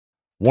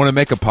Want to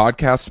make a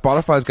podcast?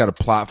 Spotify's got a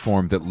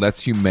platform that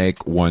lets you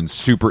make one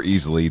super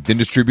easily, then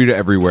distribute it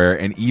everywhere,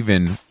 and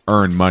even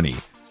earn money.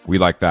 We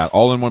like that.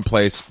 All in one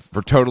place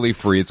for totally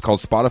free. It's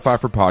called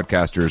Spotify for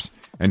Podcasters,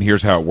 and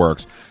here's how it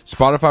works.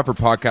 Spotify for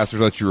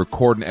Podcasters lets you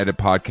record and edit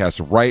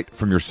podcasts right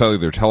from your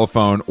cellular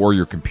telephone or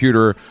your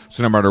computer,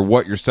 so no matter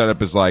what your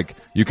setup is like,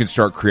 you can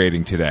start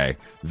creating today.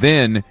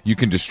 Then you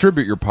can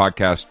distribute your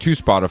podcast to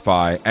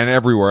Spotify and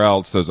everywhere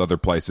else, those other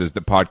places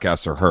that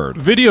podcasts are heard.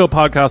 Video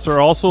podcasts are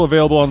also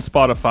available on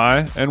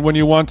Spotify, and when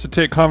you want to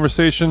take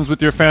conversations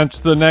with your fans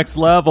to the next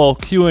level,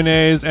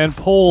 Q&As and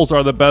polls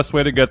are the best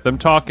way to get them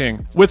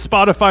talking. With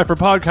Spotify for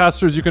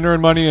Podcasters, you can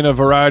earn money in a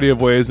variety of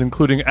ways,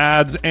 including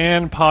ads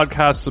and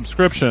podcast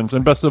subscriptions.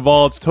 And best of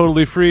all, it's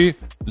totally free,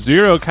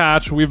 zero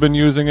catch. We've been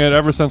using it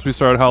ever since we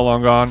started How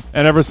Long Gone.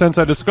 And ever since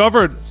I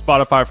discovered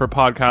Spotify for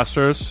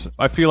Podcasters,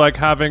 I feel like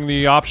having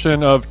the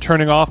option of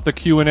turning off the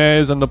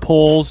Q&As and the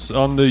polls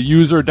on the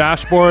user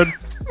dashboard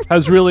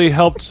has really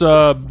helped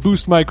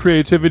boost my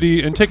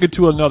creativity and take it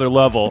to another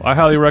level. I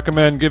highly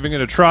recommend giving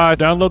it a try.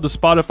 Download the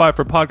Spotify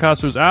for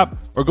Podcasters app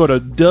or go to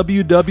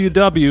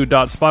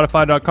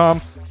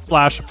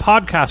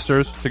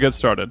www.spotify.com/podcasters to get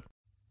started.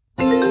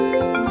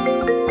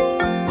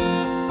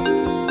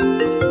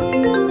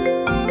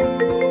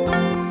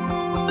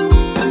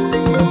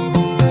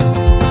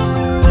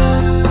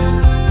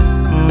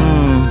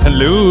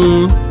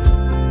 Hello.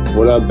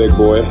 What up, big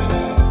boy?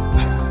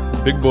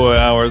 Big boy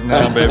hours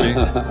now, baby.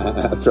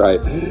 That's right.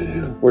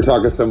 We're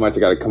talking so much, I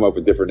got to come up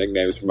with different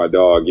nicknames for my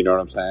dog. You know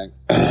what I'm saying?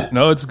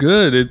 No, it's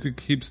good. It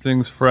keeps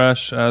things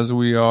fresh as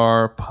we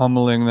are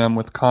pummeling them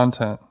with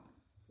content.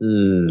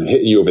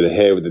 Hitting you over the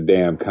head with the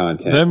damn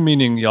content. Them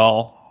meaning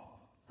y'all.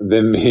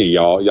 Them me,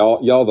 y'all.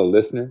 Y'all the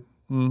listener.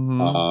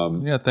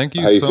 Mm-hmm. Yeah, thank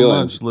you so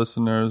much,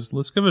 listeners.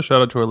 Let's give a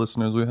shout out to our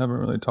listeners. We haven't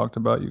really talked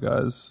about you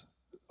guys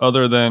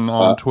other than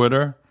on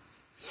Twitter.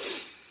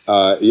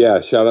 Yeah,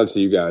 shout out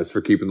to you guys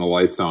for keeping the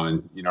lights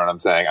on. You know what I'm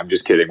saying? I'm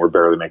just kidding. We're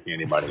barely making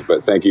any money,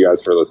 but thank you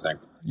guys for listening.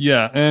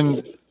 Yeah,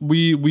 and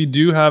we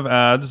do have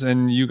ads,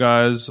 and you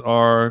guys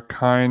are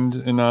kind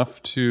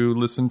enough to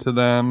listen to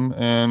them.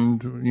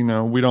 And you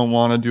know, we don't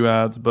want to do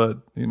ads, but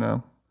you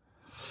know,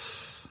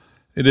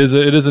 it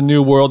is a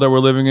new world that we're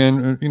living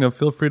in. You know,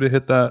 feel free to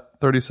hit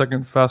that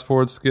 30-second fast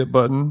forward skip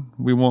button.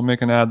 We won't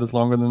make an ad that's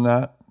longer than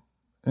that.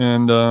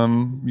 And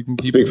you can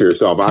speak for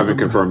yourself. I haven't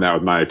confirmed that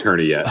with my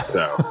attorney yet.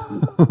 So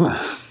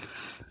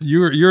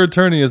your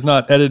attorney is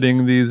not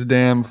editing these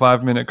damn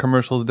 5-minute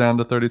commercials down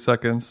to 30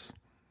 seconds.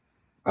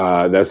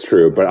 That's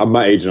true, but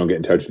my agent will get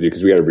in touch with you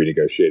because we got to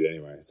renegotiate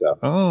anyway.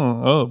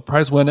 So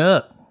price went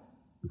up.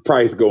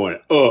 Price going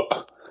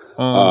up.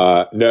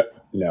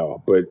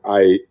 No, but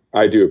I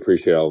do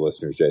appreciate all the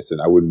listeners, Jason.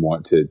 I wouldn't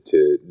want to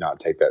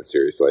not take that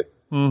seriously.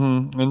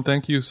 Mm-hmm. And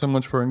thank you so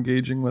much for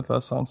engaging with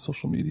us on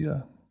social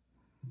media.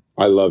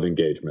 I love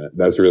engagement.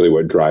 That's really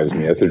what drives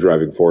me. That's a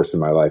driving force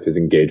in my life is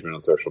engagement on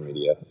social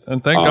media.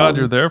 And thank God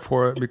you're there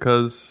for it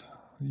because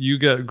you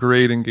get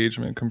great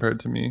engagement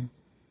compared to me.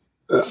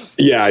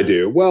 Yeah, I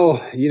do.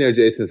 Well, you know,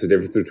 Jason, it's the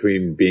difference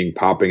between being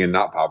popping and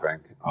not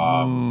popping.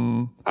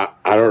 I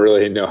don't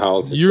really know how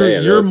else to say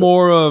it. You're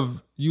more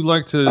of you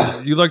like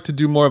to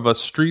do more of a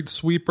street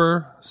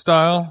sweeper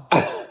style,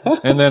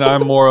 and then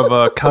I'm more of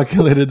a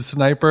calculated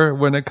sniper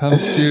when it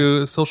comes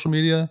to social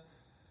media.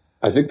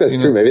 I think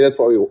that's true. Maybe that's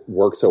why we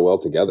work so well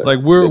together. Like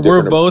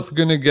we're both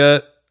gonna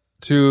get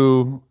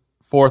to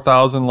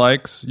 4,000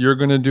 likes. You're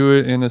gonna do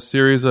it in a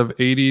series of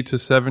 80 to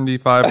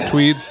 75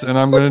 tweets, and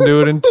I'm gonna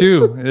do it in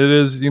 2. It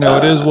is, it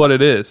is what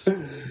it is.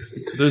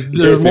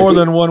 There's more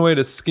than one way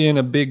to skin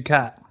a big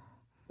cat.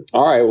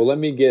 All right. Well, let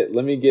me get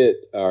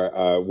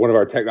one of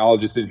our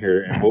technologists in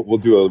here, and we'll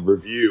do a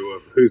review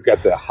of who's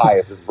got the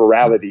highest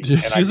virality.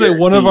 Did you say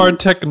one of our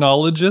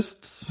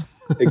technologists?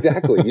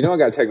 Exactly. You know, I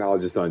got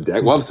technologists on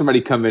deck. We'll have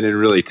somebody come in and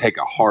really take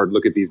a hard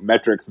look at these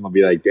metrics, and they'll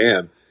be like,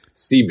 damn,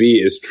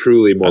 CB is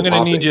truly more I'm going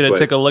to need you to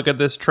take a look at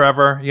this,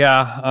 Trevor.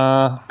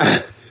 Yeah.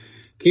 Can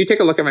you take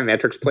a look at my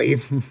metrics,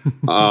 please?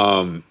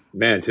 Man,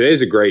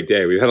 today's a great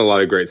day. We've had a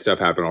lot of great stuff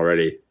happen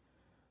already.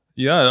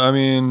 Yeah. I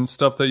mean,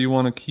 stuff that you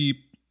want to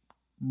keep,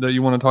 that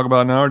you want to talk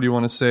about now, or do you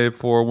want to save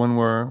for when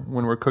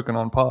we're cooking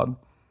on pod?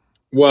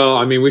 Well,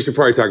 I mean, we should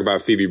probably talk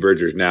about Phoebe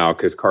Bridgers now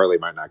because Karley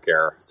might not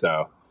care.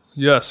 So.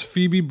 Yes,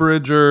 Phoebe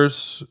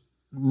Bridgers,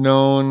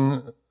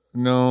 known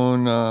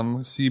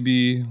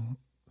CB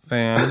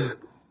fan,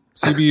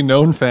 CB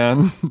known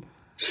fan.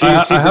 She's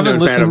a known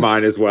fan of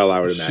mine as well, I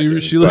would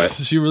imagine. She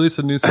released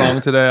a new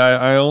song today.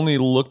 I only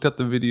looked at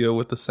the video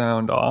with the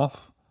sound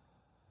off.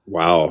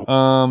 Wow.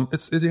 I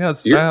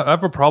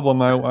have a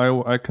problem.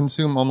 I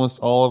consume almost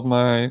all of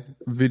my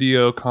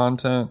video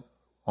content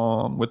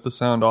with the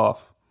sound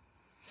off.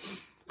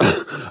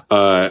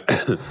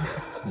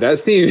 That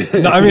seems.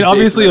 No, I mean,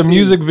 obviously, a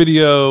music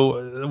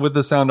video with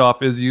the sound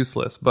off is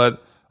useless.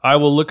 But I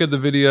will look at the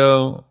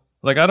video.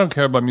 Like, I don't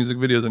care about music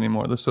videos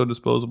anymore; they're so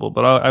disposable.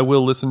 But I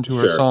will listen to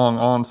her song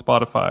on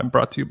Spotify.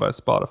 Brought to you by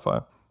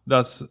Spotify.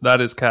 That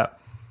is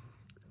cap.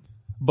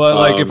 But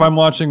like, if I'm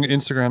watching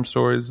Instagram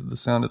stories, the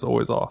sound is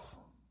always off.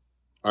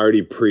 I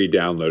already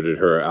pre-downloaded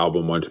her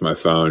album onto my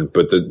phone,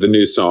 but the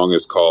new song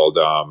is called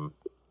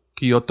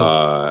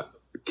Kyoto.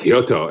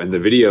 Kyoto, and the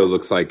video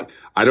looks like,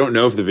 I don't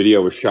know if the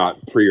video was shot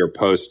pre or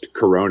post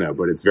Corona,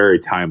 but it's very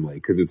timely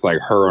because it's like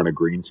her on a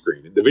green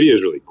screen. The video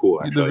is really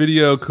cool, actually. The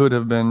video could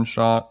have been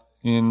shot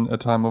in a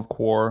time of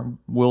war.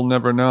 We'll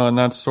never know, and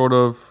that's sort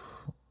of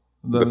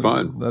the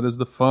fun. That is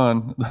the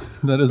fun.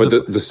 That is.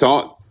 But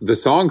the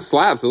song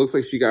slaps. It looks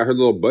like she got her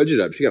little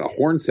budget up. She got a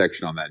horn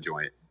section on that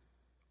joint.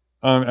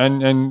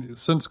 And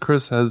since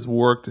Chris has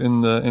worked in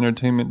the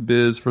entertainment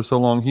biz for so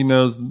long, he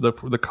knows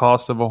the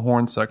cost of a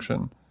horn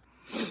section.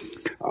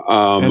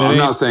 I'm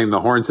not saying the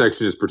horn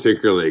section is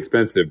particularly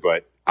expensive,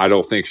 but I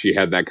don't think she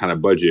had that kind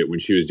of budget when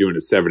she was doing a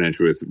 7-inch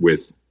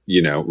with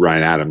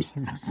Ryan Adams.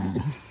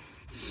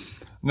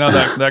 Now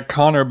that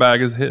Connor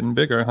bag is hitting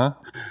bigger, huh?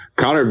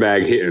 Connor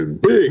bag hitting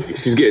big.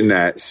 She's getting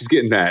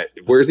that.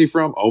 Where's he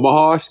from?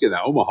 Omaha. She's getting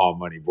that Omaha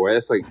money, boy.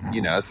 That's like,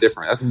 that's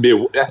different.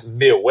 That's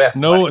Midwest.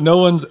 No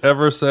one's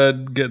ever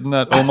said getting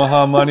that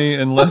Omaha money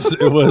unless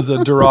it was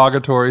a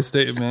derogatory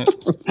statement.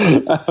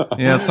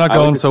 Yeah, it's not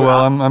going so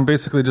well. I'm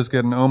basically just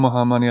getting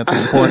Omaha money at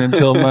this point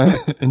until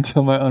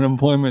my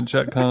unemployment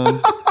check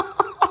comes.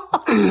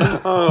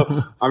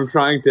 I'm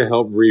trying to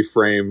help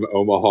reframe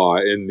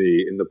Omaha in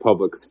the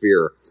public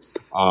sphere.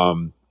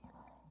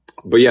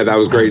 But yeah, that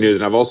was great news.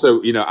 And I've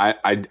also,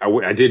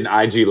 I did an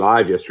IG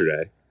live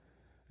yesterday.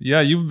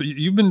 Yeah,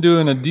 you've been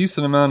doing a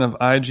decent amount of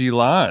IG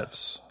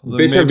lives.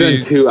 Bitch, I've done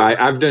two.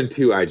 I've done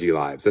 2 IG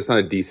lives. That's not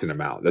a decent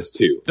amount. That's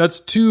 2. That's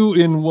 2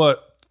 in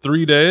what,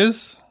 3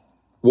 days?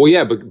 Well,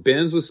 yeah, but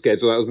Ben's was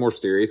scheduled. That was more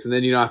serious. And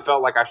then, I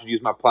felt like I should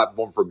use my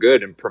platform for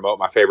good and promote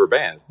my favorite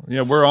band.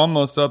 Yeah, we're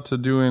almost up to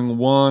doing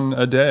 1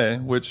 a day,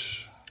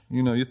 which,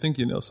 you think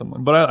you know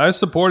someone. But I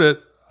support it.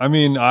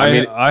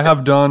 I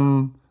have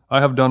done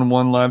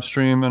 1 live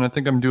stream, and I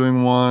think I'm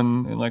doing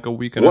 1 in like a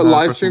week and a half. What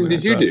live stream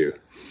did you do?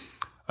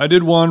 I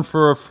did one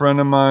for a friend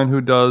of mine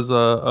who does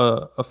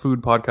a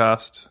food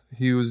podcast.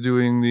 He was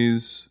doing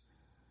these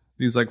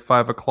like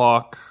 5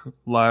 o'clock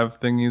live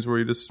thingies where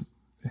he just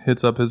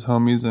hits up his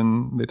homies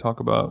and they talk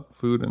about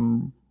food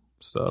and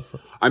stuff.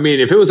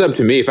 If it was up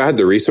to me, if I had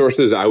the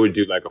resources, I would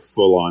do like a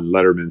full-on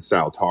Letterman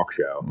style talk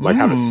show, like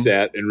have a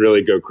set and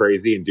really go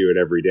crazy and do it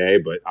every day.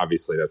 But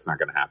obviously, that's not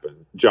going to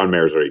happen. John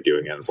Mayer's already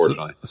doing it,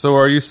 unfortunately. So,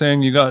 are you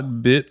saying you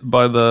got bit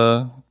by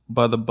the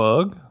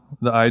bug,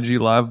 the IG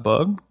Live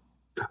bug?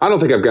 I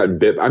don't think I've gotten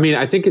bit.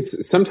 I think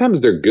it's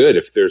sometimes they're good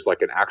if there's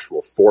like an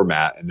actual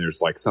format and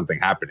there's like something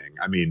happening.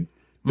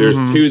 There's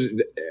 2.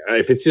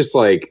 If it's just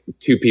like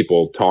 2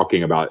 people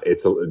talking about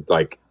it's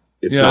like.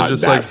 It's not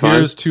just that like fun.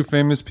 Here's 2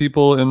 famous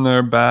people in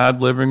their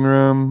bad living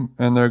room,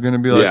 and they're gonna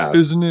be like,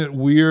 "Isn't it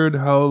weird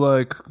how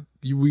like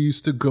we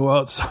used to go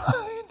outside?"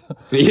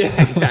 Yeah,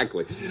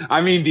 exactly.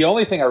 The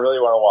only thing I really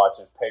want to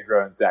watch is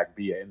Pedro and Zach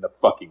Bia in the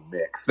fucking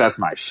mix. That's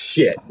my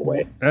shit,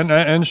 boy.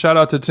 And shout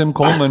out to Tim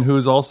Coleman,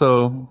 who's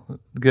also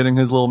getting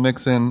his little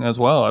mix in as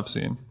well. I've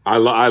seen. I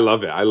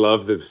love it. I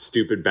love the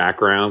stupid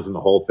backgrounds and the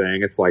whole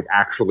thing. It's like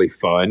actually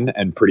fun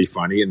and pretty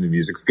funny, and the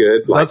music's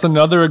good. That's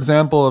another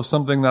example of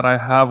something that I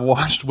have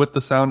watched with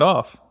the sound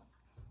off.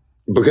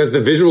 Because the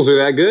visuals are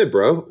that good,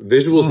 bro.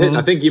 Visuals hit.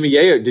 I think Yemi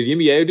Yeo. Did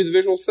Yemi Yeo do the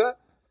visuals for that?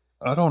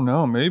 I don't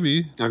know.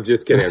 Maybe. I'm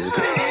just kidding.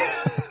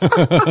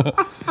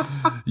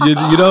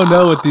 You don't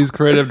know with these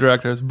creative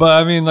directors,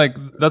 but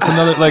that's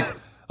another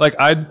like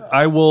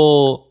I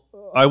will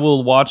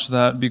watch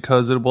that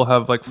because it will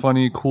have like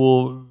funny,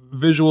 cool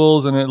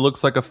visuals and it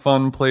looks like a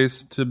fun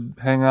place to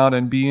hang out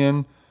and be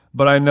in.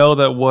 But I know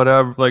that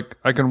whatever, like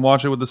I can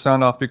watch it with the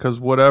sound off because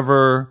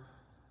whatever,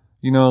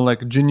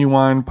 like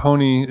Genuine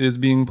Pony is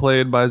being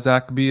played by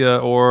Zach Bia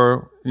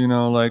or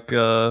like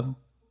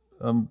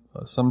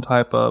some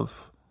type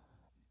of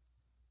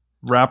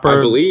rapper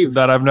I believe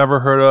that I've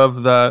never heard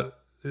of that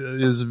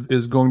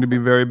is going to be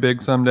very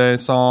big someday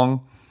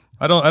song.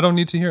 I don't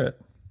need to hear it.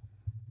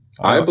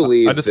 I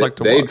believe I just like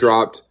to they watch.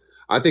 dropped.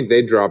 I think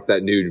they dropped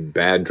that new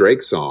Bad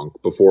Drake song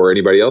before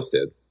anybody else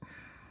did.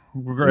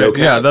 Great. No cap.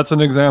 Yeah, that's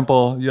an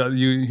example. Yeah,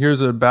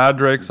 here's a Bad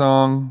Drake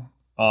song.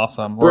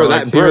 Awesome. Bro,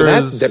 that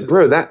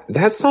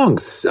that song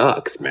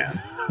sucks,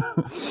 man.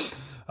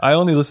 I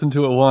only listened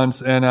to it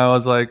once and I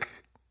was like,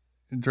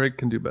 Drake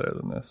can do better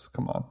than this.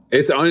 Come on.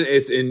 It's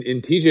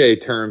in TJ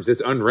terms,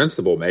 it's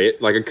unrinsable,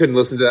 mate. Like I couldn't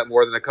listen to that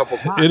more than a couple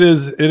times. It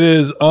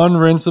is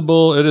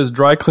unrinsable. It is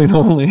dry clean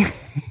only.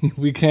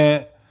 We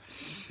can't.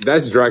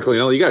 That's dry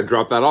clean only. You got to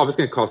drop that off. It's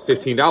going to cost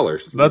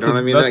 $15. That's what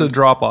I mean? That's a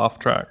drop off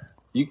track.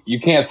 You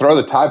can't throw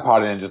the Tide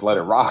Pod in and just let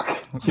it rock.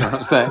 You know what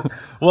I'm saying?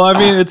 Well, I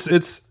mean,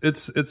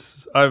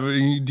 it's. I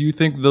mean, do you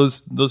think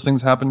those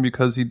things happen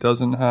because he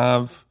doesn't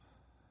have,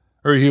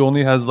 or he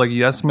only has like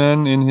yes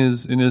men in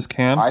his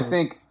camp? I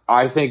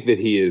think that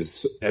he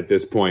is at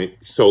this point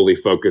solely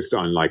focused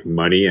on like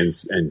money and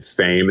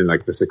fame and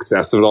like the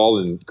success of it all,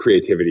 and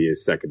creativity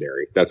is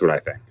secondary. That's what I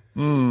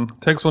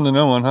think. Takes one to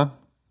know one, huh?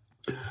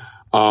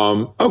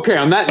 Okay.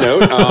 On that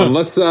note,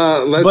 let's.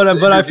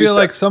 But I feel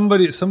like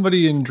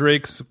somebody in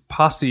Drake's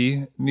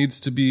posse needs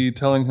to be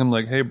telling him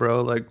like, hey,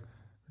 bro, like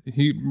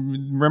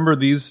Remember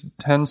these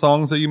 10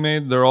 songs that you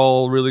made? They're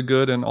all really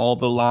good, and all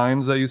the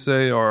lines that you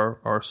say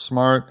are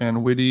smart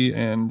and witty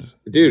and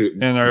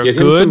are get good.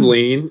 Him some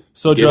lean.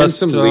 So get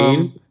just him some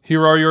lean.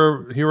 Here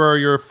are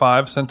your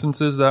 5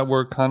 sentences that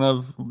were kind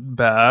of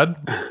bad,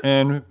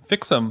 and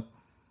fix them.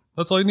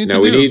 That's all you need to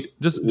do.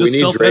 Just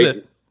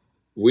self-edit.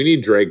 We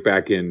need Drake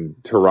back in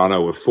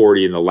Toronto with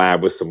 40 in the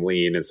lab with some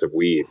lean and some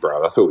weed,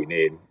 bro. That's what we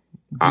need.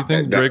 Do you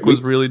think Drake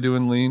was really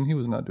doing lean? He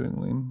was not doing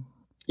lean.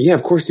 Yeah,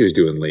 of course he was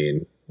doing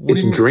lean.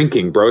 It's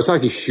drinking, bro. It's not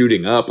like he's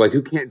shooting up. Like,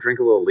 who can't drink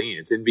a little lean?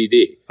 It's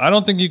NBD. I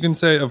don't think you can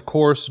say, of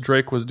course,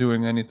 Drake was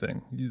doing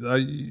anything.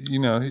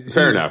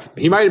 Fair enough.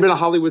 He might have been a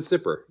Hollywood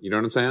sipper. You know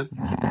what I'm saying?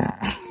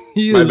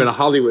 Might have been a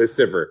Hollywood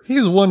sipper.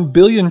 He's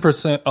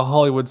 1,000,000,000% a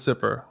Hollywood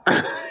sipper.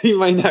 He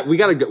might not. We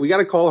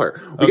gotta call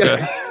her.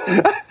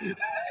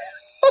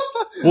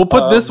 We'll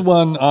put this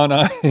one on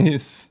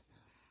ice.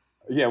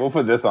 Yeah, we'll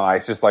put this on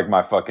ice, just like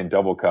my fucking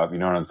double cup. You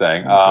know what I'm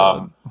saying?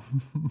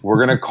 We're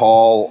going to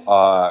call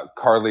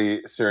Karley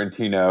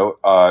Sciortino.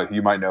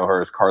 You might know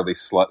her as Karley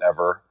Slut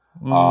Ever.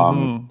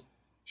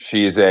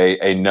 She's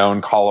a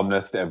known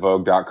columnist at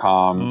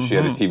Vogue.com. She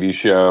had a TV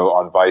show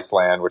on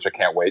Viceland, which I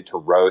can't wait to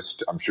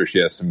roast. I'm sure she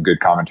has some good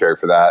commentary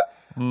for that.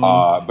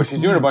 But she's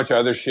doing a bunch of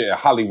other shit.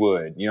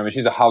 Hollywood. You know, I mean,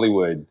 she's a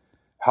Hollywood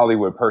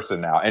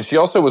person now. And she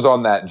also was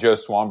on that Joe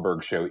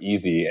Swanberg show,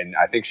 Easy, and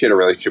I think she had a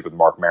relationship with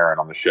Mark Maron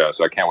on the show,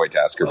 so I can't wait to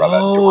ask her about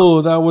that.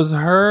 Oh, that was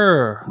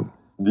her.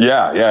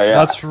 Yeah.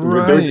 That's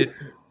right.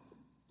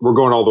 We're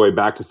going all the way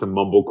back to some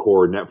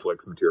mumblecore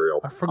Netflix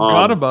material. I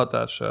forgot about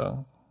that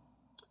show.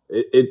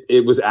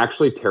 It was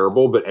actually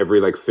terrible, but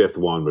every like fifth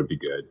one would be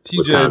good.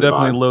 TJ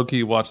definitely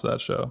low-key watched that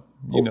show.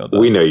 You know that.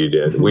 We know you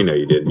did.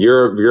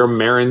 You're a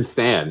Maron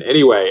stan.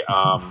 Anyway,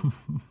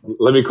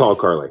 let me call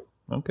Karley.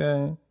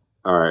 Okay.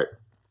 All right.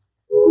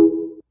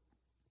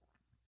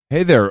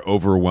 Hey there,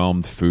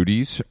 overwhelmed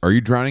foodies. Are you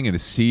drowning in a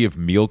sea of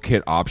meal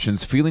kit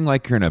options, feeling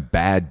like you're in a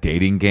bad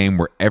dating game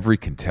where every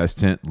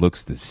contestant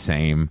looks the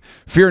same?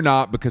 Fear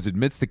not, because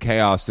amidst the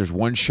chaos, there's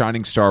one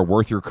shining star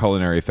worth your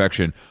culinary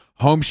affection.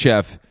 Home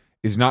Chef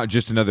is not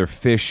just another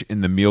fish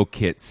in the meal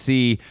kit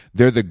sea.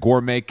 They're the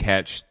gourmet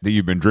catch that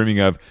you've been dreaming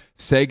of.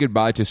 Say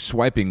goodbye to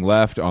swiping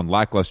left on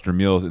lackluster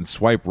meals and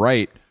swipe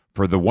right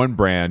for the one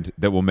brand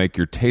that will make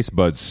your taste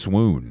buds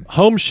swoon.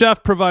 Home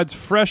Chef provides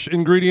fresh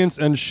ingredients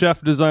and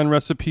chef-design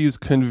recipes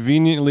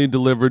conveniently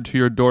delivered to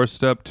your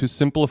doorstep to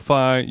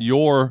simplify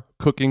your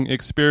cooking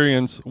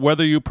experience.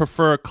 Whether you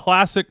prefer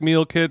classic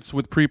meal kits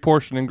with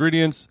pre-portioned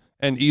ingredients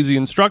and easy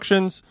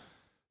instructions,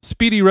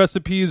 speedy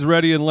recipes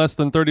ready in less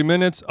than 30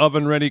 minutes,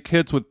 oven-ready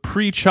kits with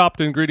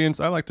pre-chopped ingredients,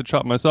 I like to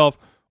chop myself,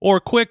 or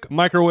quick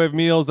microwave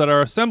meals that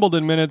are assembled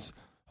in minutes,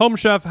 Home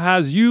Chef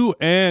has you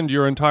and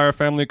your entire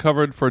family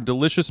covered for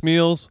delicious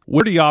meals,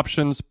 witty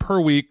options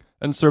per week,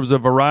 and serves a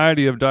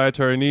variety of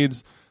dietary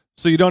needs,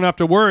 so you don't have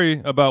to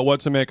worry about what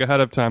to make ahead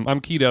of time.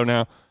 I'm keto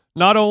now.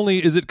 Not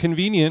only is it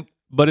convenient,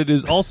 but it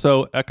is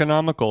also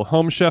economical.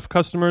 Home Chef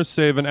customers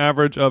save an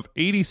average of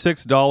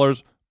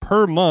 $86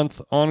 per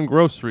month on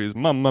groceries.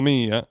 Mamma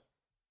mia.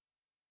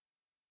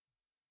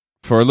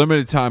 For a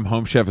limited time,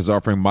 Home Chef is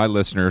offering our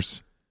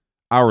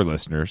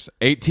listeners,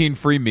 18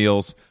 free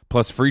meals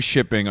plus free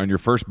shipping on your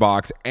first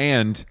box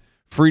and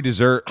free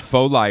dessert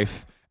for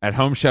life at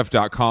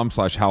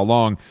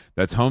homechef.com/howlong.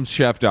 That's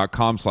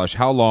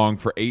homechef.com/howlong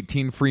for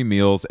 18 free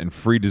meals and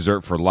free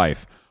dessert for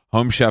life.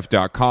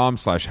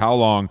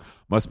 Homechef.com/howlong.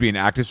 Must be an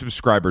active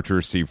subscriber to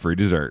receive free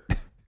dessert.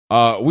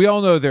 We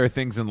all know there are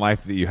things in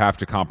life that you have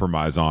to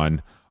compromise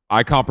on.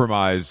 I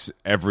compromise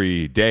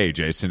every day,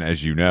 Jason,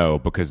 as you know,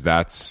 because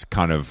that's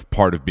kind of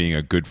part of being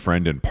a good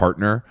friend and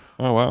partner.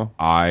 Oh, wow.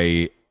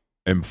 I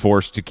am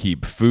forced to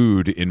keep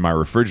food in my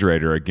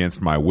refrigerator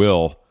against my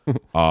will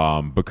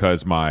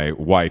because my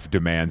wife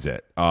demands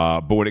it.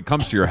 But when it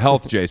comes to your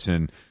health,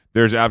 Jason,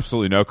 there's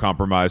absolutely no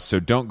compromise. So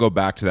don't go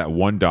back to that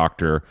one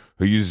doctor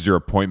who uses your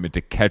appointment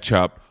to catch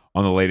up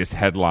on the latest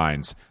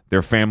headlines,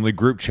 their family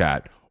group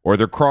chat, or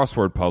their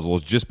crossword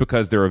puzzles just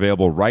because they're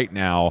available right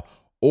now,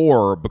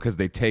 or because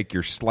they take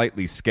your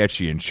slightly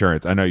sketchy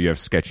insurance. I know you have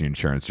sketchy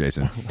insurance,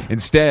 Jason.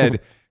 Instead,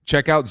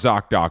 check out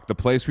ZocDoc, the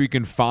place where you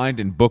can find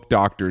and book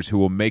doctors who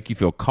will make you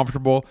feel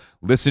comfortable,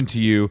 listen to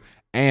you,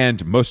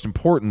 and most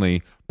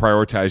importantly,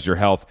 prioritize your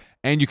health.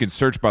 And you can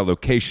search by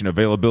location,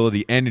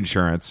 availability, and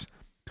insurance.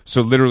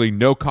 So literally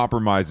no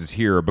compromises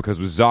here, because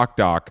with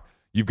ZocDoc,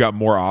 you've got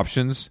more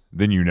options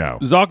than you know.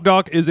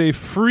 ZocDoc is a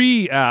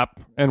free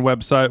app and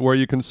website where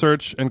you can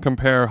search and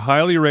compare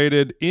highly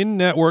rated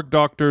in-network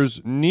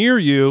doctors near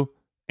you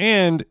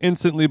and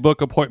instantly book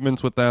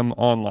appointments with them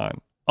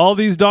online. All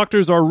these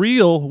doctors are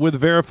real with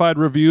verified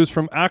reviews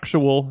from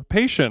actual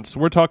patients.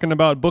 We're talking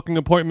about booking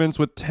appointments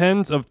with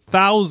tens of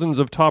thousands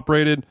of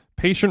top-rated,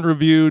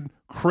 patient-reviewed,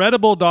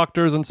 credible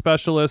doctors and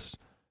specialists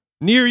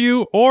near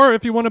you, or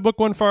if you want to book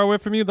one far away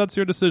from you, that's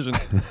your decision.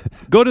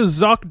 Go to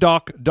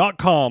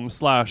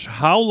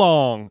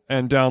ZocDoc.com/howlong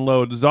and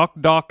download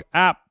ZocDoc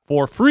app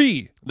for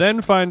free.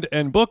 Then find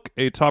and book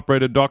a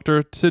top-rated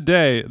doctor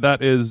today.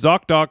 That is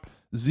ZocDoc,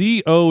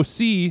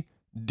 ZocDoc.com.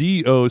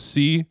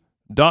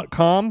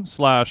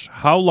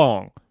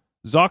 ZocDoc.com/howlong.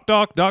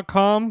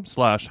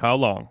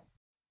 ZocDoc.com/howlong.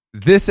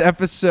 This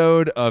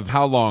episode of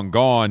How Long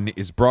Gone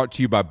is brought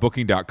to you by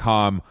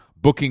Booking.com.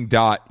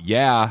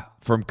 Booking.yeah,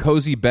 from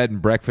cozy bed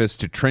and breakfast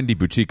to trendy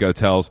boutique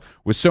hotels,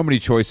 with so many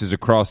choices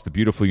across the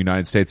beautiful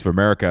United States of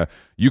America,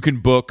 you can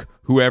book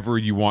whoever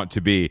you want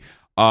to be.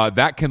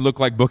 That can look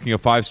like booking a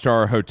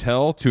 5-star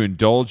hotel to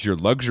indulge your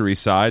luxury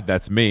side,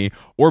 that's me,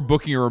 or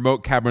booking a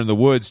remote cabin in the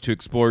woods to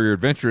explore your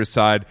adventurous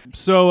side.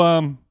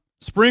 So,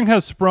 spring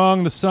has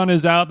sprung, the sun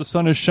is out, the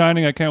sun is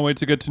shining. I can't wait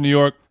to get to New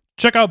York.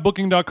 Check out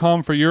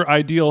Booking.com for your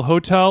ideal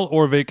hotel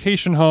or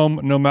vacation home,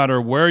 no matter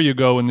where you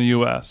go in the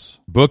U.S.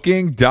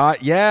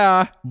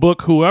 Booking.yeah.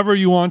 Book whoever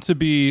you want to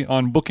be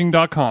on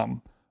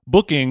Booking.com.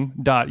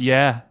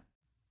 Booking.yeah.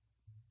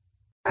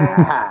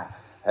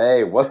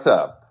 Hey, what's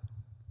up?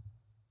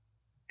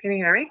 Can you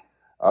hear me?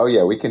 Oh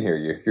yeah, we can hear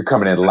you. You're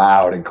coming in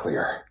loud and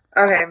clear.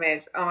 Okay,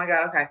 Midge. Oh my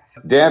god, okay.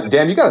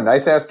 Damn, you got a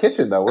nice ass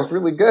kitchen though. It's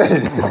really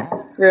good.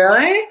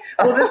 Really?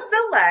 Well, this is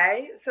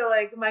LA, so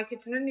like my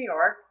kitchen in New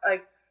York,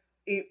 like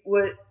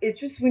it's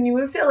just when you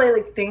move to LA,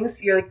 like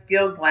things you like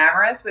feel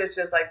glamorous, but it's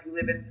just like you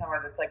live in somewhere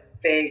that's like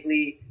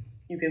vaguely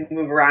you can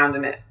move around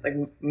in it, like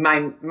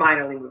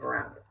minorly move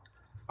around.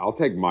 I'll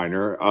take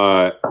minor.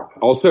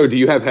 Also, do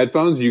you have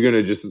headphones? Are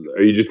you just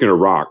gonna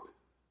rock?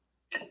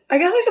 I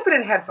guess I should put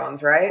in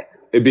headphones, right?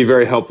 It'd be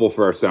very helpful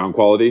for our sound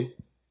quality.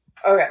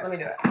 Okay, let me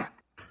do it. I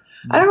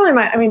don't really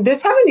mind. I mean,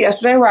 this happened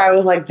yesterday where I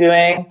was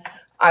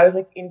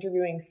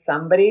interviewing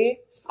somebody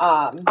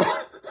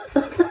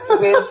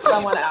with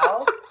someone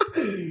else.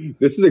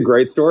 This is a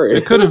great story.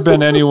 It could have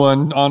been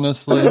anyone,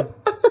 honestly.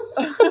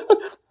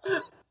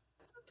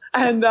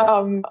 And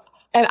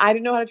I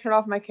didn't know how to turn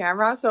off my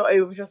camera, so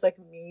it was just like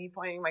me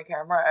pointing my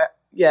camera at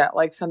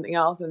like something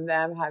else, and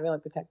them having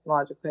like the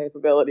technological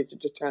capability to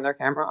just turn their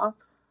camera off.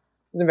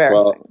 It's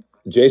embarrassing. Well,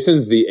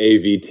 Jason's the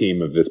AV team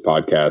of this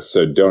podcast,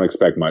 so don't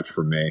expect much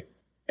from me.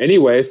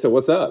 Anyway, so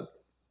what's up?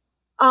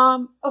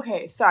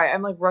 Okay, sorry,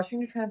 I'm like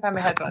rushing to try and find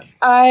my headphones.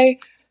 I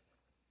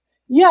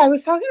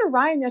was talking to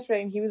Ryan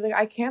yesterday, and he was like,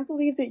 "I can't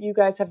believe that you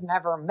guys have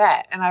never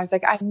met." And I was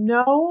like, "I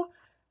know,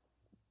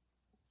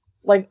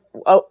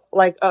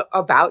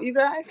 about you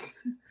guys,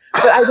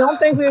 but I don't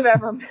think we've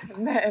ever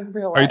met in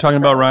real life." Are you talking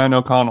about Ryan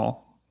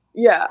O'Connell?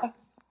 Yeah.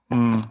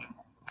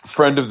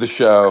 Friend of the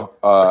show,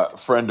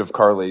 friend of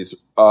Karley's.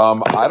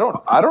 I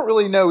don't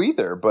really know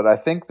either, but I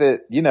think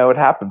that, it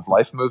happens.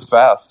 Life moves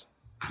fast.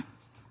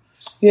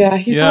 Yeah,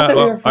 he thought that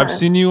we were friends. I've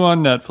seen you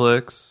on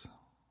Netflix,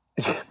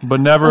 but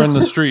never in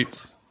the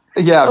streets.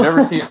 Yeah, I've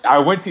never seen. I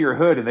went to your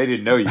hood and they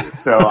didn't know you,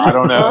 so I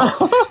don't know.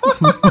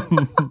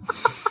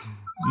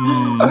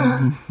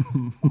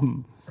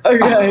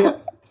 Okay.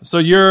 So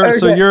you're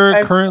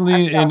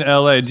currently I'm in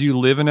LA. Do you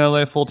live in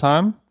LA full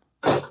time?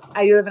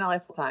 I do live in LA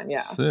full time.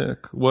 Yeah.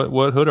 Sick.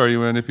 What hood are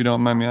you in, if you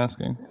don't mind me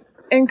asking?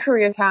 In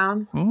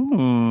Koreatown.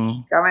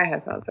 Got my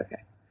headphones.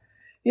 Okay.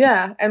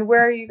 Yeah. And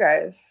where are you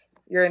guys?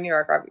 You're in New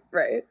York,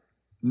 right?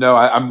 No,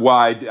 I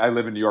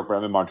live in New York, but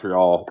I'm in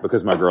Montreal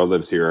because my girl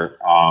lives here.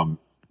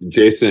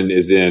 Jason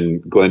is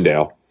in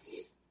Glendale.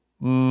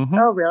 Mm-hmm.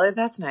 Oh, really?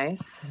 That's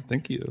nice.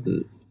 Thank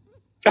you.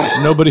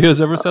 Nobody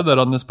has ever said that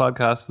on this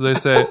podcast. They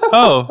say,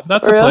 "Oh,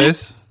 that's a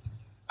place."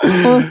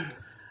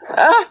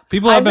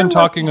 People have been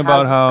talking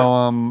about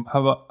how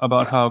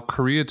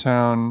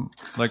Koreatown,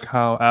 like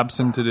how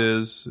absent it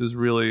is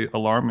really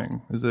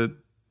alarming. Is it?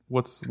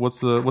 What's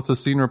the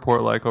scene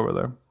report like over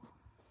there?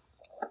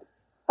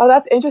 Oh,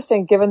 that's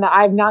interesting. Given that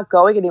I'm not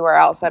going anywhere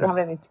else, I don't have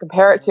anything to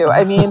compare it to.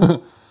 I mean,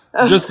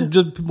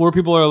 just where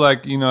people are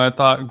like, I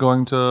thought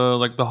going to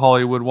like the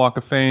Hollywood Walk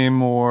of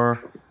Fame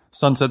or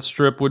Sunset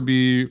Strip would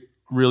be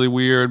really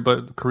weird,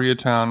 but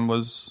Koreatown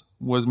was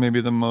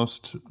maybe the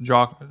most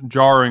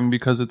jarring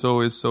because it's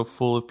always so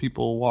full of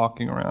people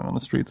walking around on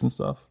the streets and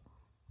stuff.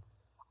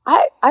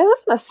 I live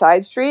on a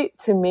side street.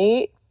 To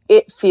me,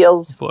 it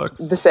feels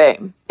the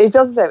same. It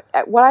feels the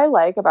same. What I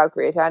like about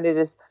Koreatown, it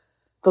is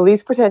the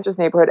least pretentious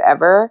neighborhood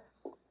ever.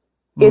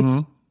 It's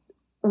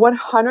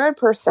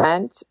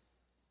 100%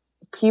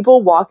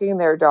 people walking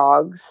their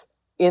dogs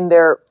in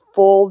their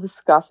full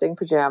disgusting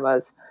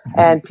pajamas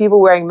and people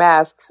wearing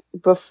masks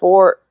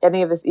before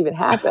any of this even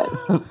happened.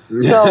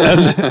 So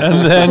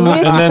and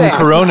then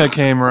Corona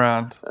came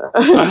around.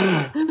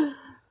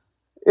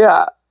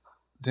 Yeah.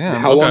 Damn.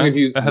 How long have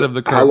you ahead of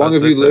the curve? How long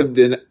have you lived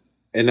in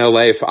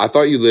LA? I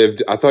thought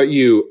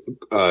you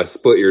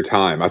split your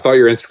time. I thought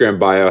your Instagram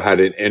bio had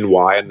an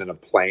NY and then a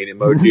plane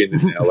emoji and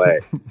then LA.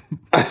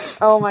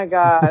 Oh my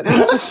God.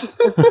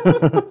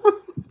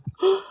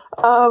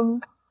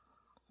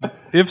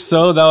 If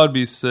so, that would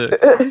be sick.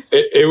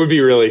 It would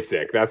be really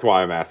sick. That's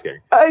why I'm asking.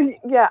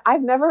 Yeah,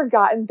 I've never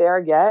gotten there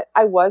yet.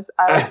 I was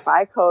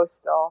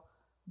bi-coastal,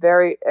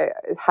 very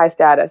high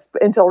status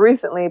until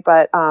recently,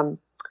 but I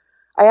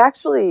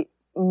actually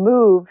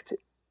moved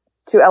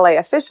to LA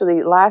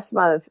officially last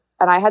month,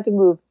 and I had to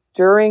move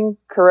during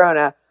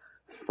Corona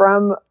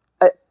from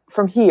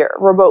here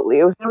remotely.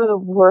 It was one of the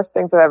worst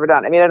things I've ever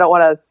done. I mean, I don't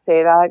want to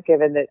say that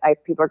given that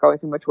people are going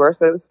through much worse,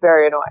 but it was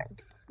very annoying.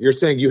 You're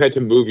saying you had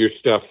to move your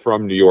stuff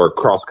from New York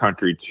cross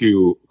country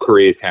to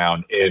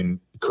Koreatown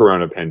in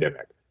Corona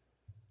pandemic.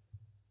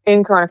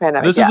 In Corona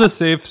pandemic, This is a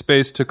safe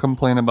space to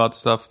complain about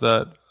stuff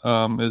that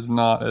is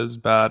not as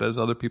bad as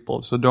other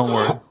people. So don't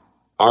worry.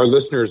 Our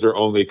listeners are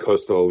only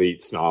coastal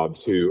elite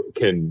snobs who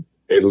can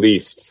at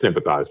least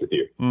sympathize with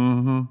you.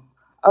 Mm-hmm.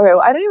 Okay,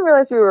 well, I didn't even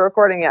realize we were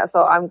recording yet,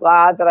 so I'm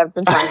glad that I've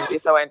been trying to be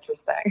so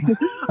interesting.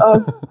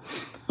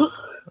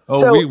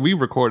 We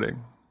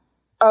recording.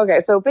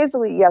 Okay, so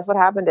basically, yes, what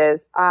happened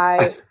is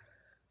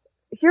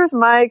here's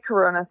my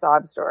Corona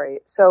sob story.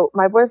 So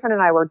my boyfriend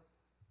and I were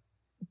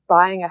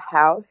buying a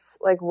house,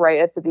 like right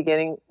at the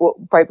beginning,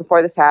 right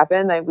before this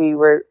happened. Like we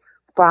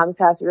found this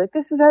house. We were like,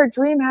 this is our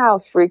dream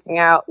house, freaking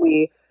out.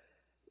 We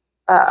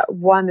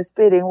won this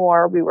bidding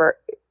war. We were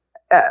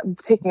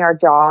taking our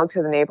dog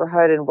to the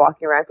neighborhood and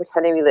walking around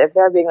pretending we live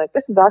there, being like,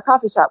 this is our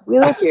coffee shop. We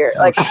live here.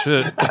 Like,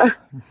 shit.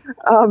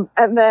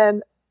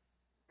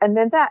 And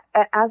then that,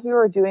 as we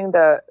were in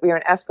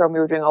escrow and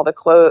we were doing all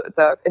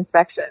the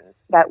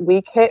inspections, that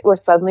week hit where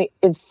suddenly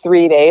in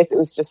 3 days, it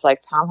was just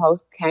like Tom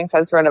Hanks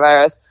has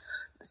coronavirus,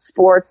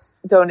 sports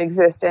don't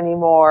exist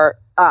anymore,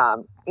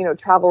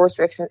 travel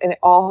restrictions, and it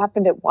all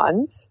happened at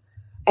once.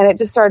 And it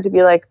just started to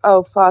be like,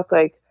 oh fuck,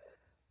 like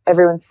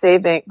everyone's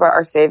saving, but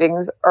our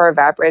savings are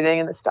evaporating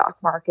in the stock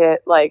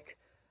market. Like,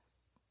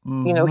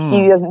 he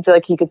doesn't feel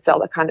like he could sell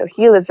the condo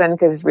he lives in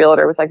because his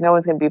realtor was like, no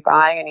one's going to be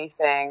buying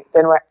anything.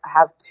 Then we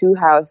have 2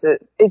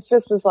 houses. It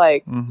just was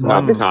like,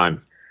 not the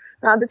time.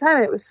 Not the time.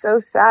 And it was so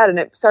sad. And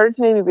it started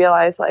to make me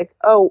realize like,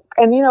 oh,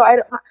 and I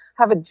don't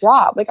have a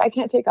job. Like I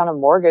can't take on a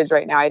mortgage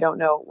right now. I don't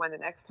know when the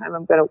next time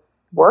I'm going to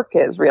work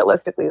is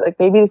realistically. Like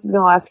maybe this is going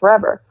to last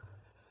forever.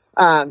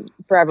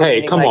 Forever. Hey,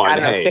 meaning, come on. I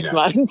don't know, 6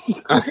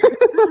 months.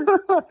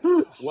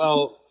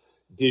 Well,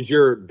 did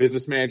your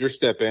business manager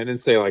step in and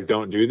say like,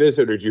 don't do this,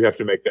 or did you have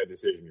to make that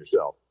decision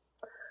yourself?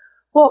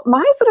 Well,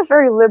 my sort of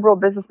very liberal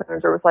business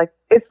manager was like,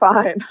 it's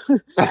fine.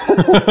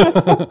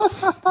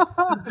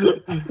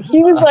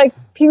 He was like,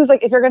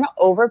 if you're going to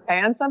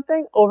overpay on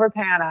something,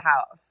 overpay on a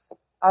house.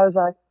 I was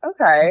like,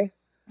 okay.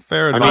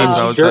 Fair advice,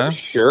 I would say.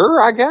 Sure,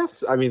 I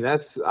guess. I mean,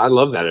 I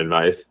love that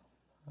advice.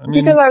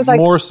 Because I was like,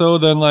 more so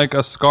than like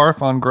a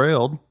scarf on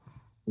Grailed.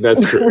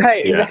 That's true.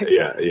 Right. Yeah,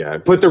 exactly. yeah.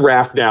 Put the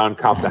raft down,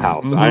 cop the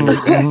house. I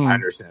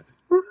understand.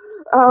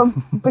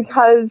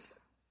 Because,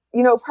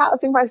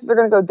 housing prices are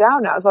going to go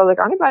down now. So I was like,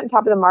 aren't I buying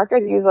top of the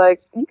market? He's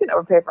like, you can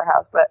overpay for a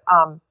house. But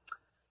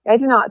I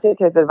did not take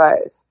his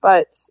advice.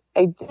 But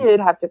I did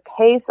have to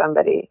pay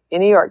somebody in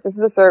New York. This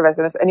is a service.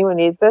 And if anyone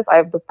needs this, I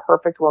have the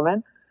perfect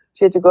woman.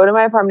 She had to go to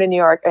my apartment in New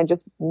York and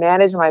just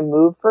manage my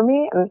move for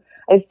me. And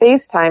I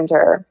FaceTimed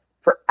her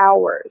for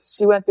hours.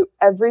 She went through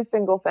every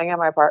single thing in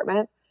my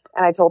apartment.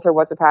 And I told her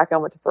what to pack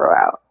and what to throw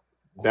out.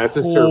 That's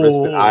a service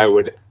that I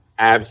would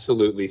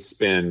absolutely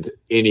spend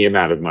any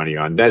amount of money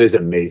on. That is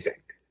amazing.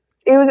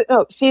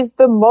 She's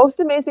the most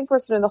amazing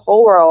person in the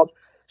whole world.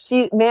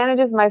 She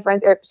manages my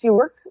friend's. She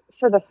works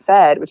for the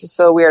Fed, which is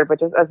so weird. But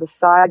just as a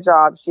side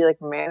job, she like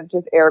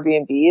manages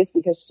Airbnbs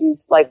because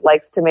she's like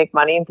likes to make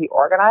money and be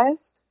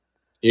organized.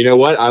 You know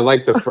what? I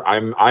like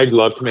I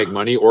love to make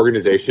money.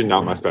 Organization,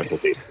 not my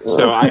specialty.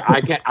 So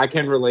I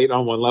can relate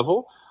on one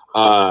level.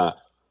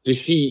 Does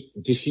she?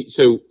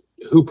 So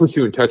who put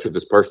you in touch with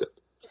this person?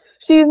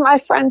 She's my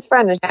friend's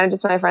friend, and she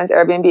manages my friend's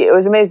Airbnb. It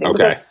was amazing.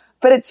 Okay.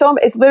 But it's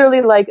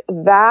literally like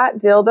that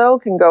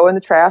dildo can go in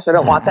the trash. I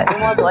don't want that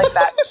anymore. But like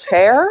that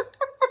chair,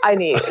 I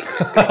need.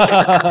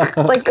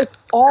 Like it's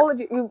all of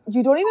you.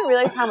 You don't even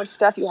realize how much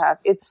stuff you have.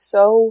 It's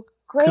so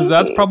crazy. Because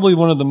that's probably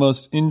one of the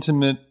most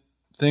intimate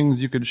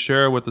things you could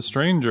share with a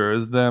stranger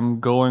is them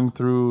going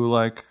through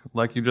like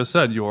you just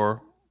said,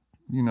 your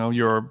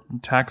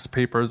tax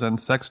papers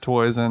and sex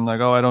toys and like,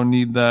 oh, I don't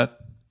need that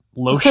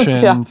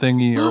lotion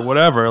thingy or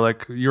whatever.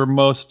 Like your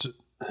most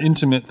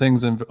intimate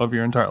things of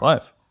your entire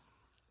life.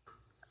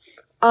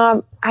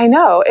 I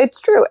know it's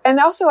true. And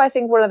also I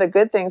think one of the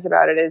good things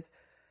about it is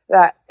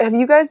that, have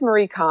you guys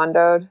Marie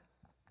Kondoed?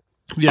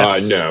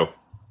 Yes. No.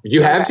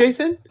 You have,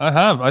 Jason? I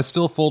have. I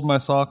still fold my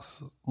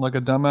socks like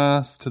a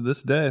dumbass to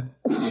this day.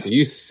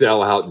 You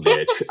sell out,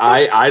 bitch.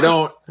 I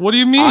don't. What do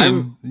you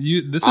mean?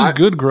 This is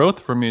good growth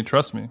for me.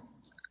 Trust me.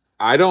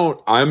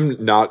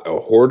 I'm not a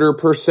hoarder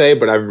per se,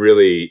 but I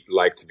really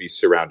like to be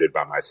surrounded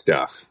by my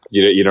stuff.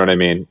 You know what I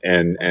mean?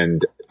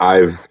 And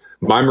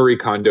my Marie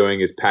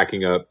Kondoing is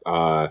packing up,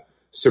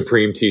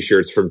 Supreme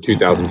t-shirts from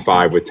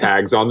 2005 with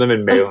tags on them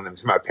and mailing them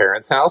to my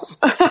parents'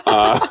 house.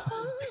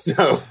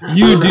 So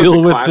you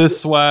deal with this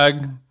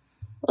swag.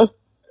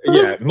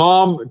 Yeah,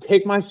 Mom,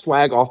 take my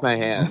swag off my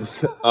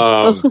hands.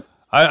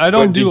 I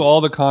don't do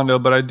all the condo,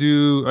 but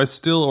I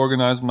still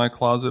organize my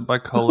closet by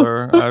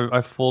color.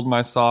 I fold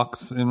my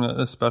socks in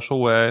a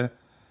special way.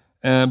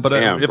 But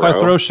if I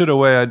throw shit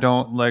away, I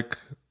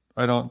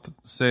don't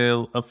say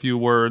a few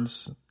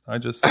words. I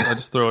just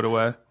throw it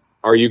away.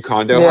 Are you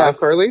condo high,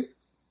 Karley?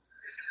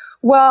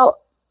 Well,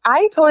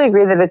 I totally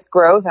agree that it's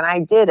growth, and I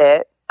did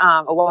it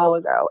a while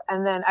ago.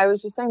 And then I was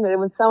just saying that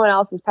when someone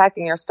else is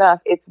packing your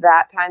stuff, it's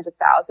that times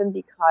 1,000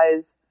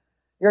 because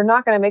you're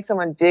not going to make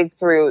someone dig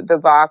through the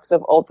box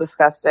of old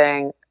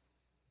disgusting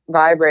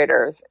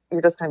vibrators.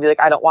 You're just going to be like,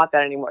 I don't want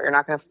that anymore. You're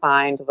not going to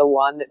find the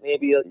one that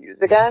maybe you'll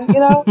use again, you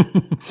know?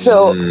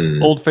 So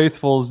Old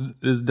Faithful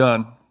is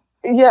done.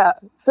 Yeah.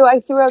 So I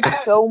threw out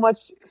so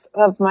much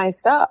of my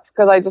stuff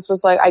because I just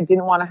was like, I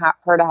didn't want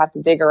her to have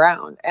to dig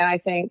around. And I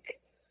think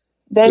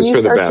then It's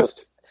for the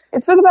best.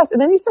 It's for the best.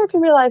 And then you start to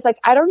realize, like,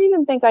 I don't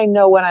even think I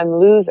know what I'm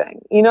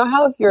losing. You know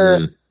how if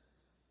you're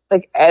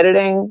like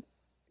editing,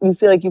 you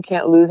feel like you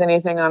can't lose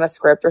anything on a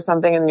script or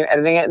something, and then you're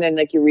editing it, and then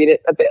like you read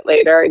it a bit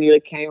later, and you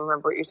like can't even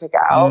remember what you took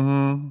out.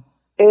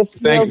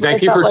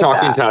 Thank you for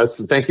talking to us.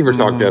 Thank you for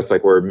talking to us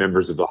like we're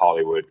members of the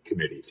Hollywood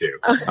committee too.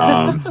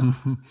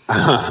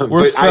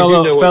 We're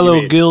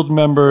fellow guild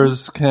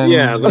members.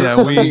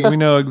 We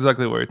know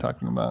exactly what you're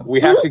talking about.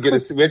 We have to get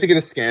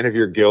a scan of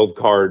your guild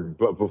card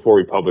before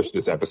we publish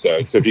this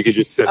episode. So if you could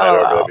just send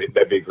that over,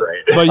 that'd be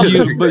great. But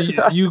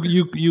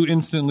you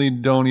instantly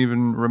don't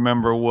even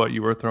remember what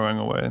you were throwing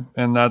away,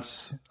 and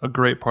that's a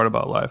great part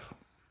about life.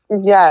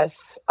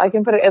 Yes, I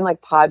can put it in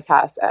like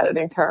podcast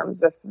editing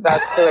terms. That's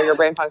the way your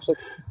brain functions.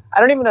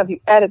 I don't even know if you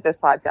edit this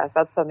podcast.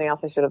 That's something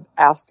else I should have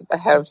asked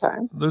ahead of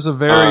time. There's a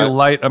very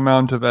light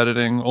amount of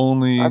editing,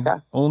 only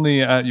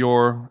at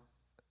your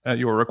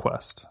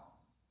request.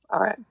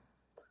 All right.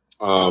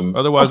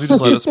 Otherwise, we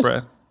just let it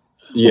spray.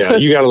 Yeah,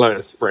 you got to let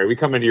it spray. We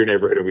come into your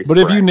neighborhood and we spray.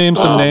 But if you name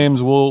some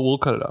names, we'll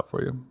cut it out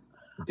for you.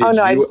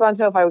 I just want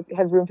to know if I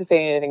had room to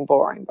say anything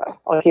boring, but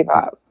I'll keep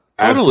up.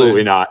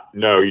 Absolutely not.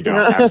 No, you don't.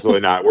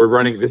 Absolutely not. We're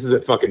running. This is a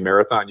fucking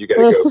marathon. You got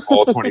to go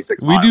all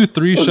 26 miles. We do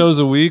 3 shows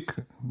a week.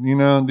 You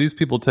know, these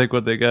people take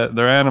what they get.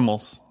 They're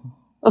animals.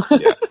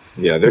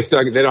 Yeah, they're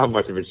stuck. They don't have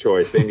much of a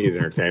choice. They need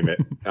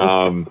entertainment.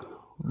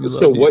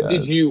 So what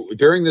did you,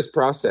 during this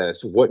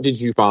process, what did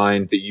you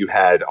find that you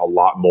had a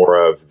lot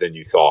more of than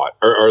you thought?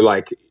 Or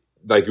like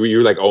you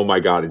were like, oh my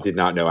God, I did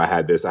not know I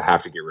had this. I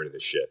have to get rid of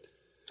this shit.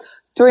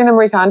 During the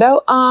Marie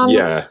Kondo?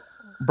 Yeah.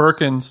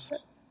 Birkin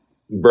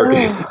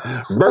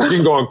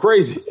going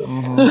crazy.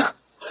 Mm-hmm.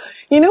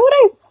 You know what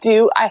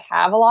I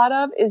have a lot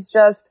of is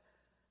just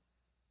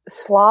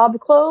slob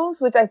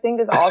clothes, which I think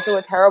is also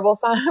a terrible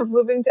sign of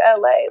moving to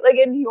LA. Like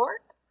in New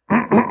York,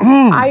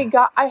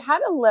 I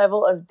had a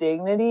level of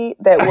dignity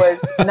that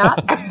was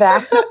not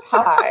that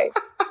high.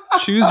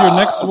 Choose your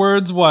next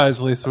words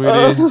wisely,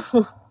 sweetie.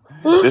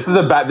 This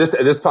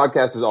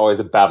podcast is always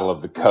a battle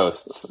of the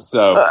coasts.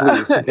 So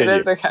please continue.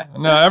 It is okay.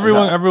 No,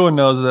 everyone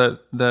knows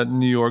that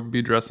New York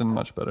be dressing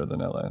much better than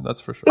LA. That's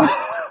for sure.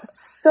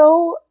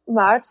 So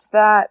much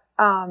that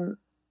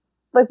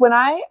like when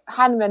I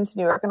hadn't been to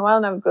New York in a while,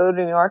 and I would go to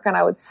New York and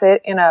I would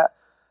sit in a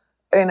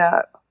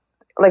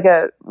like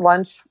a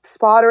lunch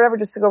spot or whatever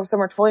just to go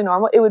somewhere totally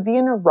normal, it would be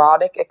an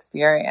erotic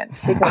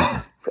experience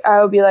because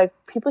I would be like,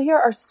 people here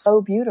are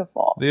so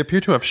beautiful. They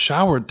appear to have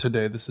showered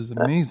today. This is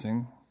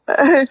amazing.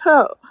 I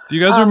know. Do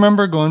you guys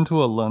remember going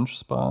to a lunch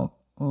spot?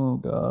 Oh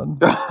God.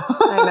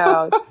 I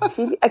know.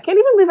 I can't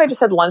even believe I just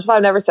said lunch spot.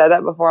 I've never said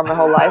that before in my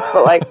whole life,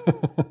 but like,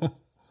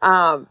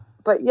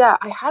 but yeah,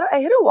 I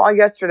hit a wall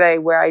yesterday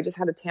where I just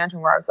had a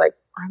tantrum where I was like,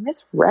 I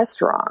miss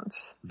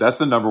restaurants. That's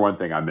the number one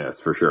thing I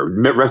miss for sure.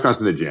 Restaurants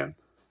and the gym.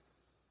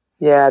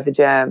 Yeah, the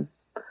gym.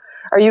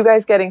 Are you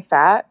guys getting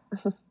fat?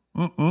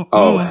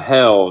 Oh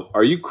hell,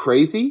 are you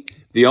crazy?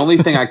 The only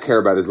thing I care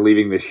about is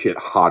leaving this shit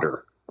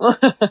hotter.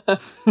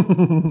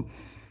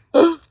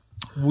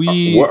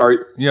 We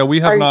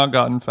have not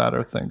gotten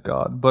fatter, thank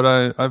God.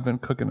 But I've been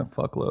cooking a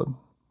fuckload.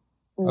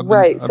 I've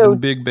been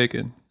big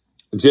bacon.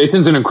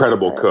 Jason's an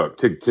incredible cook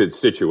to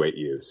situate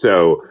you.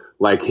 So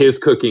like his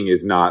cooking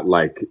is not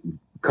like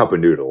cup of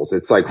noodles.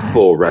 It's like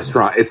full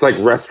restaurant. It's like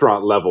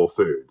restaurant level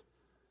food.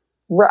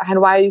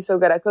 And why are you so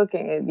good at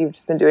cooking? You've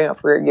just been doing it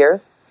for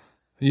years?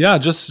 Yeah,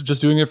 just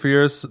doing it for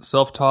years.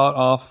 Self-taught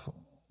off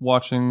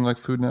watching like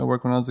Food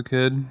Network when I was a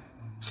kid.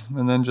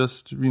 And then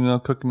just,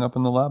 cooking up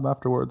in the lab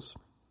afterwards.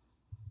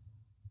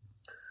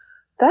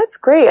 That's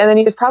great. And then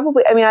you just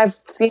probably, I've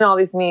seen all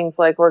these memes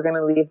like, we're going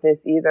to leave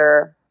this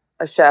either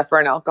a chef or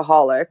an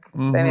alcoholic.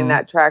 Mm-hmm.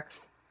 That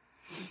tracks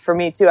for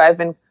me too. I've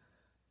been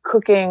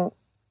cooking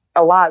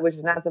a lot, which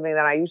is not something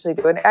that I usually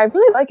do. And I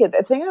really like it.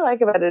 The thing I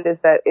like about it is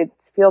that it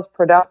feels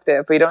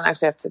productive, but you don't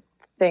actually have to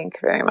think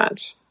very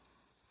much.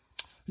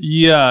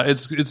 Yeah,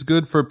 it's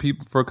good for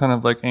people, for kind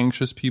of like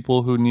anxious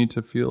people who need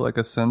to feel like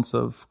a sense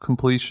of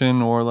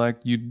completion or like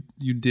you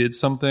did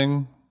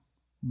something,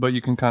 but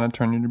you can kind of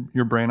turn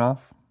your brain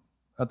off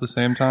at the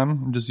same time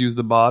and just use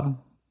the bod.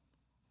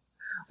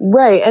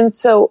 Right. And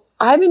so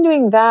I've been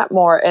doing that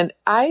more, and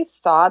I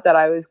thought that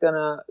I was going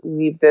to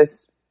leave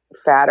this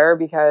fatter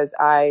because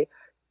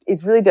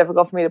it's really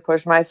difficult for me to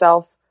push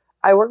myself.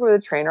 I work with a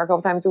trainer a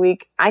couple times a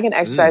week. I can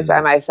exercise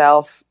by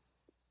myself,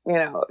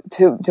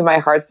 to my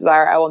heart's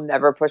desire. I will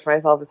never push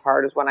myself as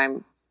hard as when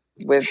I'm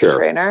with the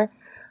trainer.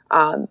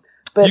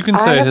 But you can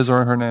say his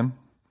or her name.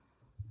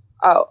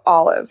 Oh,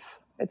 Olive.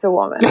 It's a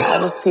woman.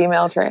 I'm a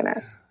female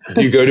trainer.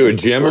 Do you go to a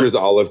gym or does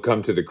Olive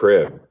come to the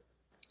crib?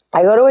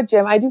 I go to a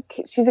gym.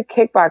 She's a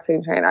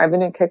kickboxing trainer. I've been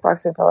doing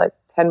kickboxing for like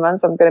 10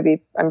 months.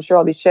 I'm sure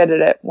I'll be shit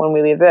at it when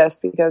we leave this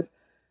because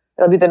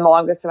it'll be the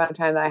longest amount of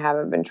time that I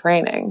haven't been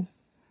training.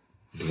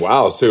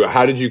 Wow. So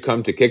how did you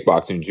come to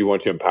kickboxing? Did you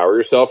want to empower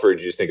yourself, or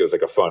did you just think it was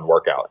like a fun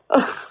workout?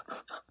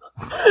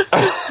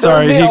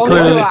 Sorry,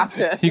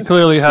 he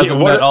clearly hasn't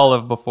met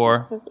Olive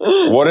before.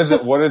 What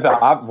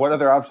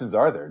other options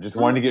are there? Just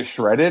wanting to get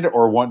shredded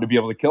or wanting to be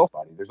able to kill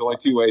somebody? There's only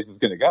two ways it's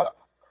going to go.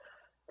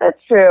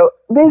 That's true.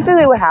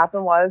 Basically, what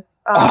happened was,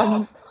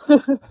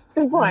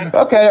 good point.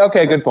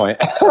 Okay, good point.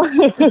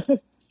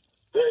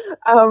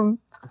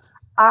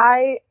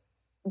 I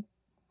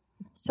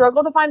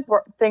struggle to find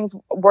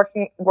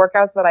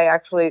workouts that I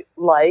actually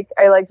like.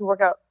 I like to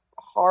work out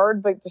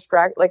hard, but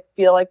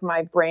feel like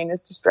my brain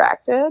is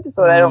distracted,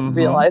 so that I don't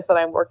realize that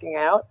I'm working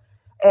out.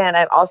 And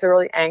I'm also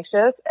really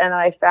anxious. And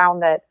I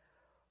found that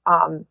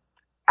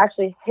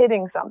actually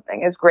hitting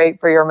something is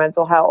great for your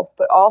mental health,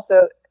 but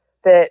also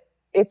that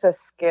it's a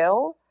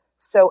skill.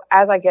 So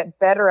as I get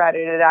better at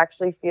it, it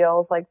actually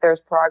feels like there's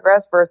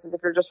progress versus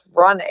if you're just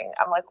running.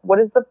 I'm like, what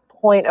is the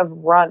point of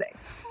running?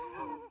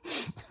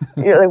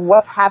 You're like,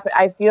 what's happened?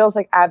 I feel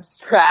like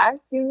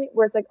abstract,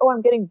 where it's like, oh,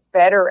 I'm getting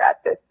better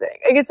at this thing.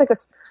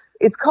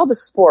 It's called a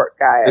sport,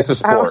 guys. It's a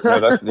sport. No, I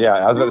was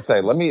about to say,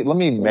 let me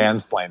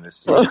mansplain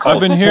this to you. I've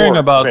been hearing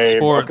about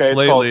sports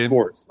lately.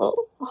 Sports.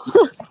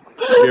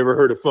 You ever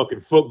heard of fucking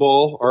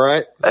football? All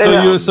right.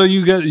 So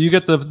you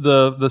get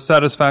the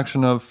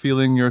satisfaction of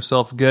feeling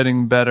yourself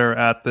getting better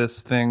at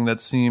this thing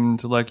that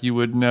seemed like you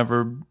would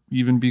never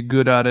even be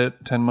good at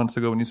it 10 months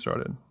ago when you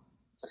started.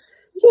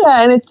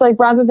 Yeah, and it's like,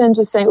 rather than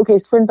just saying, okay,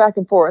 sprint back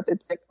and forth,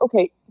 it's like,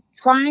 okay,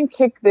 try and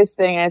kick this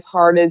thing as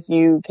hard as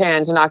you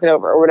can to knock it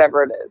over or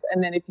whatever it is.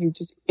 And then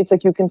it's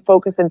like you can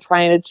focus and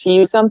try and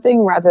achieve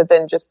something rather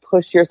than just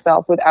push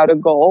yourself without a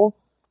goal.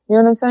 You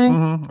know what I'm saying?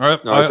 Mm-hmm.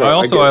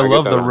 I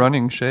love the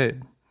running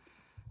shade.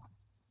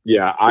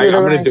 Yeah, I'm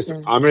going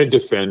to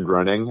defend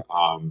running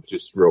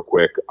just real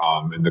quick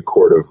in the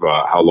court of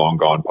how long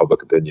gone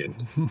public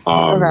opinion.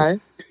 Okay.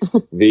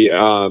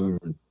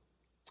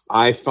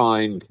 I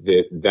find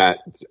that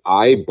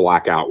I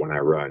black out when I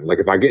run. Like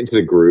if I get into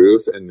the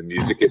groove and the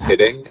music is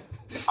hitting,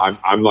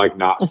 I'm like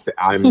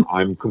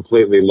I'm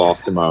completely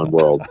lost in my own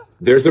world.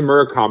 There's a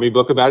Murakami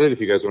book about it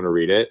if you guys want to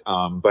read it.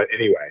 But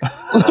anyway,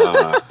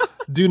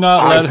 do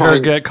not let her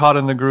get caught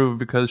in the groove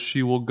because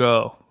she will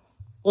go.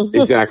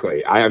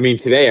 Exactly. I mean,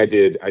 today I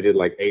did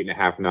like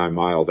 8.5, 9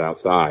 miles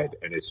outside,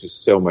 and it's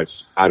just so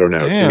much. I don't know.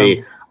 Damn. To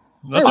me,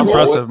 that's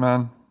impressive,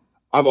 man.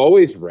 I've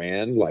always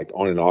ran like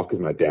on and off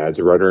because my dad's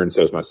a runner and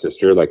so is my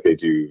sister. Like they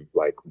do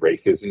like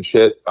races and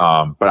shit.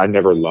 But I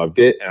never loved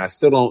it, and I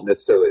still don't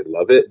necessarily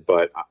love it.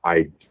 But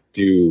I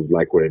do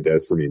like what it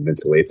does for me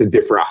mentally. It's a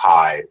different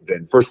high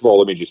than. First of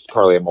all,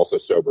 Karley, I'm also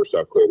sober, so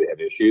I've clearly had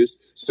issues.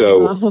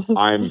 So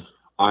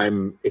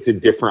it's a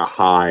different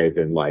high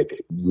than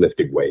like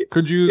lifting weights.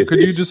 Could you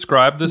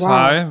describe this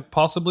high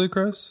possibly,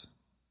 Chris?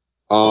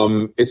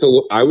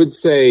 I would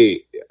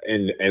say,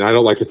 and I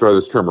don't like to throw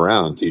this term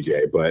around,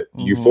 TJ, but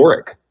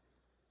euphoric.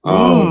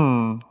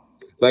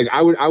 Like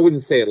I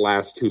wouldn't say it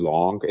lasts too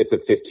long. It's a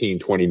 15,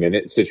 20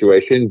 minute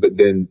situation, but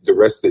then the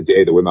rest of the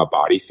day, the way my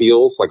body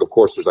feels, like, of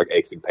course there's like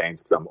aches and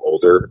pains because I'm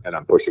older and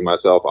I'm pushing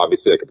myself,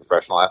 obviously like a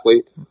professional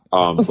athlete.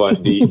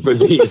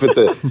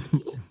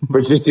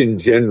 But just in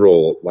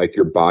general, like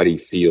your body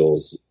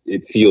feels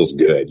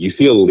good. You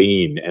feel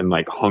lean and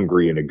like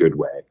hungry in a good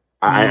way.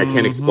 I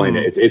can't explain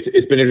it.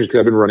 It's been interesting because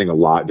I've been running a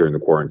lot during the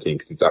quarantine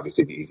because it's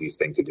obviously the easiest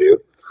thing to do.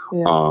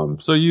 Yeah.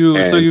 So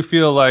you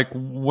feel like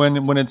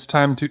when it's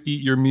time to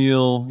eat your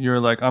meal, you're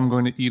like, I'm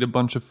going to eat a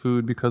bunch of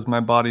food because my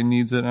body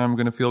needs it and I'm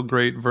going to feel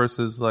great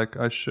versus like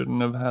I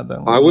shouldn't have had that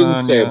lasagna. I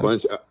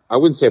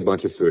wouldn't say a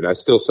bunch of food. I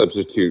still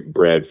substitute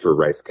bread for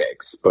rice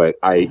cakes, but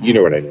you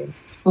know what I mean.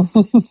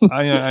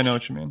 I know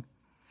what you mean.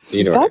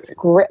 You know that's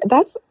great.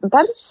 That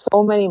is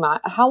so many miles.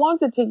 How long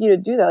does it take you to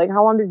do that? Like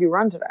how long did you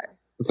run today?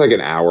 It's like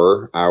an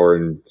hour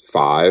and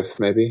 5,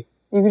 maybe.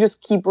 You can just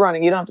keep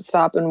running. You don't have to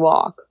stop and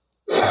walk.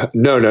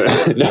 No.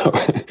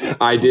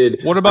 I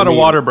did. What about a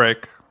water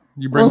break?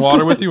 You bring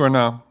water with you or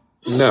no?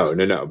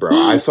 No, bro.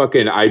 I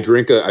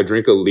drink a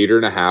 1.5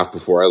 liters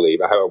before I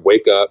leave. I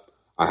wake up.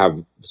 I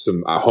have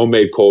some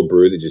homemade cold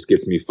brew that just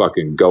gets me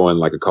fucking going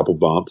like a couple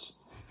bumps.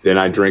 Then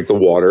I drink the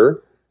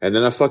water. And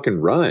then I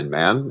fucking run,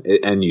 man.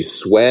 And you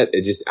sweat.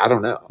 It just, I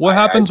don't know. What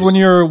happens when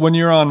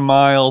you're on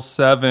mile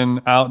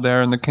 7 out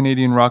there in the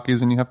Canadian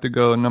Rockies and you have to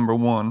go number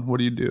 1? What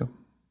do you do?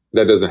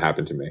 That doesn't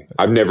happen to me.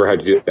 I've never had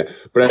to do that.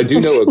 But I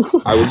do know.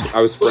 I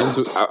was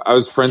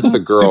friends with a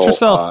girl. Suit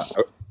yourself.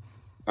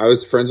 I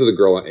was friends with a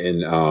girl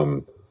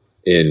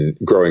in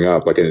growing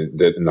up, like in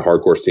the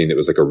hardcore scene that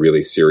was like a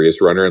really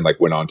serious runner and like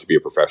went on to be a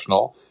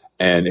professional.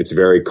 And it's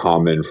very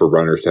common for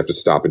runners to have to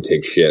stop and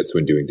take shits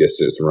when doing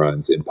distance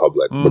runs in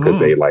public because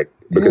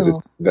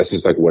that's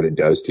just like what it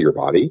does to your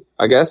body,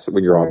 I guess,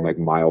 when you're on like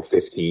mile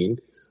 15.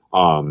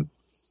 But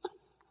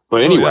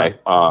anyway,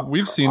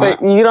 we've seen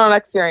it. You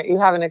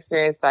haven't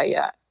experienced that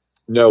yet.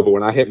 No, but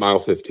when I hit mile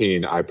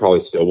 15, I probably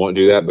still won't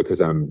do that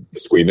because I'm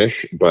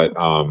squeamish. But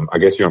I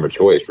guess you don't have a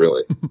choice,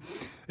 really.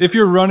 If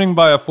you're running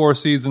by a Four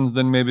Seasons,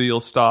 then maybe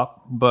you'll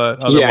stop.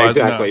 But otherwise, yeah,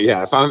 exactly. No.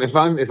 Yeah,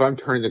 if I'm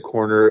turning the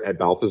corner at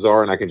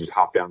Balthazar and I can just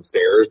hop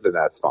downstairs, then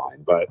that's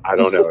fine. But I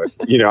don't know if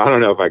I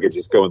don't know if I could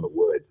just go in the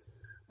woods.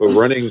 But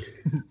running,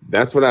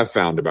 that's what I've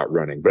found about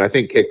running. But I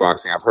think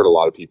kickboxing, I've heard a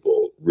lot of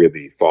people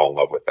really fall in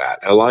love with that.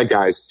 And a lot of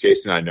guys,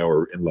 Jason and I know,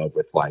 are in love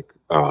with like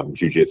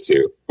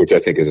jiu-jitsu, which I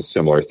think is a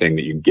similar thing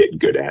that you get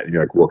good at. And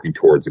you're like working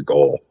towards a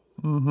goal.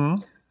 Mm-hmm.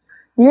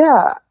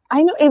 Yeah,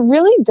 I know it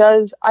really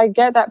does. I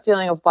get that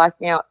feeling of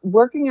blacking out.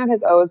 Working out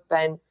has always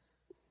been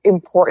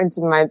important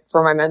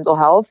for my mental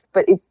health,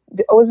 but it's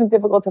always been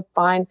difficult to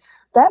find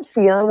that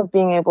feeling of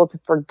being able to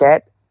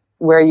forget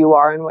where you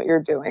are and what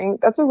you're doing.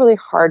 That's a really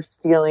hard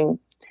feeling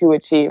to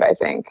achieve, I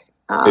think.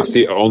 It's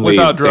the only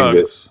without thing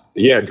drugs.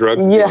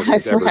 Drugs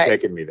has ever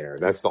taken me there.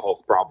 That's the whole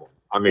problem.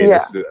 I mean,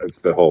 it's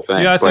the whole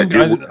thing. Yeah,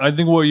 I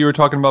think what you were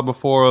talking about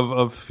before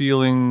of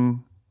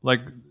feeling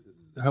like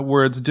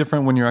where it's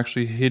different when you're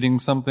actually hitting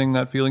something,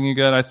 that feeling you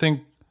get. I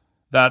think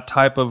that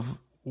type of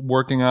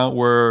working out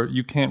where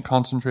you can't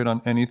concentrate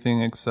on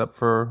anything except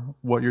for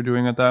what you're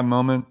doing at that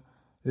moment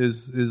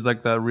is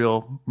like that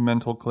real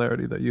mental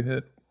clarity that you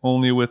hit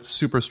only with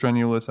super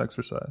strenuous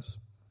exercise.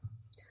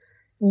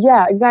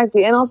 Yeah,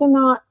 exactly. And also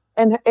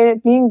and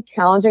it being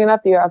challenging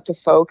enough that you have to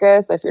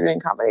focus if you're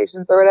doing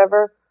combinations or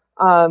whatever.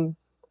 I'm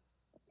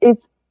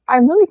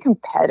really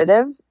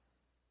competitive.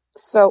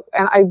 So,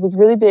 and I was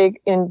really big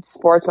in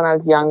sports when I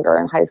was younger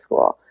in high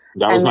school.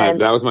 That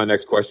was my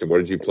next question. What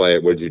did you play?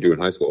 What did you do in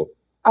high school?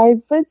 I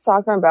played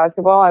soccer and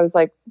basketball. I was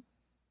like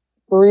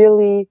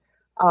really,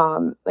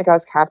 like I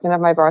was captain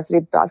of my varsity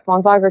basketball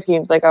and soccer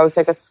teams. Like I was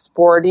like a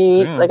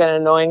sporty, like an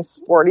annoying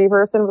sporty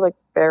person with like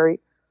very,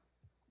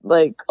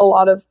 like a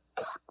lot of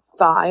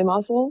thigh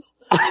muscles.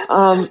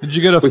 Did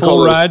you get a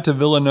full ride to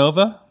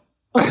Villanova?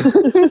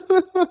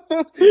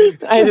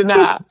 I did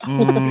not.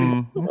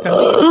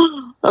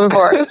 Okay.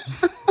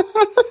 Unfortunately.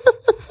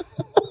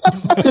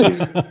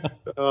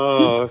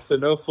 Oh, so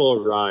no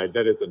full ride.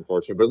 That is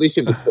unfortunate, but at least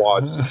you have the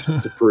quads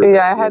to prove.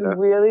 Yeah, I had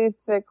really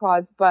thick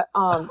quads, but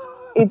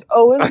it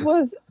always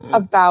was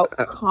about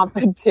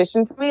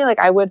competition for me. Like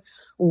I would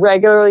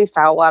regularly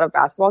foul out of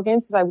basketball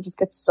games because I would just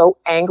get so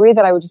angry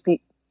that I would just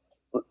be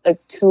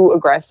like too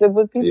aggressive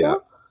with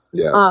people.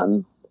 Yeah.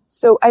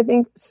 So I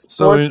think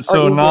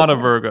so not a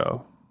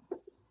Virgo.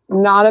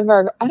 Not a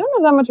Virgo. I don't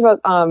know that much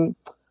about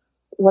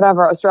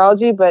whatever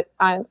astrology, but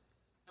I'm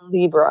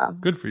Libra.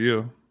 Good for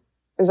you.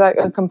 Is that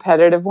a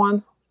competitive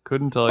one?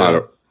 Couldn't tell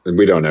you.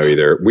 We don't know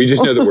either. We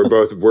just know that we're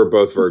both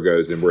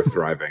Virgos and we're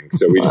thriving.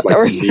 So we just like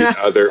to meet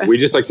other. We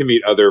just like to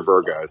meet other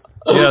Virgos.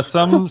 Yeah,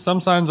 some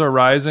signs are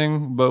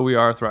rising, but we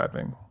are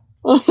thriving.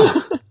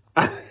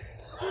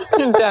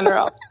 In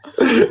general.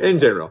 In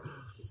general.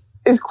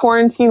 Does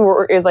quarantine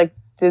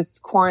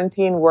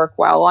work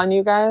well on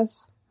you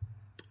guys?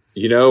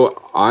 You know,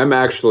 I'm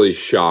actually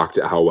shocked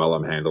at how well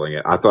I'm handling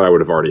it. I thought I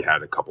would have already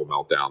had a couple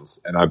meltdowns,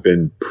 and I've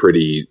been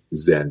pretty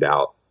zenned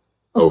out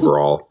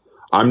overall.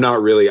 I'm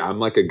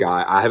like a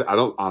guy. I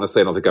don't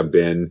think I've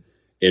been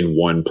in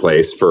one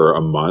place for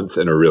a month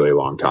in a really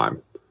long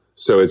time.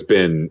 So it's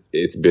been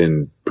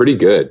pretty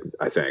good,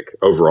 I think,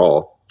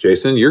 overall.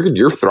 Jason,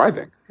 you're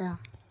thriving. Yeah.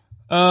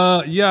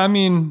 Yeah, I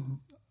mean,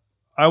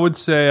 I would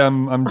say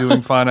I'm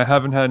doing fine. I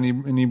haven't had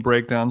any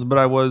breakdowns, but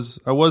I was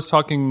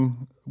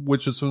talking,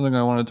 which is something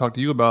I want to talk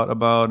to you about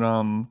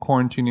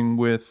quarantining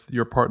with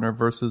your partner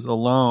versus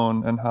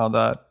alone and how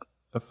that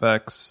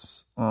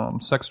affects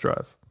sex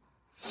drive.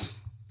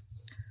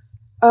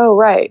 Oh,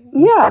 right.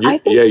 Yeah.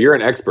 You're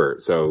an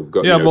expert. So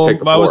go. Yeah, take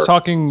the floor. I was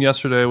talking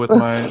yesterday with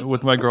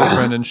my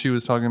girlfriend, and she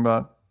was talking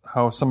about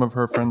how some of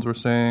her friends were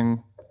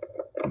saying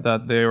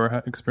that they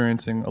were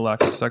experiencing a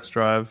lack of sex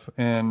drive,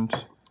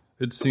 and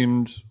it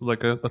seemed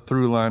like a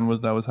through line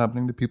was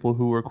happening to people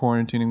who were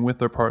quarantining with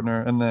their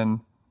partner, and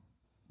then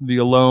the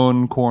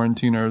alone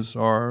quarantiners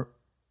are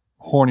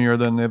hornier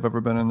than they've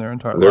ever been in their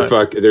entire life.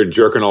 They're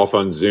jerking off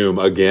on Zoom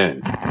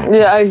again.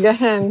 Yeah,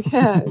 again.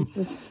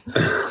 Yes.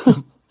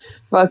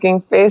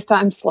 Fucking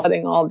FaceTime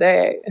sledding all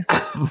day.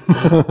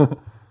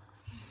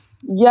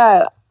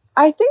 Yeah,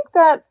 I think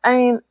that,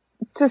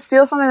 to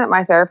steal something that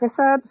my therapist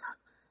said,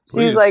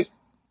 she's like,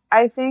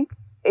 I think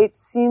it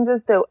seems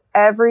as though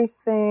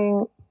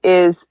everything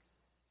is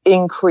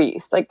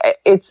increased. Like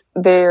it's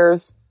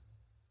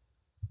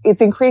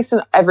increased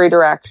in every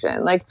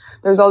direction. Like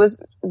there's all this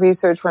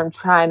research from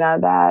China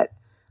that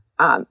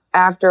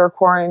after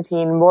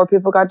quarantine, more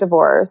people got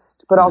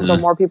divorced, but also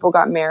more people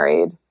got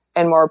married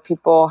and more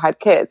people had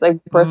kids.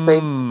 Like birth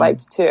rate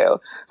spiked too.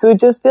 So it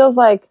just feels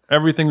like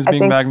everything's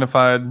being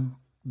magnified,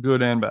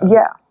 good and bad.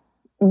 Yeah,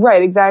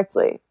 right,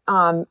 exactly.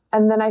 And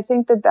then I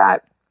think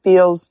that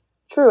feels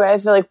true. I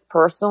feel like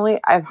personally,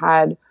 I've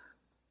had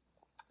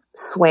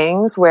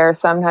swings where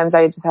sometimes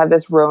I just have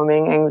this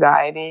roaming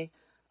anxiety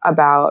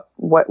about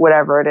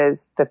whatever it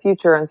is, the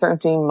future,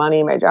 uncertainty,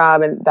 money, my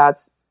job, and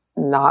that's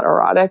not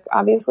erotic,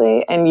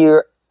 obviously. And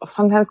you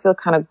sometimes feel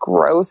kind of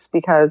gross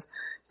because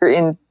you're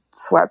in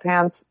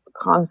sweatpants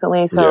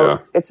constantly. So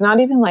it's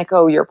not even like,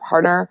 oh, your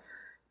partner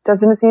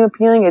doesn't seem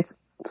appealing. It's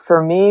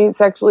for me,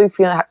 sexually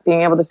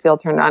being able to feel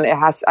turned on,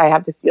 I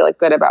have to feel like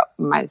good about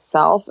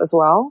myself as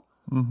well.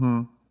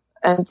 Mm-hmm.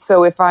 And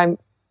so if I'm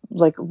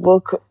like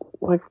look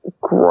like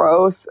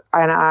gross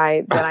and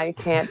then I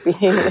can't be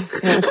into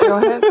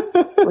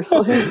it.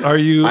 Really? Are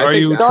you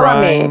Don't let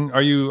me. trying?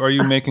 Are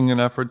you making an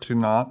effort to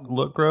not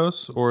look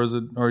gross, or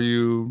are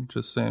you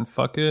just saying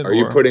fuck it? Are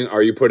you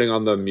putting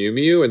on the Miu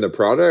Miu and the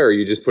Prada, or are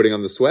you just putting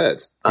on the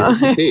sweats?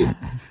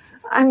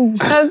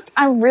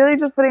 I'm really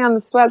just putting on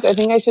the sweats. I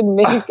think I should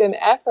make an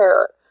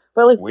effort.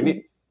 But like,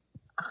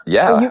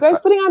 are you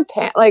guys putting on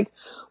pants? Like,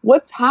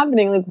 what's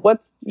happening? Like,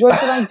 what should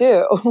I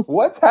do?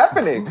 What's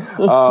happening?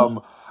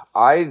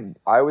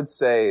 I would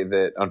say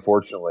that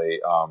unfortunately,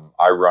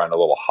 I run a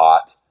little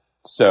hot,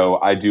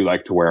 so I do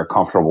like to wear a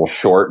comfortable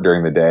short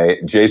during the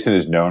day. Jason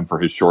is known for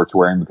his shorts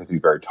wearing because he's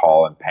very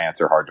tall and pants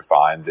are hard to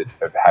find that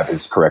have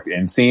his correct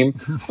inseam.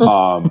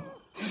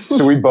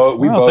 So we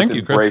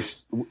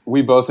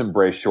both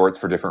embrace shorts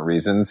for different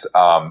reasons.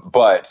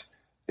 But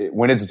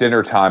when it's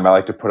dinner time, I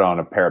like to put on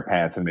a pair of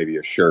pants and maybe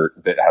a shirt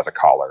that has a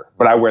collar.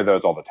 But I wear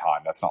those all the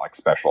time. That's not like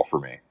special for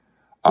me.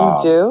 You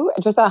do?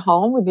 Just at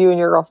home with you and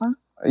your girlfriend?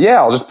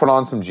 Yeah, I'll just put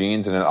on some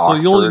jeans and an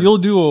Oxford. So you'll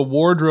do a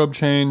wardrobe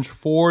change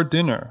for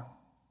dinner.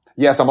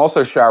 Yes, I'm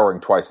also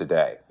showering twice a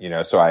day.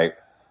 So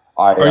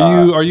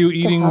are you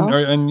eating?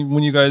 And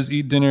when you guys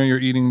eat dinner, you're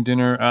eating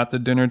dinner at the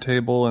dinner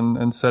table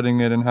and setting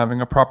it and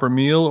having a proper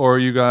meal, or are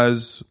you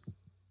guys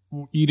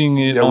eating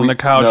it on the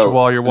couch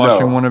while you're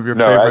watching one of your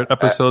favorite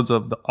episodes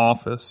of The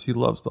Office? He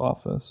loves The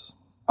Office.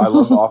 I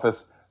love The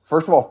Office.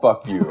 First of all,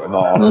 fuck you and The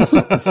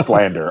Office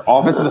slander.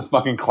 Office is a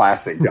fucking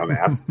classic,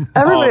 dumbass.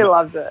 Everybody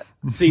loves it.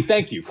 See,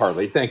 thank you,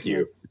 Karley. Thank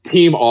you.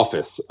 Team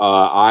Office.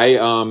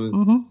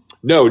 No,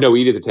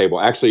 eat at the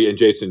table. Actually, and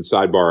Jason,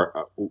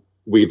 sidebar,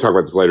 we can talk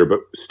about this later, but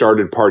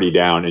started Party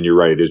Down, and you're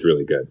right, it is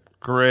really good.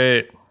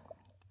 Great.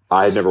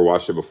 I had never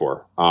watched it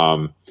before.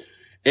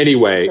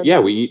 Anyway, yeah,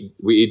 we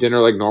eat dinner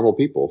like normal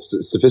people,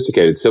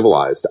 sophisticated,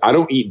 civilized. I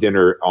don't eat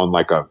dinner on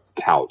like a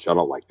couch. I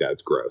don't like that.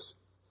 It's gross.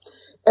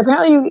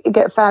 Apparently you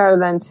get fatter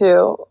then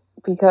too,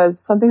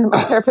 because something that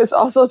my therapist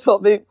also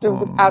told me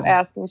without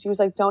asking. She was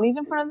like, don't eat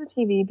in front of the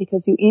TV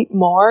because you eat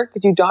more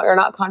because you're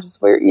not conscious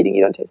of what you're eating.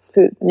 You don't taste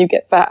food and you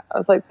get fat. I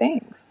was like,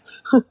 thanks.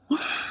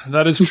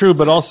 That is true,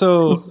 but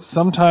also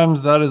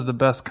sometimes that is the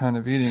best kind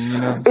of eating.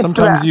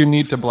 Sometimes you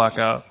need to black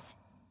out.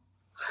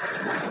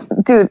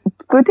 Dude,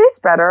 food tastes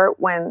better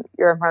when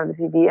you're in front of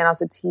the TV, and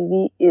also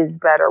TV is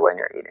better when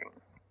you're eating.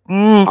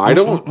 I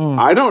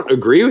don't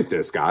agree with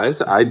this, guys.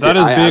 That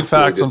is big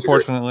facts,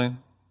 unfortunately.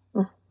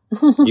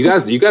 You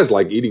guys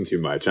like eating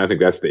too much, and I think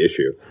that's the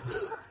issue.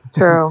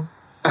 True.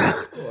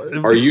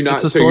 Are you not?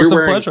 It's a source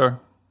of pleasure.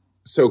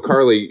 So,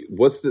 Karley,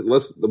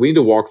 we need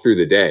to walk through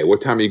the day.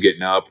 What time are you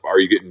getting up? Are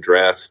you getting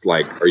dressed?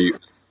 What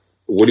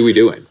are we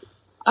doing?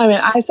 I mean,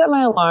 I set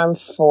my alarm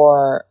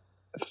for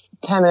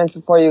 10 minutes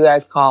before you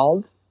guys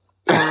called.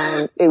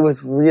 And it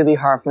was really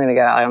hard for me to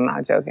get out. I'm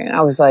not joking.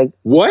 I was like,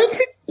 what?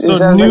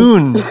 So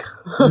noon.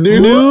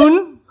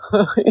 Noon?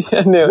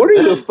 Yeah, noon. What are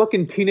you, a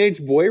fucking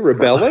teenage boy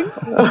rebelling?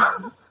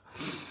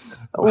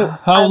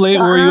 How late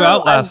were you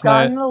out last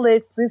night? I've gotten a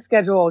late sleep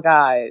schedule,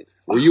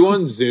 guys. Were you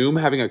on Zoom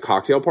having a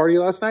cocktail party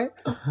last night?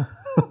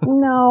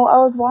 No, I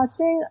was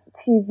watching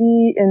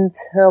TV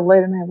until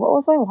late at night. What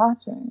was I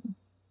watching?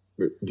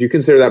 Do you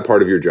consider that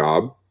part of your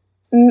job?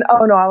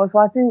 Oh no, I was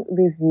watching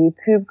these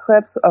YouTube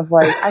clips of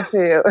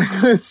actually it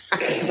was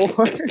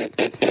sports.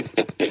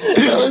 It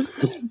was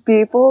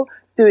people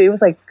doing, it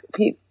was like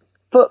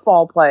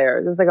football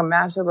players. It was like a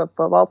mashup of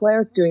football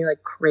players doing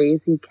like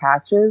crazy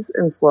catches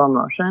in slow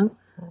motion.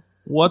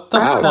 What the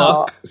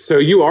fuck? So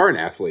you are an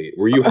athlete.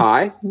 Were you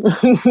high?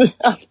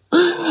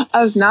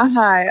 I was not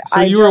high.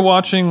 So you were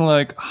watching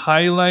like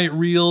highlight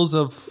reels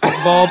of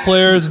football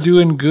players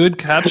doing good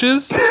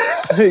catches?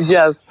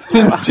 Yes.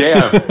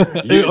 Damn.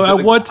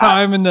 At what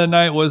time in the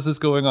night was this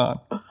going on?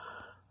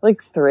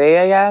 Like 3,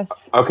 I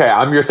guess. Okay,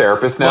 I'm your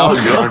therapist now.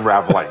 You're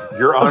unraveling.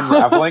 You're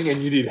unraveling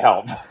and you need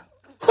help.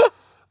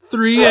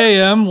 3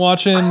 a.m.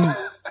 watching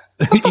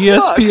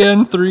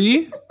ESPN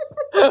 3?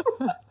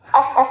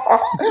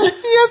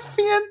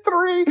 ESPN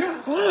 3.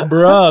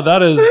 Bruh,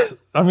 that is,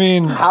 I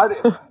mean,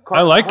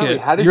 I like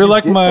it. You're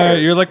like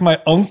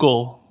my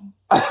uncle.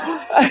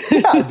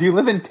 Yeah, do you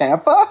live in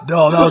Tampa?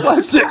 No, that was a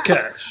sick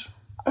catch.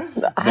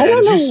 I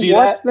don't know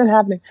what's been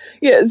happening.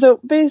 Yeah, so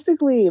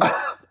basically,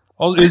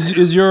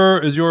 is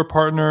your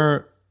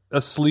partner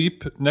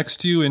asleep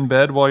next to you in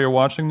bed while you're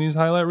watching these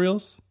highlight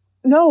reels?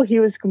 No, he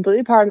was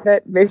completely part of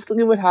it.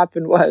 Basically, what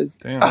happened was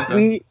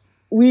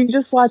we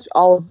just watched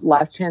all of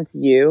Last Chance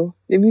U.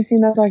 Have you seen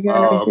that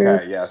documentary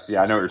series? Yes,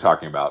 yeah, I know what you're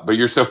talking about. But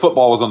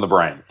football was on the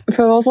brain.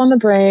 Football's on the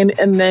brain,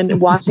 and then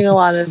watching a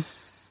lot of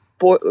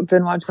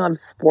been watching a lot of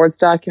sports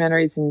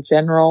documentaries in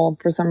general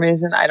for some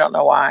reason. I don't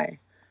know why.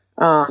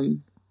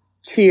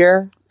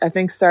 Cheer, I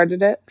think,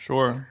 started it.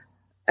 Sure.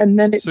 And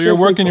then so you're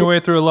working your way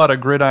through a lot of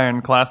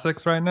gridiron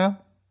classics right now?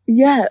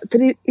 Yeah,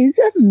 but it is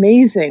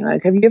amazing.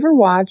 Like, have you ever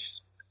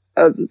watched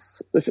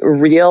this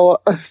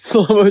real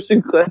slow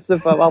motion clips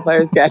of football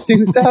players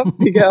catching stuff?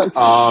 Because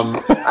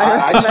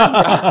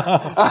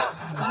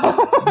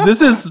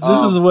this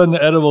is when the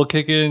edible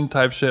kick in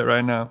type shit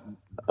right now.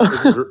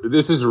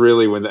 This is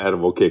really when the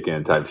edible kick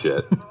in type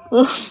shit.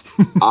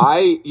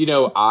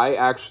 I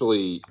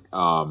actually,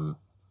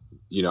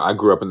 I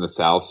grew up in the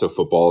South, so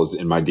football is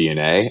in my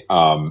DNA.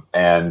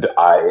 And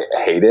I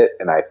hate it.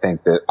 And I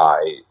think that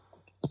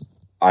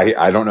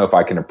I don't know if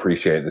I can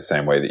appreciate it the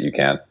same way that you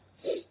can.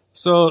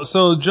 So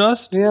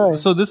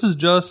this is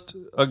just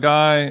a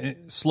guy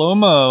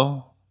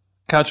slow-mo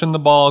catching the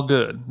ball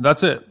good.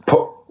 That's it.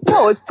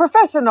 No, it's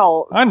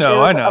professional. I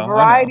know. A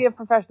variety of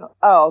professional.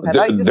 Oh, okay. I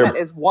thought you just meant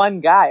it's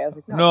one guy. I was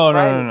like, no.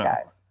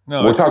 Guys.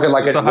 No, we're talking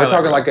like an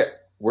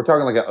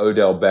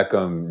Odell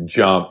Beckham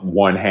jump,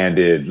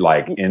 one-handed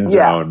like end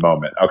zone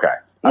moment. Okay,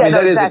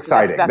 that is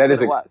exciting.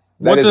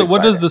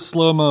 What does the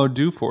slow-mo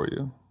do for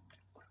you?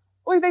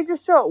 Well, they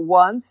just show it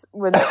once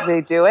when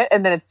they do it,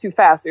 and then it's too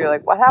fast. So you're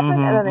like, what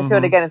happened? And then they show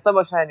it again in slow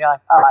motion, and you're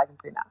like, oh, I can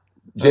see now.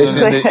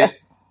 Jason,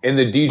 in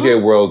the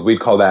DJ world, we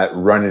call that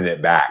running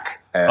it back.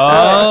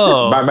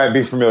 I might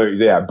be familiar.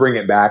 Yeah, bring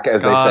it back,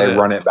 as they say,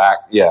 run it back.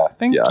 Yeah.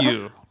 Thank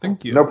you.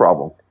 No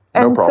problem.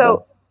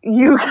 So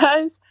you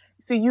guys,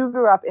 you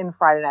grew up in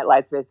Friday Night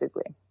Lights,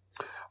 basically.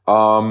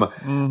 I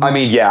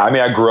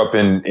grew up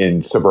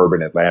in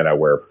suburban Atlanta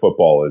where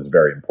football is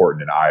very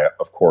important. And I,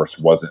 of course,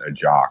 wasn't a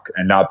jock.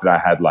 And not that I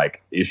had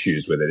like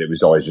issues with it. It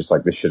was always just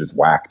like, this shit is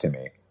whack to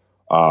me.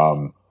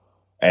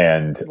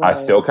 I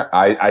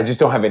just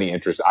don't have any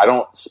interest.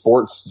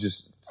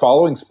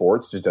 Following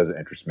sports just doesn't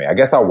interest me. I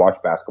guess I'll watch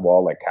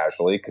basketball like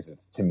casually because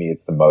to me,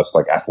 it's the most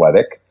like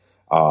athletic.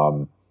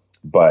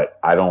 But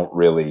I don't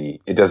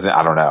really, it doesn't,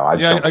 I don't know. I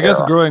guess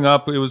growing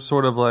up, it was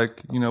sort of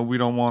like, we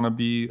don't want to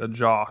be a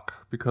jock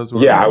because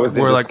we're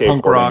like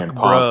punk rock and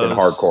bros and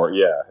hardcore.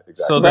 Yeah,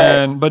 exactly.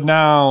 So but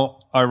now,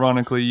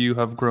 ironically, you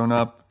have grown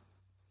up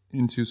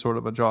into sort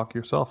of a jock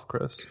yourself,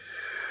 Chris.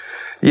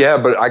 Yeah,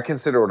 but I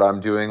consider what I'm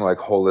doing like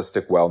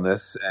holistic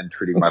wellness and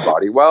treating my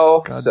body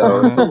well.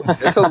 So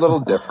it's a little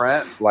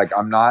different. Like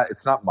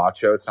it's not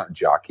macho, it's not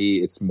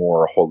jockey, it's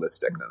more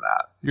holistic than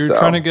that. You're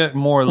trying to get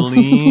more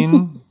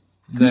lean.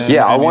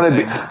 I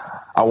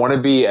want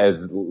to be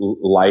as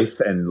lithe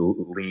and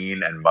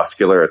lean and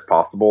muscular as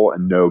possible,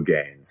 and no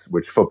gains.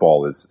 Which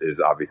football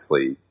is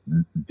obviously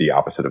the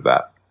opposite of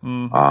that.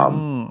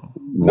 Mm-hmm.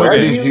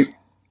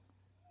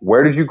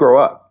 Where did you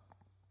grow up?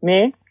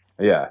 Me?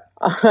 Yeah,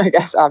 I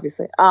guess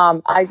obviously.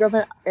 I grew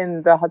up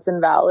in the Hudson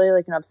Valley,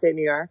 like in upstate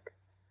New York.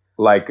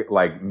 Like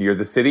near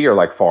the city, or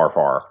like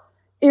far?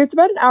 It's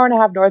about an hour and a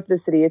half north of the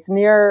city. It's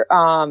near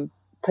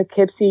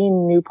Poughkeepsie,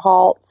 New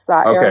Paltz,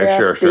 that area.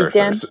 Okay,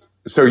 sure.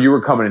 So you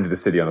were coming into the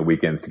city on the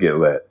weekends to get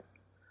lit?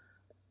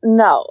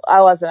 No,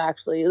 I wasn't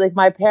actually. Like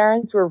my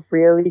parents were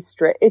really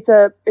strict. It's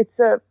a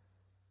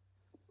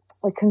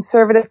like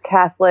conservative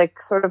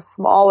Catholic sort of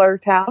smaller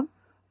town.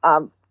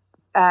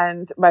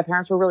 And my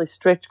parents were really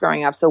strict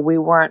growing up. So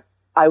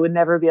I would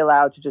never be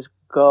allowed to just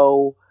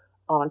go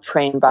on a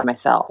train by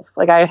myself.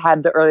 Like I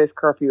had the earliest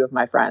curfew of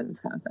my friends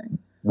kind of thing.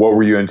 What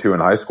were you into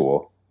in high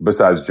school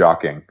besides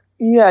jockeying?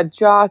 Yeah,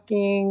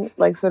 jockeying,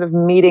 like sort of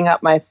meeting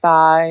up my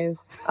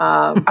thighs.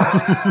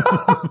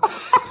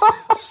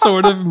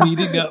 Sort of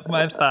meeting up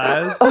my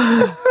thighs.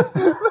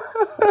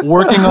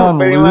 Working on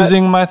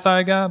losing my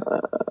thigh gap.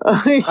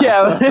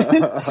 Yeah,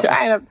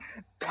 trying to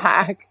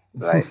pack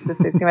the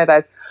 16 my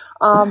thighs.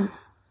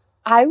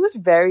 I was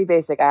very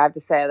basic, I have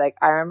to say. Like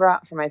I remember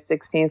for my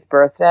 16th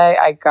birthday,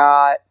 I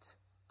got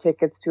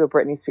tickets to a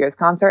Britney Spears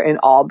concert in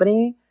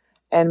Albany,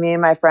 and me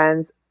and my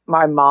friends.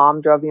 My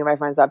mom drove me and my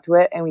friends up to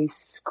it, and we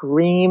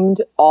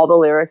screamed all the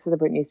lyrics of the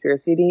Britney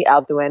Spears CD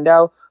out the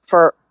window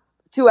for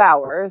 2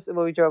 hours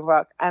when we drove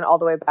up and all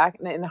the way back.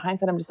 And in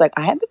hindsight, I'm just like,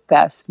 I had the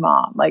best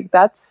mom. Like,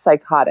 that's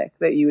psychotic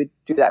that you would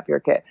do that for your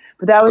kid.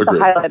 But that was the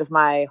highlight of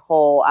my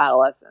whole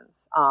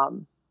adolescence.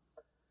 So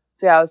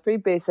yeah, I was pretty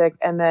basic.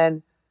 And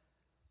then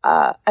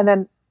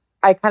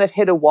I kind of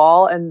hit a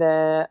wall, and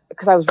then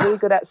because I was really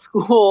good at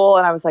school,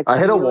 and I was like, I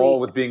hit a wall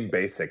with being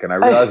basic, and I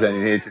realized I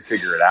needed to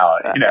figure it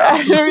out.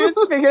 I needed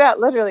to figure it out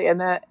literally. And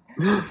then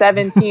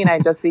 17, I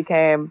just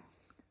became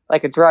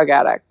like a drug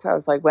addict. I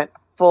was like, went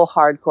full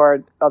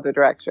hardcore other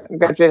direction.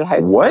 Graduated high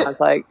school. What? I was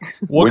like,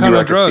 what kind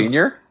of drugs?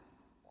 Senior?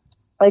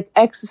 Like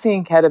ecstasy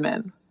and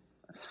ketamine.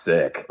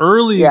 Sick.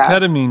 Early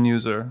ketamine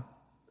user.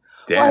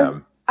 Damn.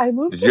 Well, I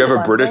moved. Did you have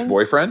a British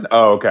boyfriend?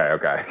 Oh,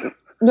 okay.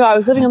 No, I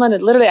was living in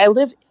London. Literally,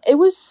 it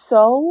was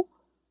so,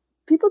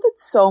 people did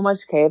so much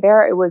K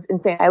there. It was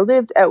insane. I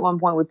lived at one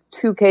point with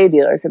 2 K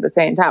dealers at the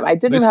same time. I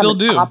didn't have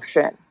an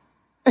option.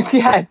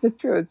 Yeah, it's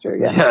true.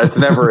 Yeah, it's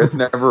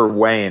never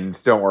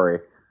waned. Don't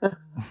worry.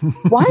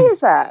 Why is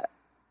that?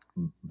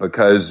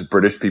 Because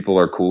British people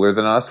are cooler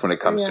than us when it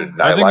comes to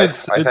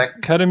nightlife. I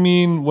think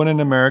ketamine, when an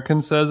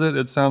American says it,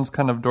 it sounds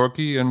kind of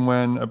dorky. And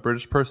when a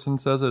British person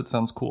says it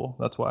sounds cool.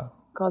 That's why.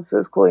 God, so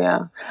it's cool,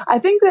 yeah. I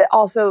think that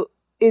also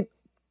it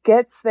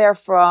gets there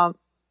from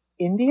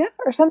India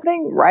or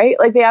something, right?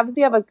 Like they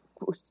obviously have a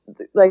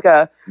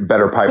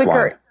better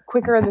pipeline.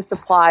 quicker in the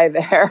supply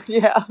there.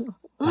 Yeah.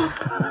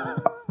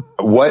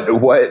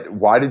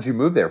 Why did you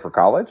move there for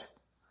college?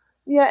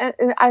 Yeah,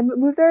 and I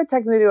moved there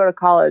technically to go to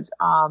college.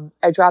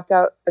 I dropped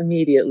out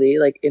immediately,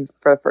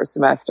 for the first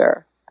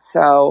semester.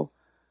 So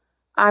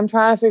I'm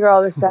trying to figure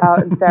all this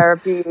out in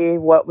therapy,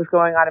 what was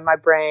going on in my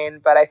brain.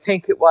 But I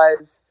think it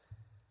was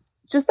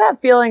just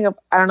that feeling of,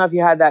 I don't know if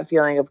you had that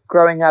feeling of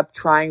growing up,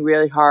 trying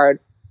really hard,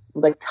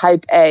 like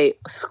type A,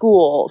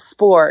 school,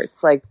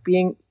 sports, like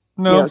being,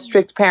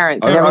 strict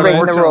parents. Never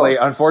breaking the rules.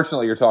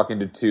 Unfortunately, you're talking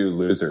to two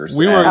losers.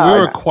 We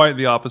were quite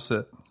the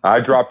opposite. I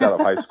dropped out of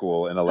high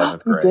school in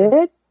 11th grade. You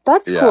did?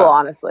 That's cool,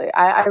 honestly.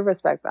 I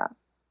respect that.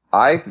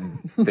 I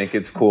think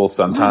it's cool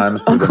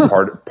sometimes, but then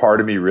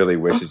part of me really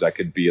wishes I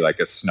could be like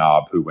a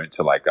snob who went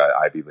to like a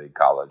Ivy League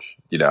college.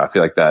 I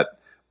feel like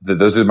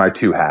those are my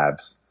two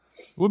halves.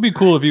 It would be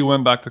cool if you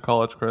went back to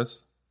college,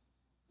 Chris.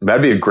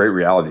 That'd be a great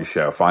reality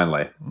show,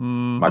 finally.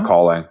 My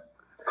calling.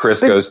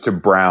 Chris goes to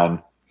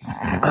Brown.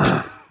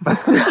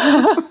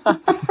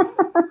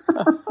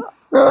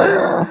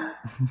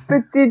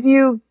 But did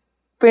you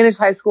finish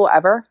high school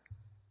ever?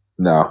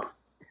 No.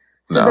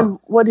 So then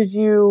what did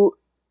you...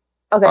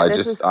 Okay,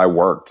 I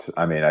worked.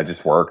 I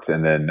just worked,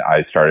 and then I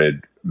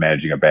started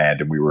managing a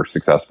band, and we were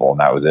successful, and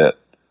that was it.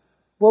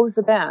 What was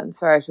the band?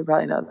 Sorry, I should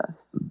probably know this.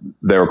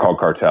 They were called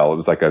Cartel. It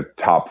was like a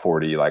top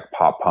 40 like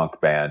pop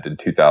punk band in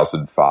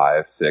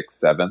 2005, 6,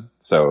 7.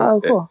 So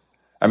cool.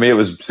 It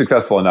was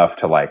successful enough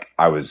to like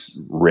I was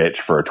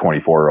rich for a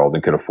 24-year-old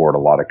and could afford a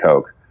lot of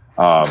coke.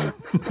 But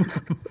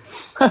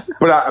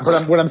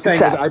what I'm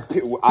saying is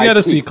I had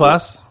a C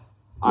class.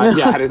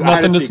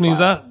 Nothing to sneeze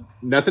at.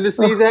 Nothing to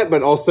sneeze at,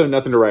 but also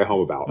nothing to write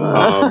home about.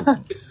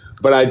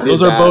 But I did.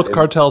 Those are both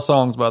Cartel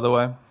songs, by the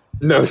way.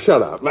 No,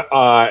 shut up.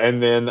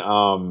 And then,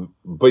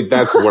 but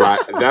that's what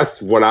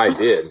I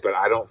did. But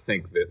I don't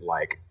think that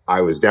like I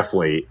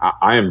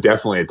am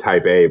definitely a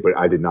type A, but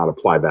I did not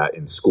apply that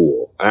in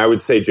school. And I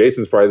would say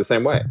Jason's probably the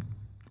same way.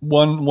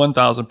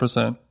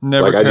 1,000%.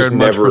 Never cared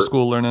much for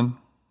school learning.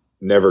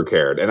 Never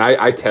cared. And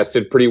I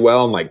tested pretty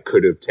well and like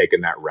could have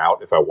taken that route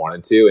if I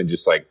wanted to, and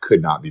just like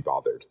could not be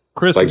bothered.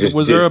 Chris,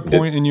 was there a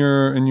point in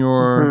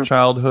your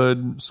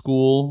childhood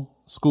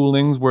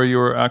schoolings where you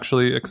were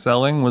actually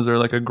excelling? Was there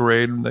like a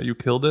grade that you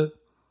killed it?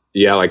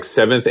 Yeah, like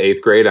 7th,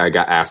 8th grade, I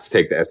got asked to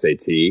take the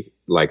SAT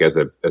like as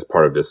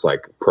part of this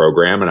like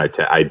program, and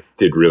I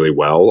did really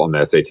well on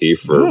the SAT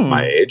for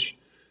my age.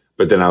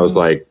 But then I was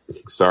like,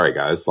 sorry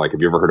guys, like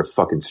have you ever heard of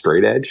fucking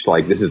straight edge?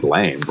 Like this is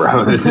lame,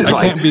 bro. This is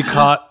I can't be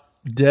caught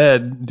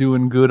dead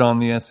doing good on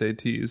the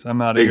SATs.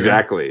 I'm out of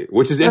exactly here.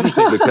 Which is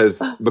interesting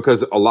because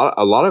a lot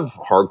of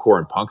hardcore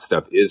and punk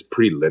stuff is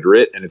pretty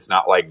literate, and it's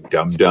not like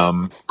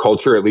dumb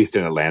culture. At least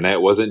in Atlanta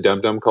it wasn't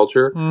dumb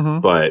culture.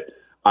 But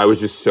I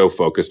was just so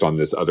focused on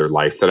this other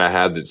life that I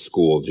had that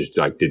school just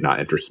like did not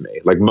interest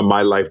me. Like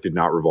my life did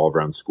not revolve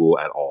around school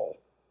at all.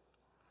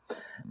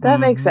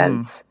 That makes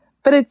sense.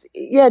 But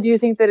do you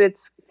think that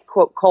it's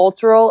quote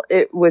cultural?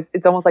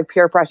 It's almost like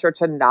peer pressure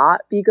to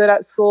not be good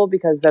at school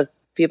because the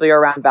people you're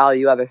around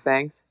value other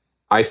things?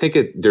 I think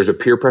there's a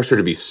peer pressure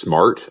to be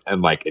smart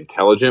and like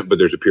intelligent, but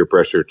there's a peer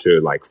pressure to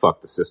like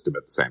fuck the system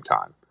at the same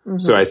time.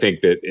 So I think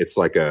that it's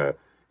like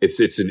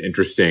it's an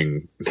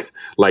interesting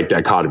like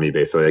dichotomy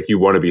basically. Like you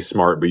want to be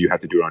smart, but you have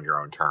to do it on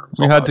your own terms.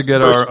 We had to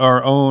get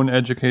our own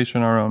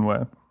education our own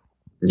way.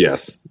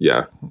 Yes.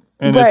 Yeah.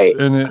 And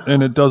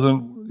it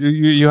doesn't,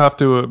 you have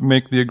to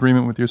make the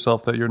agreement with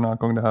yourself that you're not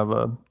going to have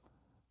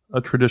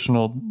a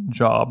traditional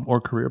job or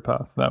career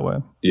path that way.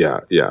 Yeah.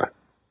 Yeah.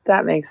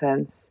 That makes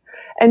sense.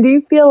 And do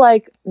you feel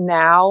like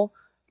now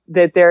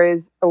that there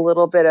is a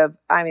little bit of,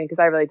 because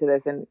I relate to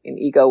this in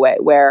ego way,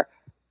 where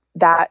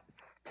that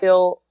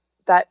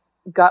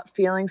gut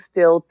feeling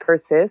still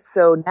persists.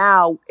 So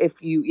now if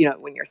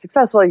when you're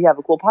successful, you have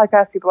a cool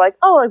podcast, people are like,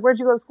 oh, like, where'd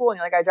you go to school? And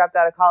you're like, I dropped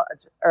out of college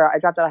or I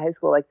dropped out of high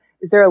school. Like,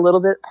 is there a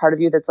little bit part of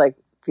you that's like,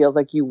 feels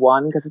like you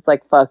won? Because it's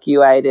like, fuck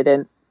you, I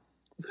didn't.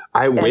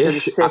 I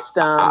wish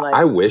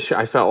I wish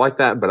I felt like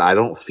that, but I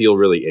don't feel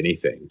really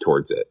anything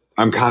towards it.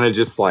 I'm kind of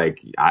just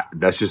like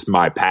that's just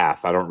my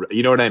path. I don't,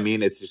 you know what I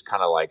mean? It's just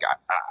kind of like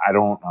I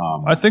don't.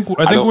 I think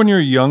when you're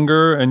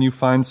younger and you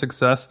find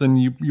success, then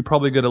you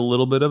probably get a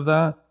little bit of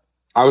that.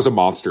 I was a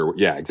monster.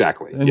 Yeah,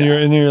 exactly. And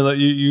you're like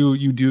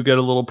you do get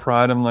a little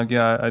pride. I'm like,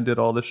 yeah, I did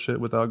all this shit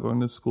without going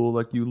to school.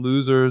 Like you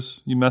losers,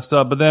 you messed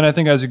up. But then I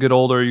think as you get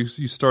older,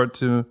 you start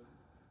to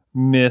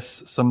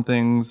miss some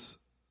things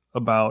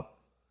about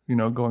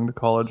going to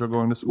college or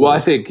going to school. Well, I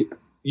think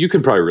you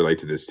can probably relate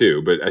to this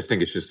too, but I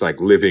think it's just like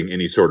living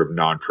any sort of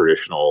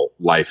non-traditional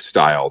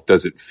lifestyle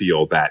doesn't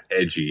feel that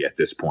edgy at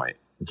this point.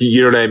 Do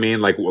you know what I mean?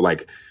 Like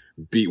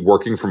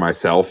working for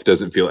myself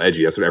doesn't feel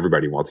edgy. That's what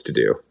everybody wants to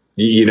do.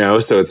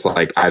 So it's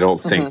like, I don't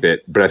think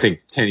that, but I think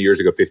 10 years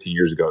ago, 15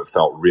 years ago, it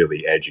felt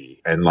really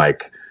edgy. And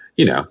like,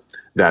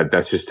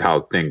 that's just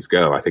how things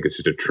go. I think it's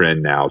just a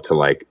trend now to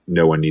like,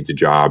 no one needs a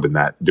job, and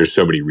that there's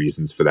so many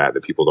reasons for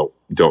that people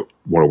don't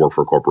want to work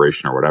for a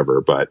corporation or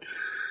whatever. But,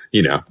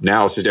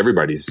 now it's just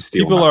everybody's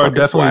stealing. People my are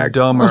definitely swag.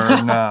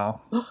 dumber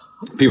now.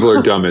 People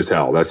are dumb as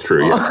hell. That's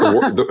true. Yes.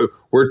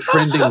 We're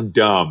trending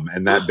dumb,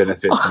 and that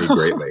benefits me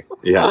greatly.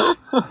 Yeah.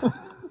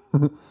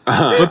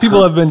 But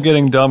people have been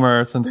getting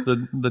dumber since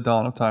the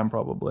dawn of time,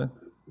 probably.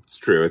 It's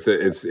true.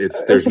 There's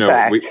It's a no,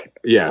 fact.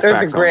 there's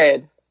There's a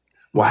grid.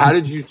 Well, how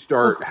did you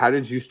start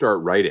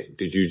writing?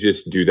 Did you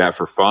just do that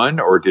for fun,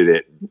 or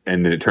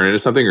and then it turn into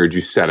something, or did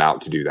you set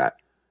out to do that?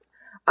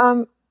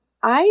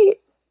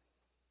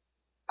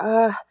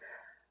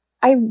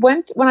 I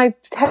went when I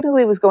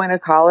technically was going to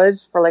college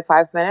for like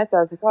 5 minutes. I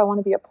was like, oh, I want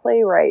to be a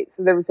playwright.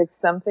 So there was like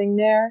something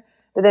there.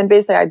 But then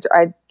basically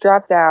I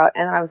dropped out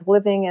and I was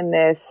living in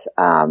this,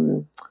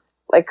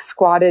 like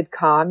squatted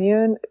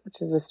commune,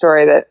 which is a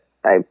story that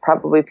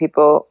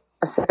people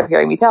are sick of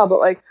hearing me tell. But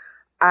like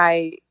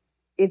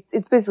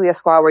it's basically a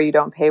squat where you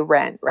don't pay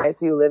rent, right?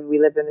 So we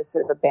lived in this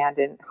sort of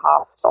abandoned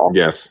hostel.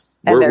 Yes.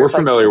 We're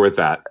familiar with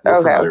that.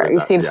 Okay.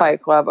 You've seen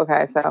Fight Club.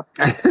 Okay. So,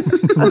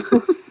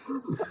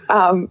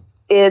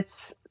 it's,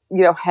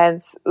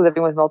 hence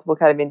living with multiple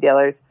ketamine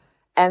dealers.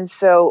 And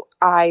so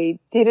I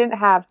didn't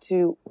have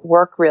to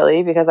work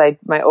really because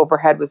my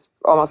overhead was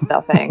almost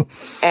nothing.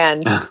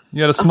 And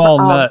you had a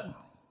small net.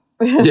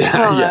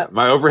 Yeah.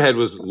 My overhead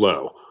was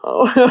low.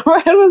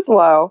 Overhead was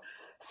low.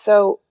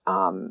 So,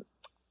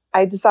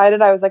 I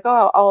decided I was like,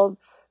 I'll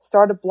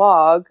start a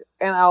blog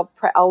and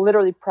I'll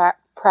literally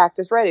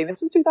practice writing.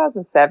 This was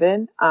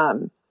 2007.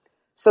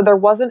 So there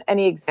wasn't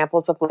any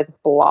examples of like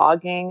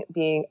blogging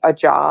being a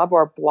job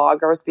or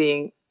bloggers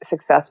being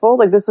successful.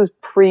 Like this was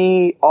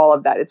pre all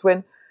of that. It's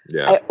when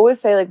I always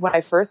say like when I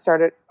first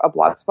started a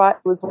blog spot,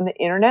 it was when the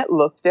internet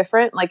looked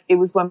different. Like it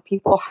was when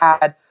people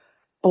had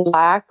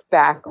black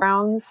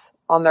backgrounds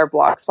on their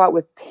blog spot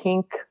with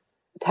pink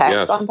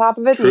text on top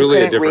of it.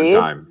 Truly a different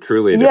time.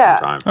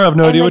 I have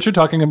no idea what you're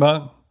talking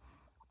about.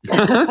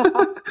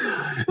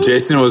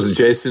 Jason was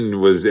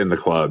in the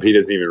club. He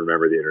doesn't even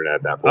remember the internet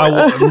at that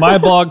point. My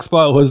blog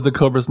spot was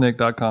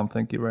thecobrasnake.com.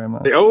 Thank you very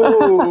much.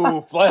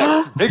 Oh,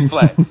 flex. Big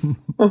flex.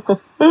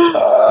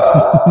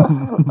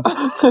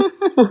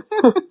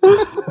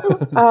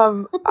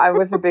 I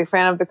was a big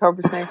fan of the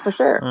Cobra Snake for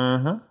sure.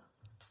 Who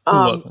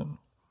wasn't?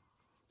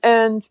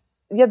 And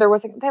yeah, there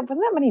wasn't that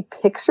many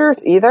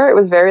pictures either. It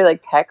was very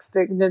like text.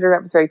 The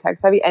internet was very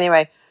text heavy.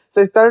 Anyway,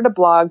 so I started a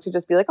blog to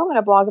just be like, I'm going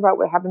to blog about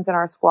what happens in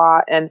our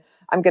squat, and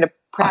I'm going to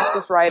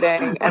practice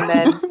writing, and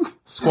then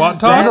squat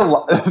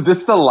talk.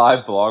 This is a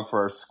live blog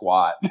for our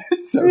squat,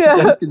 so you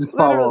guys can just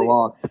follow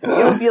along. It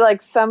would be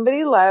like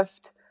somebody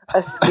left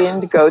a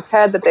skinned goat's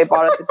head that they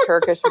bought at the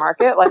Turkish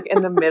market, like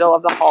in the middle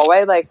of the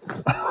hallway. Like,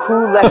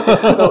 who left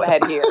this goat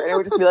head here? And it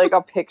would just be like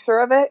a picture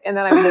of it, and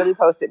then I would literally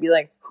post it, be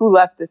like, who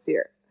left this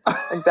here?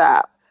 Like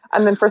that.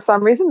 And then for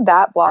some reason,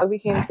 that blog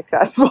became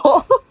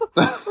successful.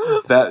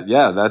 That's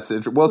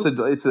well,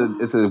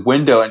 it's a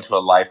window into a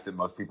life that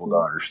most people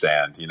don't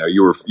understand.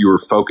 You were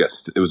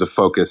focused. It was a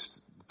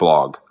focused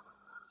blog,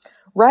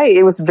 right?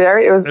 It was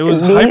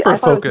hyper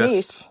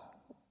focused.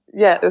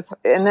 Yeah, it was,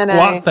 and then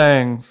squat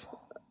things.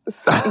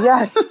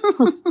 Yes,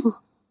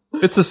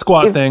 it's a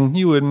squat thing.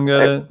 You wouldn't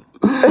get it.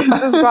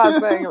 It's a squat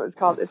thing. It was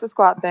called. It's a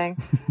squat thing.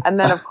 And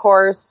then, of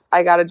course,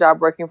 I got a job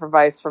working for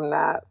Vice from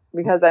that.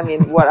 Because, I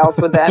mean, what else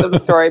would the end of the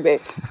story be?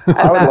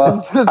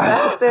 That's it.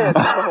 That's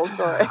the whole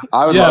story.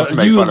 I would love to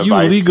make fun of Vice.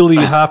 You legally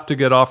have to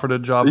get offered a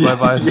job by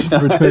Vice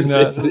for doing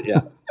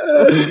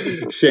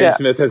that. Shane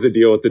Smith has a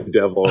deal with the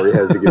devil, or he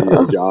has to give you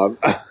a job.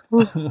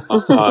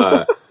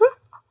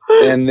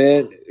 And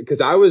then,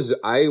 because I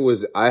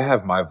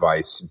have my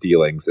Vice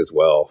dealings as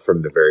well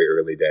from the very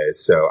early days.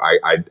 So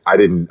I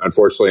didn't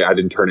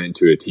turn it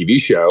into a TV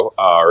show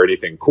or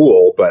anything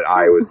cool, but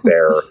I was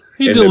there.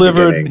 He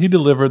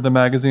delivered the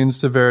magazines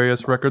to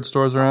various record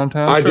stores around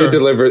town. I did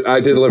deliver. I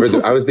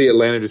was the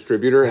Atlanta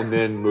distributor, and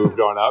then moved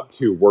on up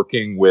to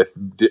working with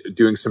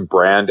doing some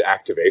brand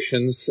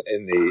activations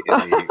in the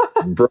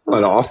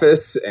Brooklyn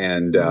office,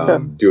 and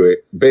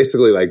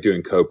basically like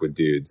doing coke with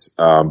dudes.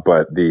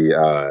 But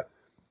the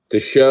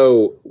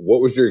show,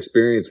 what was your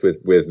experience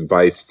with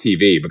Vice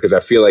TV? Because I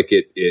feel like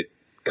it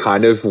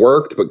kind of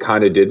worked, but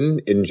kind of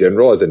didn't in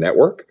general as a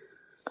network.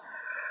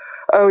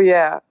 Oh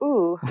yeah.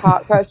 Ooh,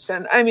 hot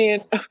question. I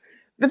mean,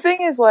 the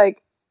thing is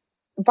like,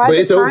 but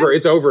it's over.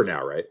 It's over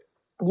now, right?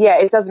 Yeah,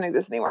 it doesn't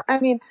exist anymore. I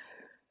mean,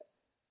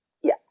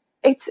 yeah,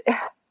 it's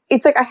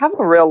like I have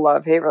a real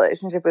love-hate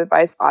relationship with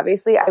Vice.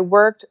 Obviously, I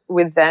worked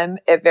with them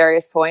at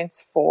various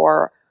points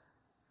for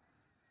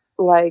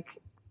like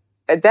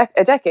a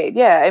decade.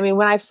 Yeah, I mean,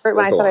 when I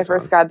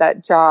first got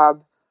that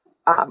job,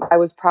 I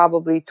was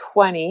probably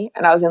 20,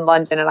 and I was in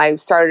London, and I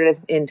started as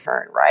an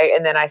intern, right?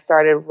 And then I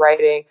started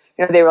writing.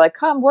 They were like,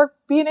 "Come work,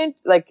 we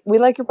like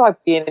your blog,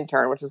 be an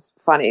intern," which is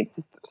funny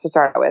to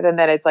start out with. And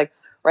then it's like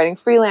writing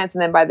freelance.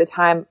 And then by the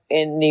time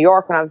in New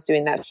York, when I was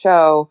doing that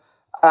show,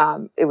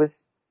 it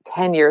was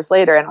 10 years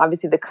later, and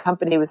obviously the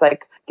company was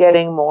like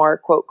getting more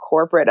quote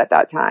corporate at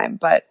that time.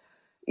 But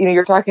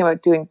you're talking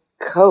about doing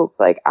coke.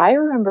 Like I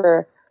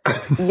remember,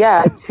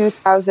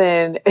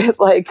 2000.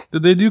 Like,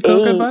 did they do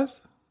coke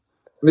advice?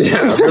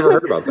 Yeah, I've never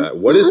heard about that.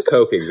 What is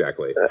coke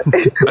exactly?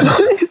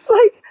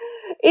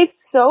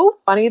 It's so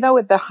funny though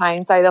with the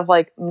hindsight of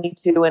like Me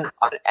Too and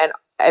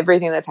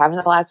everything that's happened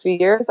in the last few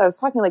years. I was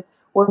talking like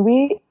when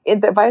we in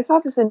the Vice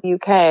office in the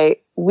UK,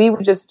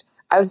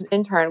 I was an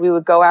intern. We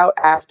would go out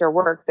after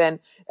work, then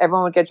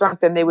everyone would get drunk,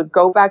 then they would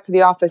go back to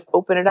the office,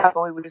 open it up,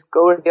 and we would just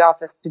go to the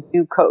office to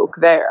do coke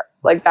there.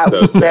 Like that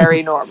was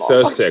very normal.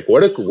 So sick.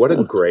 What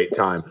a great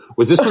time.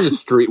 Was this when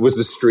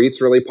the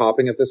Streets really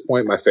popping at this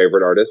point? My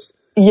favorite artist.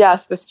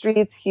 Yes, the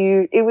Streets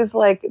huge. It was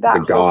like that The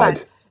whole God.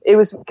 time. It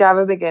was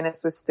Gavin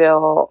McGinnis was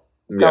still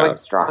going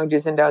strong,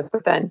 Do's and Don'ts,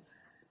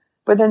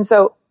 but then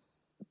so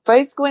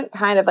Vice went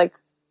kind of like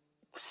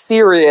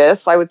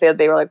serious. I would say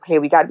they were like, okay,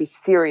 we got to be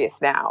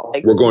serious now.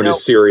 Like we're going to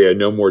Syria.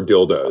 No more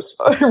dildos.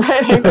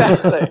 Right,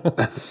 exactly.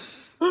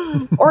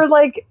 Or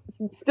like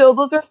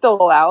those are still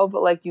allowed,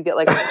 but like you get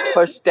like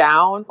pushed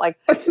down. Like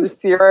the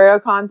Syria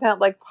content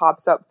like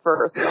pops up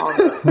first when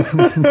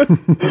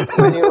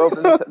you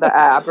open the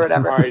app or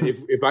whatever. All right,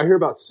 if I hear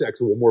about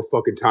sex one more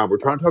fucking time, we're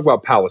trying to talk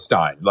about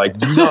Palestine. Like,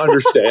 do you not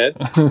understand?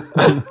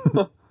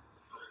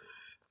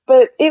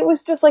 But it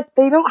was just like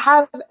they don't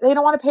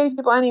want to pay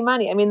people any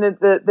money. I mean,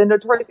 the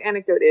notorious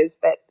anecdote is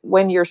that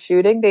when you're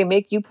shooting, they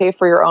make you pay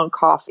for your own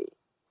coffee.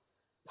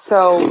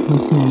 So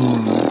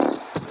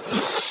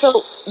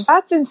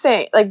that's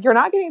insane. Like you're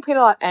not getting paid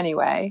a lot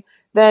anyway.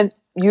 Then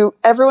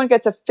everyone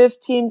gets a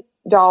 $15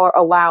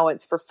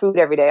 allowance for food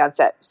every day on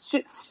set.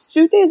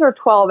 Shoot days are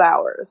 12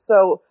 hours.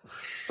 So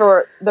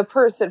for the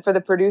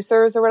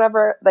producers or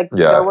whatever, like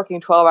they're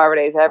working 12-hour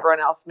days. Everyone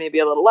else maybe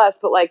a little less,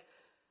 but like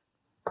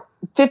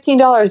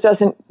 $15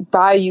 doesn't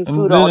buy you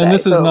food all day. And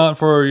this is not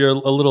for a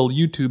little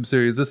YouTube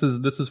series. This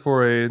is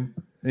for a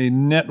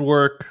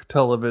network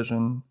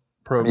television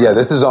program. Yeah,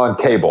 this is on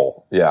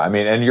cable. Yeah, I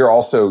mean, and you're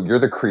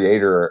the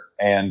creator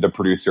and the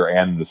producer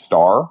and the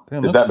star.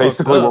 Damn, is that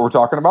basically what we're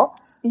talking about?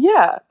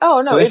 Yeah.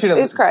 Oh no, so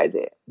it's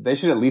crazy. They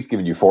should at least give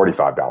you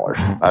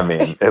 $45. I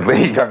mean, at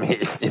least. I mean,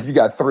 if you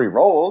got 3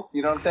 roles,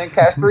 you know what I'm saying?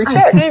 Cash 3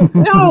 checks.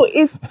 No,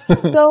 it's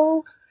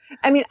so.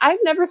 I mean, I've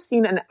never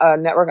seen a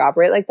network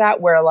operate like that,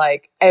 where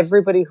like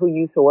everybody who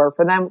used to work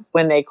for them,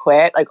 when they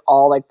quit, like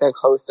all like the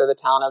hosts or the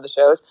talent of the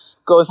shows,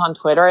 goes on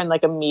Twitter and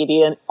like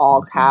immediate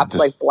all caps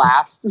like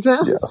blasts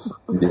them. Yes.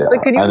 Yeah.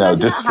 Like, could you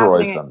imagine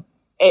destroys that them.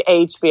 At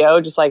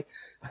HBO, just like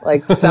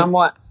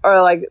someone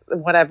or like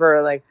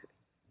whatever, like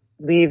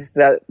leaves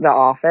the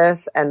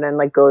office and then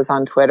like goes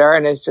on Twitter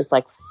and is just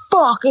like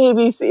fuck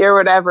ABC or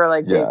whatever.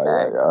 Like they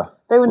say. Yeah.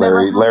 They would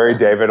Larry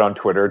David on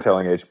Twitter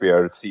telling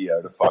HBO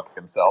CEO to fuck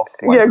himself.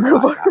 Like, go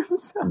fuck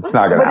himself. It's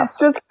not gonna happen.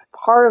 It's just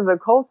part of the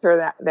culture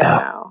that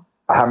now.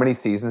 How many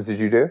seasons did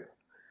you do?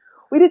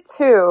 We did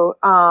 2,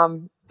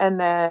 and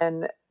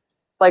then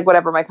like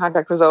whatever, my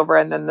contract was over,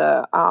 and then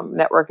the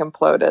network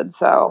imploded,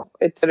 so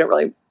it didn't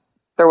really.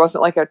 There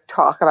wasn't like a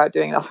talk about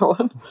doing another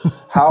one.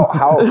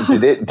 How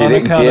did it on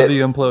account of the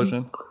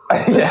implosion?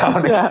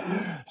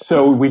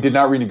 So we did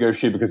not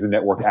renegotiate because the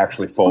network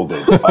actually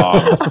folded.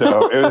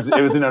 So it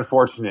was an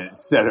unfortunate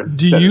set of.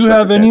 Do you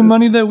have any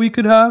money that we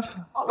could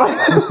have?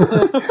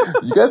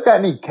 You guys got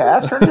any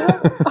cash right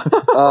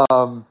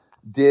now?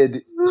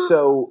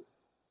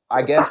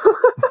 I guess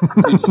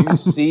did you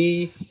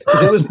see?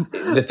 Because it was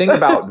the thing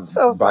about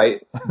Vice.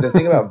 The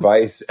thing about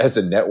Vice as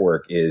a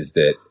network is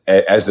that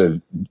as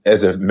a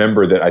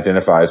member that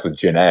identifies with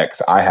Gen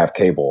X, I have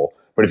cable.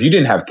 But if you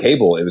didn't have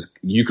cable,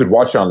 you could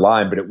watch it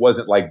online, but it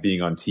wasn't like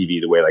being on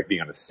TV the way like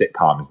being on a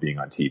sitcom is being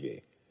on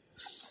TV.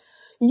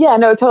 Yeah,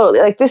 no, totally.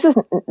 Like this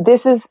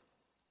is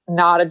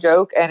not a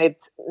joke, and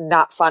it's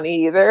not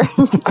funny either.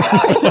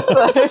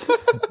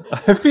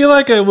 I feel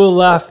like I will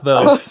laugh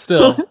though.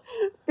 Still,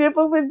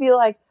 people would be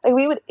like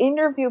we would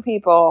interview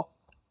people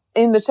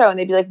in the show, and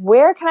they'd be like,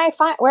 where can I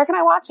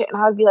watch it?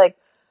 And I would be like,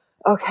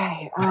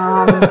 okay,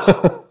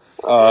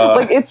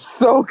 like it's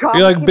so complicated.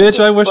 You're like,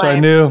 bitch, I wish I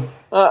knew.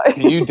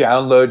 You need to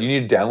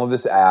download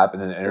this app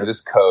and then enter this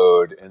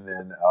code, and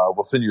then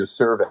we'll send you a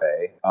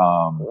survey.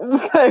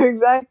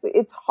 Exactly.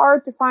 It's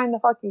hard to find the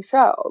fucking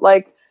show.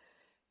 Like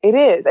it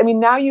is. I mean,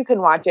 now you can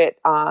watch it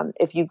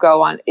if you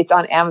go on. It's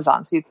on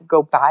Amazon, so you can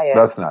go buy it.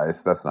 That's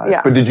nice.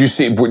 Yeah. But did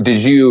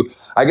you?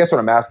 I guess what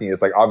I'm asking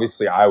is like,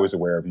 obviously, I was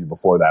aware of you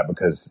before that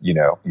because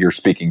you're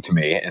speaking to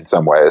me in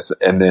some ways,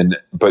 and then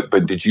but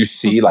did you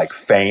see like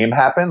fame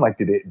happen? Like,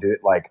 did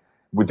it like?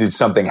 Did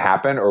something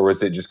happen, or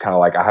was it just kind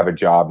of like I have a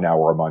job now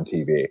where I'm on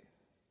TV?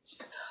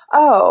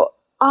 Oh,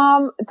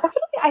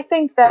 definitely. I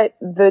think that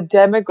the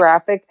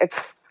demographic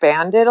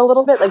expanded a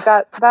little bit. Like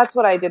that's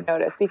what I did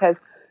notice, because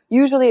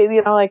usually,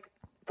 like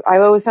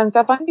I've always done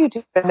stuff on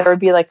YouTube, and there would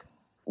be like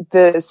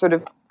the sort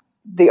of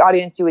the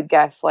audience you would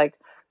guess, like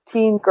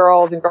teen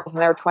girls and girls in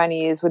their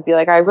 20s would be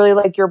like, I really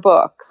like your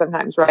book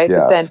sometimes, right?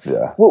 Yeah, but then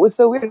what was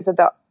so weird is that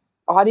the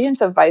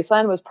audience of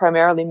Viceland was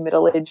primarily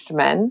middle-aged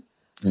men.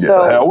 Yeah,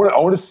 so, I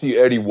want to see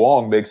Eddie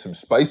Wong make some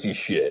spicy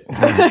shit.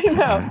 I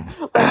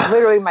know. Like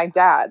literally my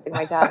dad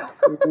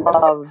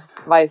loved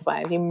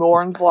Viceland. He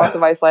mourned the loss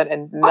of Viceland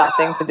and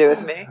nothing to do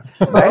with me.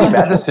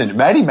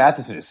 Maddie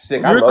Matheson is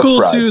sick. You're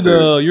cool too,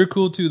 though. You're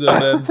cool too, though,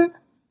 man.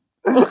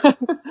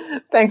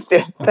 Thanks,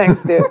 dude.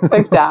 Thanks, Dad.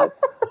 Thanks,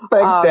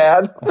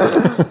 Dad.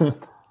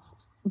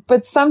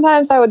 But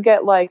sometimes I would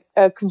get like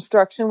a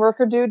construction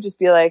worker dude just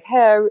be like, "Hey,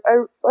 I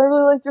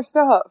really like your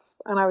stuff,"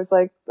 and I was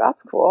like,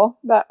 "That's cool.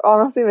 That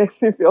honestly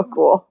makes me feel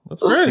cool."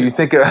 That's great.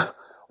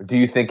 Do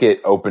you think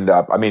it opened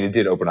up? I mean, it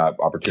did open up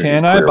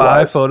opportunities. Can I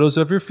buy photos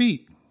of your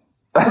feet?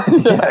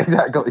 Yeah,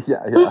 exactly.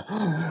 Yeah.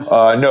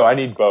 No, I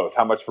need both.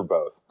 How much for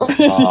both?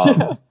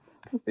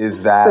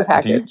 Is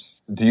that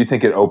do you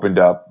think it opened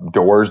up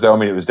doors though? I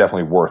mean, it was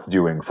definitely worth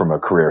doing from a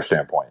career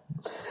standpoint.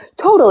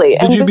 Totally.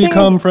 Did you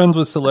become friends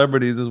with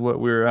celebrities is what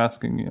we were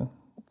asking you.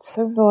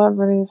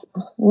 Celebrities?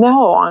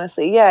 No,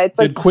 honestly. Yeah, it's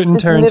like did Quentin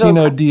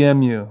Tarantino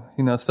DM you?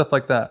 You know, stuff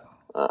like that.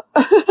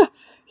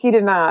 He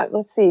did not.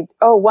 Let's see.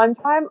 Oh, one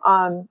time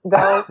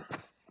though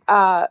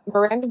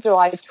Miranda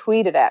July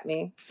tweeted at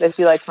me that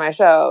she liked my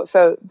show.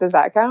 So does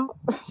that count?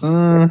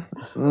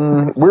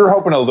 We were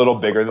hoping a little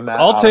bigger than that.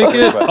 I'll take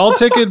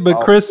it,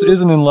 but Chris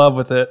isn't in love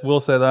with it. We'll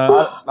say that.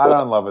 I'm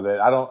not in love with it.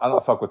 I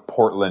don't fuck with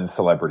Portland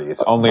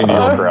celebrities. Only in New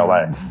York or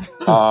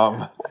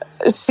LA.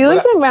 She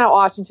lives in Mount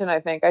Washington, I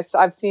think.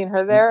 I've seen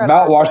her there.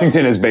 Mount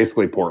Washington is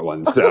basically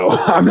Portland, so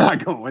I'm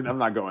not going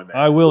there.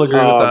 I will agree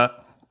with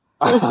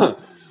that.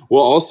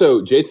 Well,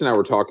 also, Jason and I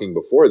were talking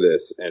before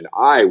this, and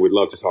I would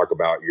love to talk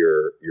about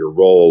your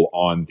role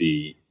on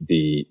the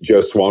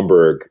Joe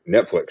Swanberg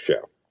Netflix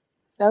show.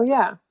 Oh,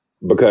 yeah.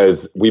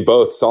 Because we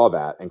both saw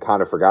that and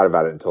kind of forgot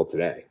about it until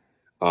today.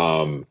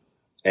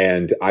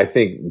 And I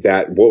think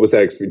what was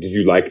that experience? Did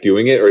you like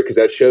doing it? Or because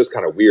that show's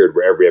kind of weird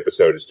where every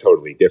episode is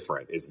totally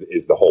different is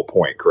the whole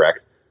point, correct?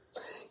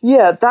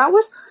 Yeah, that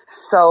was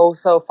so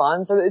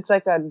fun. So it's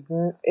an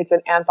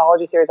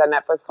anthology series on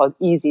Netflix called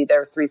Easy. There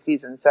was 3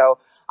 seasons. So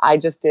I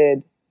just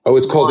did. Oh,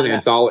 it's called an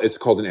anthology. It's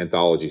called an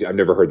anthology. I've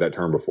never heard that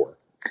term before.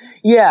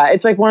 Yeah,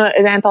 it's like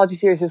an anthology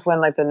series is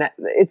when like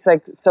it's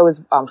like so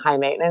is High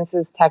Maintenance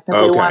is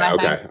technically one. I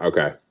think.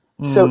 Okay.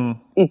 So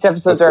each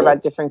episodes are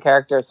about different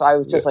characters. So I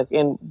was just like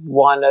in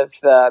one of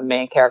the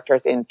main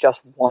characters in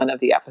just one of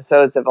the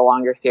episodes of a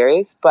longer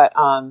series. But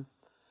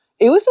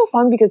it was so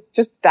fun because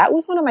just that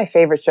was one of my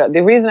favorite shows.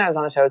 The reason I was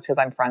on the show is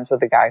because I'm friends with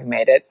the guy who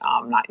made it.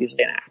 Not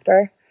usually an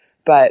actor,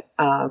 but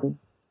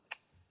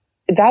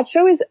that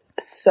show is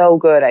so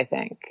good, I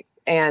think.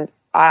 And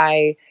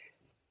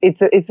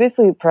it's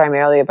basically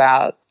primarily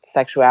about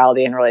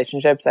sexuality and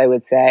relationships, I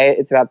would say.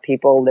 It's about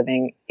people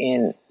living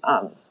in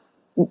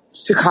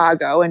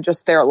Chicago and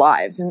just their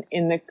lives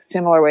in the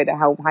similar way to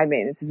how High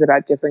Maintenance is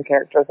about different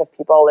characters of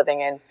people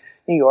living in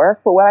New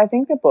York. But what I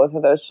think that both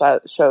of those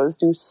shows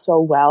do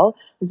so well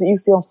is that you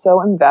feel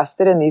so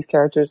invested in these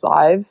characters'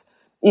 lives,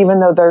 even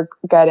though they're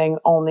getting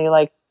only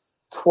like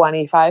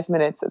 25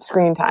 minutes of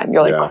screen time.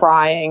 You're like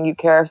crying. You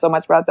care so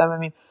much about them. I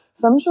mean,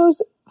 some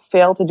shows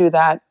fail to do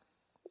that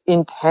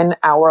in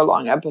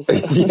 10-hour-long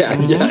episodes. Yeah.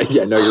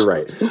 No, you're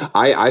right.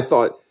 I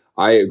thought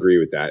I agree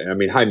with that. I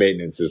mean, High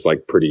Maintenance is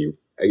like pretty,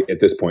 at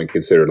this point,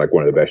 considered like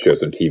one of the best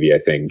shows on TV, I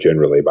think,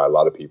 generally by a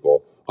lot of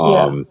people.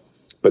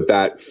 But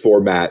that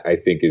format, I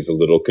think, is a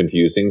little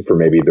confusing for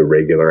maybe the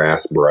regular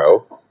ass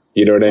bro.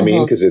 You know what I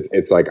mean? Because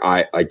it's like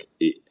I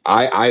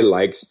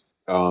liked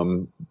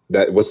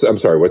that. I'm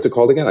sorry, what's it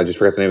called again? I just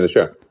forgot the name of the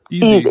show.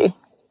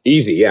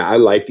 Easy. Yeah, I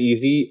liked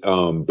Easy.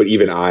 But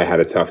even I had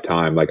a tough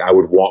time. Like I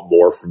would want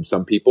more from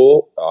some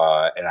people,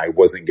 and I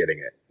wasn't getting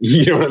it.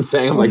 You know what I'm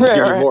saying? I'm like,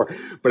 give me more.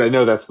 But I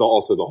know that's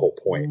also the whole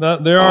point.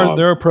 There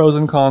are pros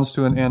and cons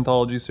to an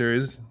anthology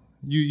series.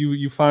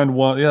 You find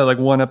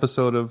one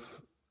episode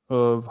of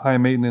High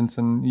Maintenance,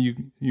 and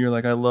you're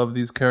like, I love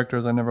these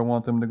characters. I never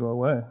want them to go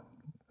away,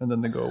 and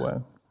then they go away.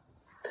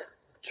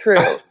 True.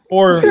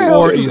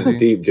 or Easy.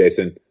 Deep,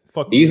 Jason.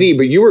 Fuck Easy, you.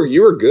 but you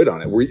were good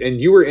on it, and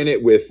you were in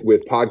it with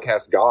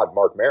podcast god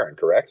Mark Maron,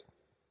 correct?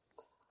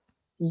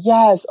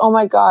 Yes. Oh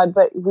my God!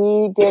 But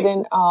we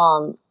didn't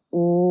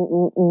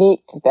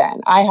meet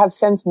then. I have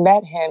since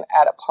met him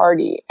at a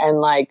party and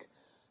like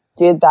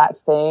did that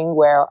thing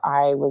where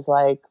I was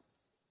like,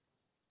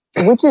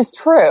 which is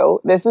true.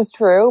 This is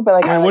true,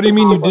 but like, what do you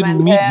mean you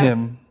didn't meet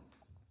him?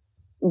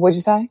 What'd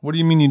you say? What do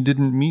you mean you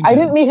didn't meet him? I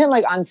didn't meet him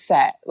like on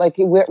set. Like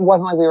it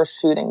wasn't like we were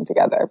shooting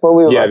together, but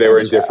we were. Yeah, they were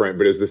in different,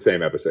 but it was the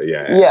same episode.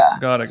 Yeah.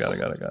 Got it.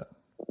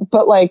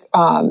 But like,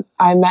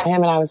 I met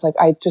him and I was like,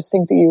 I just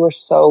think that you were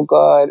so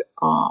good.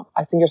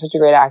 I think you're such a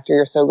great actor.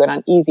 You're so good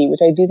on Easy,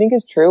 which I do think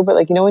is true. But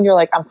like, you know, when you're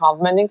like, I'm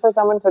complimenting for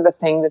someone for the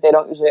thing that they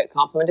don't usually get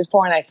complimented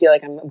for, and I feel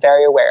like I'm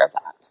very aware of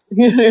that.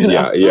 You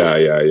know? Yeah.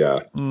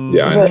 Yeah,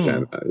 I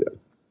understand that. Yeah.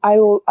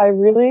 I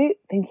really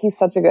think he's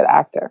such a good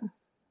actor.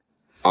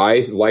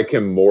 I like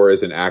him more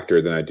as an actor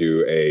than I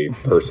do a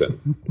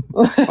person.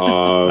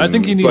 I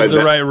think he needs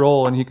the right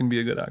role, and he can be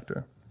a good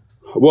actor.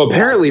 Well,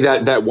 apparently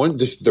that one,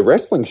 the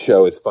wrestling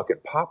show is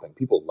fucking popping.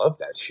 People love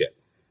that shit.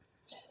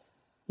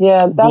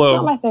 Yeah, that's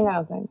not my thing, I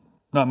don't think.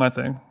 Not my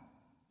thing.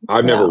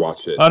 I've never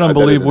watched it. I don't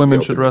believe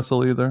women should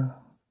wrestle either.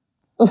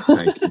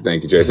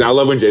 Thank you, Jason. I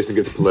love when Jason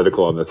gets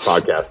political on this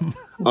podcast.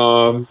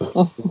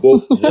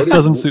 This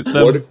doesn't suit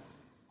them.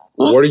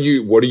 What are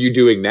you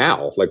doing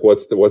now? Like,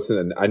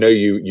 I know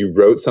you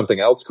wrote something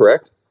else,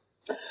 correct?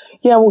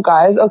 Yeah, well,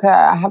 guys, okay,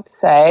 I have to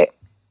say,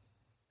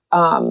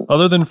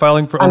 other than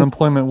filing for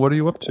unemployment, what are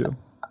you up to?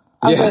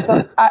 Okay,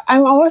 so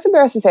I'm almost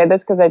embarrassed to say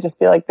this because I just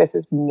feel like this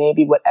is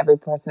maybe what every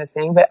person is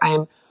saying, but I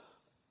am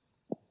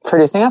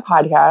producing a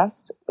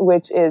podcast,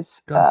 which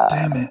is God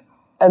damn it.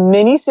 a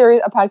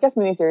podcast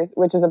miniseries,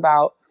 which is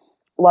about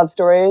love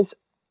stories,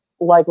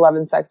 like love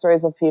and sex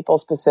stories of people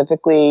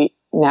specifically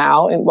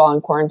now while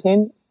in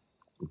quarantine.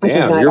 Which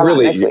is Damn, you're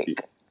really next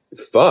week.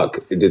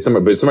 Fuck. But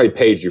somebody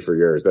paid you for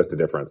yours. That's the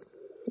difference.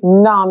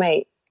 Nah,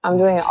 mate. I'm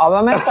doing it all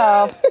by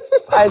myself.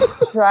 I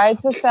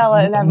tried to sell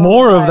it. And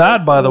More of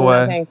that, by the way.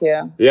 No, thank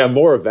you. Yeah,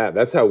 more of that.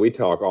 That's how we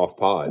talk off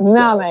pod.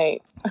 Nah,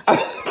 mate.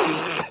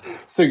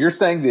 So you're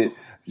saying that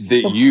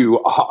you,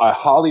 a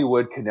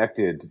Hollywood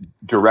connected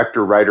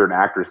director, writer, and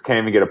actress, can't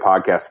even get a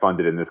podcast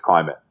funded in this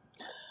climate?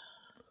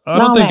 I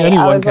don't think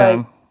anyone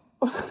can.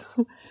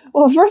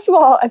 Well, first of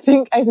all, I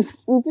think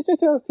we pitched it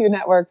to a few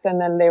networks, and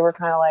then they were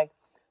kind of like,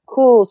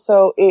 "Cool,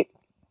 so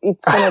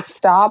it's going to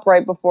stop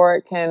right before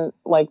it can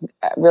like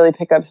really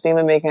pick up steam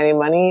and make any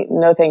money."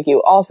 No, thank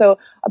you. Also,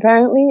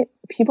 apparently,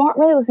 people aren't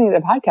really listening to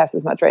podcasts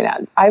as much right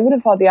now. I would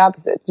have thought the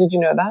opposite. Did you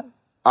know that?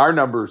 Our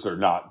numbers are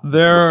not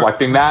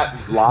reflecting that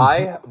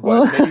lie,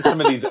 but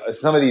maybe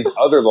some of these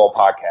other little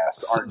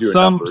podcasts aren't doing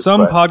numbers.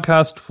 Some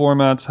podcast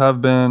formats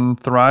have been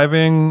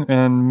thriving,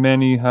 and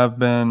many have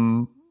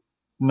been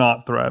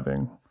not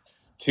thriving.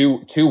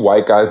 Two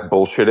white guys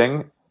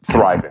bullshitting,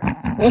 thriving.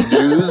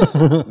 News,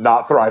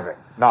 not thriving.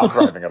 Not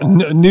thriving at all.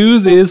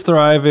 News is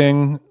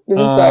thriving. News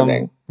is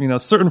thriving.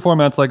 Certain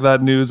formats like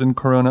that, news and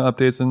Corona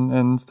updates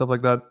and stuff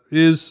like that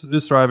is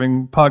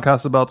thriving.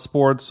 Podcasts about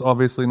sports,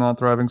 obviously not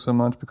thriving so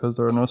much because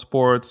there are no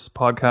sports.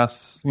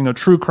 Podcasts,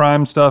 true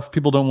crime stuff,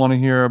 people don't want to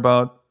hear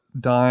about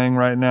dying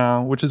right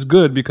now, which is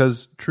good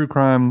because true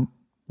crime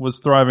was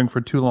thriving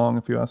for too long,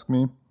 if you ask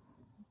me.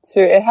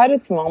 So it had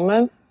its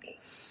moment.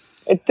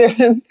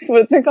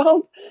 What's it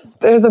called?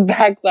 There's a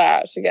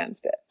backlash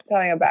against it. It's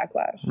having a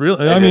backlash.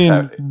 Really? I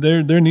mean,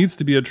 there needs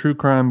to be a true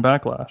crime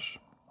backlash.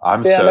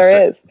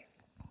 There is.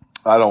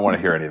 I don't want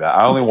to hear any of that.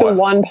 I only want the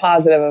one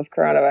positive of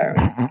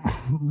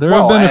coronavirus. There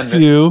have been a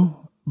few,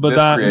 but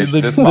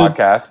this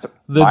podcast,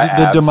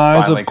 the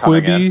demise of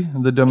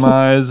Quibi, the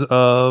demise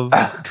of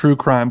true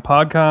crime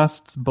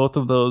podcasts, both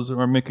of those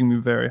are making me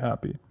very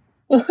happy.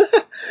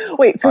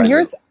 Wait, so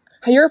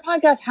your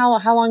podcast, how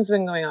long has it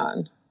been going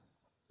on?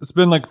 It's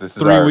been like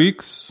 3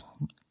 weeks.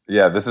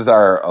 Yeah, this is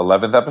our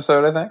 11th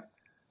episode, I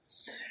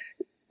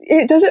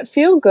think. Does it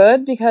feel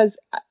good? Because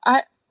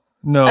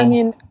No. I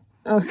mean...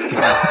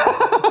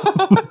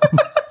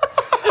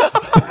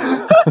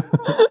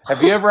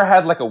 Have you ever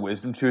had like a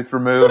wisdom tooth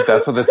removed?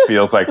 That's what this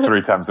feels like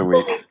 3 times a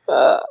week.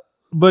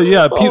 But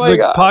yeah,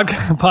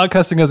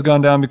 podcasting has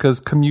gone down because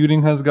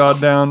commuting has gone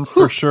down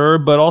for sure.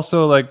 But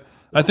also, like,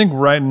 I think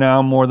right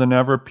now more than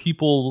ever,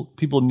 people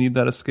need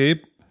that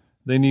escape.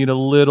 They need a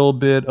little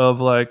bit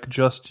of like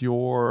just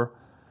your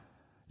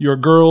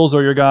girls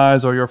or your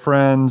guys or your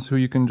friends who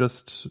you can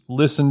just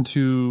listen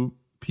to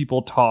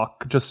people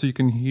talk, just so you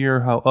can hear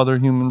how other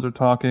humans are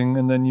talking,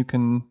 and then you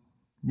can,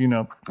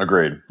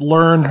 agreed,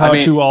 learn how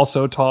to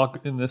also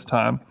talk in this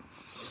time.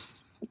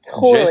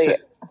 Totally.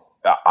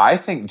 I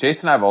think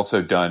Jason and I have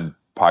also done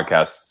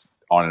podcasts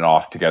on and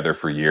off together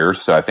for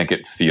years, so I think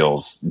it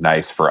feels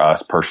nice for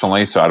us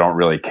personally. So I don't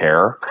really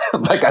care.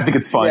 Like, I think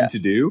it's fun to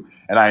do,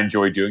 and I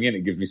enjoy doing it.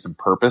 It gives me some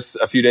purpose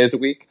a few days a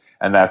week,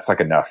 and that's like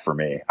enough for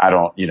me. I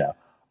don't.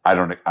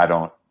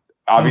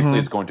 Obviously,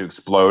 it's going to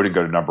explode and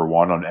go to number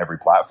one on every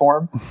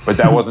platform, but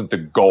that wasn't the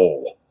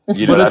goal. But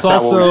that's it's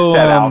also not what we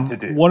set out to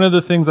do. One of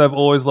the things I've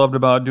always loved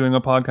about doing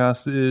a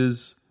podcast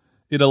is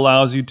it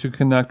allows you to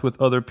connect with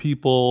other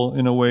people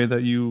in a way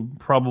that you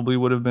probably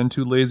would have been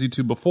too lazy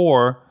to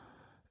before.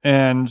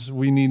 And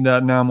we need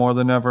that now more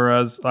than ever,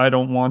 as I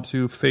don't want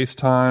to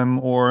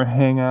FaceTime or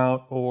hang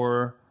out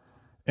or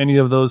any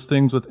of those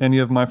things with any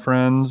of my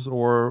friends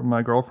or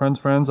my girlfriend's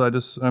friends.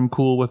 I'm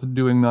cool with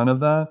doing none of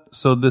that.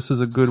 So this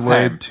is a good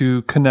way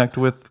to connect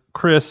with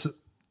Chris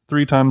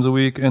 3 times a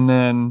week, and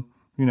then,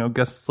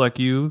 guests like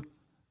you,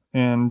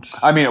 and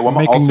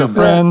making new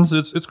friends.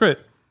 It's great.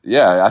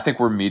 Yeah, I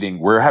think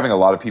we're having a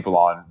lot of people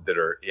on that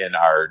are in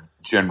our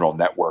general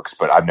networks,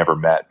 but I've never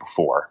met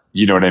before.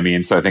 You know what I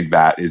mean? So I think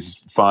that is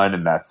fun,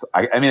 and that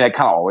kind of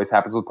always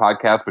happens with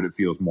podcasts, but it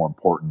feels more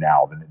important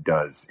now than it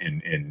does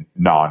in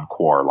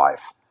non-core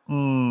life.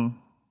 Mm.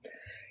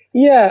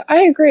 Yeah,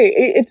 I agree.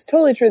 It's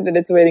totally true that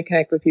it's a way to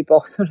connect with people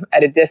sort of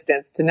at a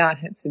distance, to not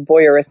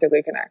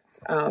voyeuristically connect.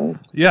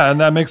 Yeah, and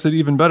that makes it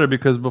even better,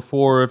 because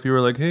before, if you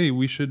were like, hey,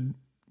 we should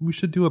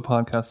do a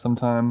podcast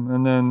sometime,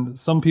 and then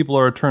some people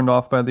are turned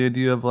off by the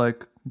idea of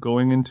like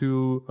going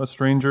into a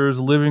stranger's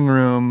living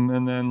room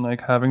and then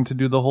like having to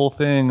do the whole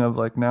thing of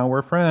like, now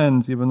we're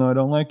friends even though I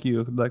don't like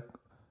you. Like,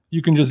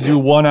 you can just do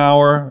 1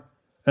 hour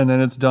and then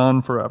it's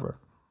done forever.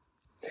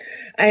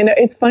 I know.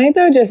 It's funny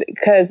though, just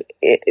because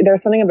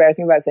there's something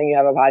embarrassing about saying you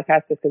have a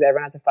podcast just because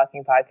everyone has a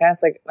fucking podcast.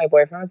 Like, my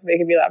boyfriend was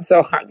making me laugh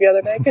so hard the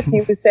other day because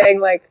he was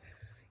saying like,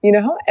 you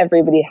know how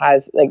everybody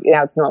has, like,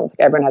 now it's normal, it's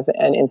like everyone has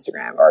an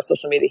Instagram or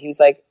social media. He was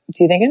like,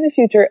 do you think in the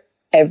future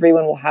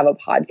everyone will have a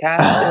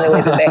podcast in the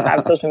way that they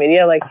have social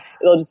media? Like,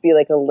 it'll just be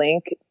like a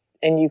link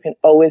and you can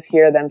always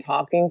hear them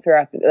talking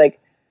throughout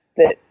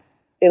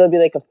it'll be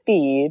like a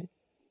feed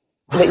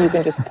that you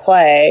can just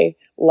play,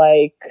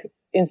 like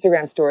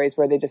Instagram stories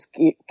where they just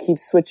keep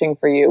switching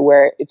for you,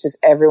 where it's just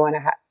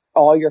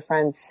all your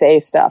friends say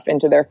stuff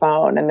into their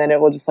phone, and then it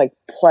will just like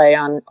play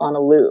on a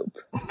loop.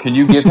 Can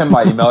you give him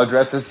my email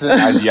address? This is an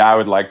idea I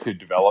would like to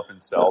develop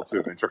and sell to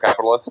a venture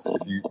capitalist.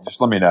 If you just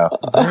let me know.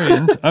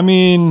 I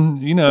mean,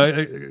 you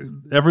know,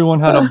 everyone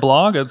had a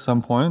blog at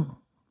some point,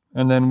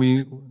 and then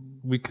we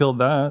killed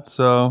that.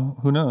 So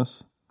who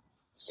knows?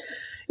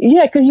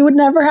 Yeah, because you would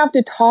never have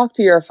to talk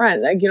to your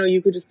friend. Like, you know,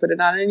 you could just put it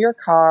on in your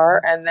car,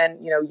 and then,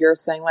 you know, you're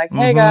saying like,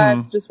 hey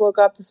guys, just woke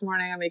up this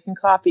morning, I'm making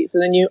coffee. So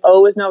then you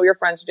always know what your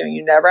friends are doing.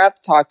 You never have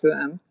to talk to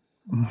them.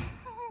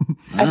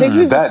 I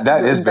think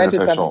that is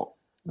beneficial.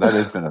 That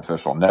is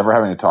beneficial. Never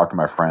having to talk to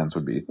my friends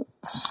would be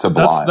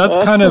sublime. That's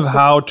kind of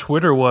how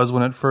Twitter was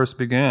when it first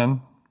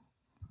began.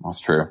 That's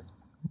true.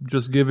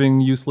 Just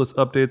giving useless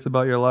updates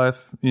about your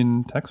life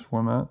in text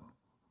format.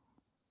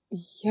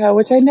 Yeah,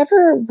 which I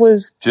never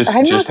was. Just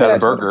had a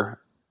burger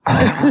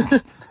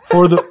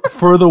for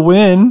the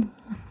win.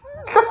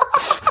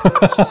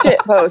 Shit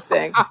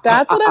posting.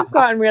 That's what I've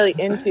gotten really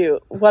into.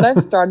 What I've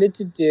started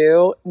to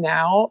do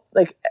now,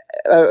 like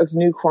a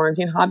new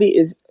quarantine hobby,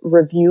 is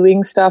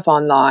reviewing stuff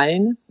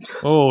online.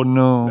 Oh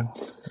no!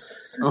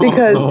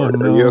 Because are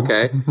you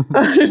okay?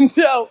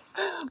 No,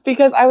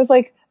 because I was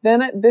like,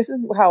 this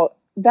is how.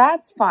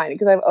 That's fine,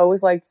 because I've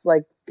always liked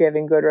like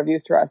giving good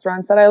reviews to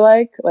restaurants that I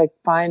like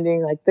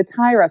finding like the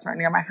Thai restaurant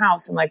near my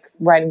house and like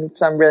writing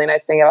some really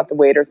nice thing about the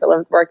waiters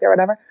that work there,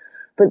 whatever.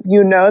 But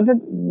you know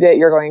that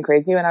you're going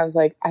crazy, and I was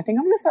like, I think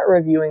I'm going to start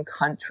reviewing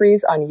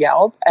countries on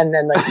Yelp and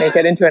then like make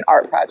it into an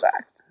art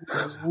project.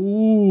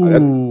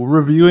 Ooh,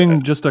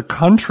 reviewing just a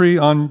country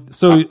on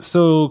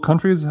so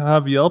countries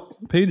have Yelp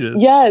pages.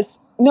 Yes,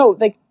 no,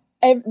 like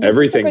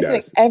everything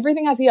does.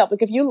 Everything has a Yelp.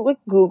 Like if you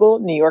Google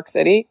New York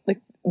City, like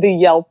the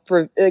Yelp,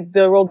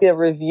 there will be a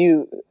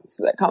review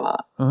that come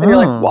up, and you're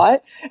like,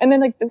 what? And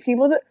then like the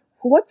people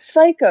what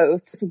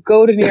psychos just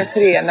go to New York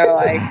City and they're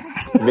like,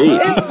 me,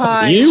 it's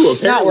fine, you,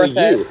 apparently not worth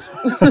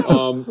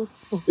you.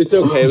 It's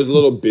okay. It was a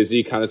little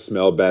busy, kind of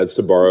smelled bad.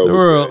 Sabaro. There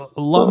were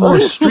a lot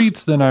more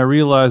streets than I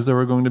realized there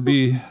were going to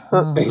be.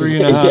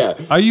 3.5.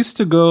 Yeah. I used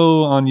to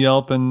go on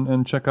Yelp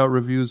and check out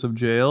reviews of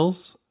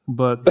jails,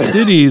 but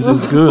cities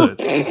is good.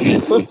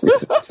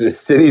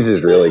 Cities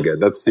is really good.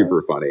 That's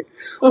super funny.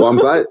 Well,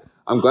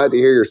 I'm glad to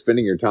hear you're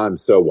spending your time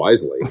so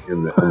wisely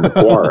in the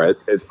bar.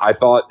 I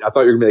thought you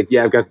were gonna be like,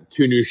 yeah, I've got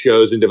 2 new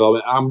shows in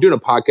development. I'm doing a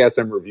podcast.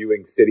 I'm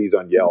reviewing cities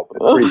on Yelp.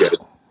 It's pretty good.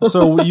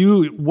 So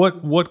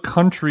what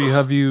country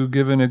have you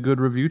given a good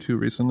review to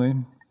recently?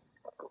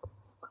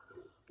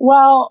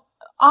 Well,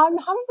 I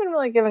haven't been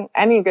really giving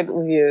any good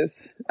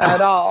reviews at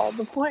all.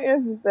 The point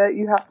is that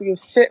you have to give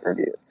shit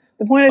reviews.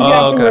 The point is you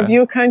have to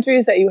review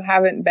countries that you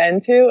haven't been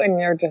to, and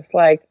you're just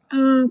like,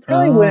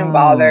 probably wouldn't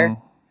bother.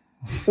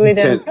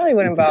 Sweden probably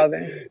wouldn't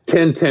bother.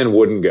 10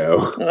 wouldn't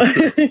go.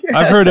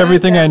 I've heard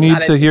everything I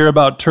need to hear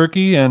about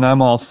Turkey, and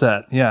I'm all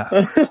set. Yeah.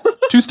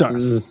 2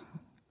 stars.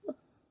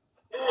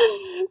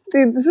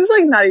 Dude, this is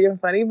like not even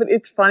funny, but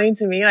it's funny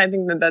to me, and I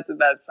think that that's a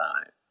bad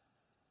sign.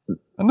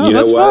 No,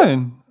 that's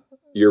fine.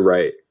 You're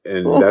right.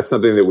 And that's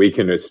something that we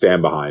can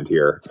stand behind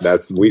here.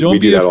 We do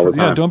that all the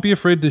time. Yeah, don't be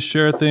afraid to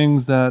share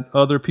things that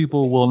other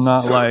people will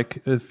not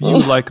like if you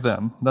like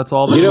them. That's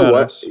all that matters.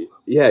 What?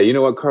 Yeah, you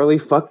know what,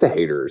 Karley? Fuck the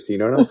haters. You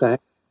know what I'm saying?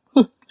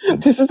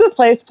 This is a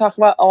place to talk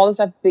about all the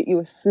stuff that you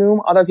assume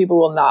other people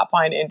will not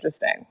find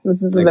interesting.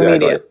 This is the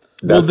media.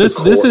 Well, this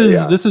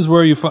is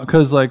where you find,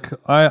 because like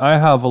I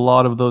have a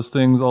lot of those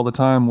things all the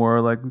time where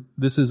like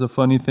this is a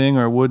funny thing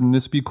or wouldn't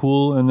this be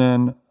cool, and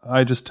then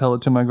I just tell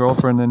it to my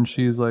girlfriend and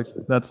she's like,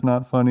 that's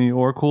not funny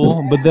or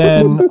cool. But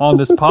then on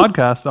this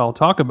podcast I'll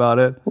talk about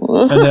it,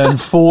 and then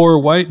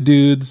 4 white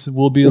dudes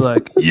will be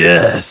like,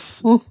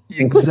 yes,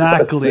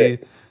 exactly,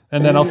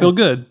 and then I'll feel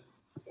good.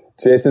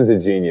 Jason's a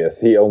genius.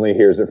 He only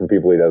hears it from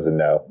people he doesn't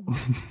know.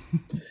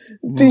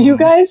 Do you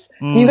guys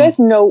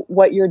know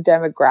what your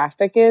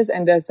demographic is,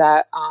 and does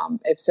that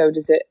if so,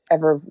 does it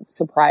ever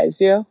surprise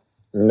you?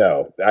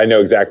 No, I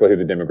know exactly who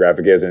the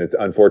demographic is, and it's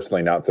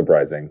unfortunately not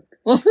surprising.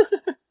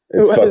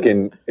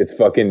 It's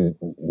fucking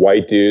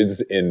white dudes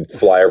in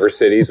flyover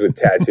cities with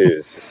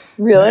tattoos.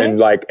 Really? And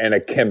a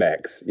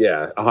Chemex.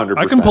 Yeah, 100%.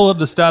 I can pull up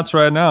the stats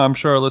right now. I'm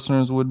sure our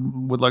listeners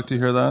would like to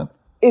hear that.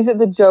 Is it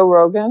the Joe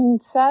Rogan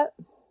set?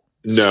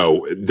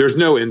 No, there's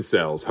no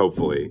incels,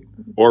 hopefully,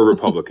 or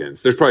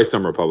Republicans. There's probably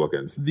some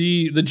Republicans.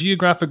 The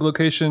geographic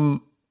location,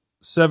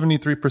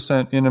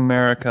 73% in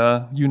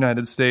America,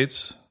 United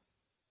States,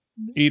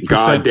 8%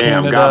 God damn,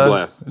 Canada. God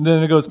bless. And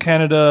then it goes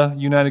Canada,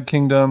 United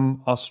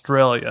Kingdom,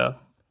 Australia.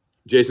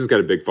 Jason's got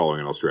a big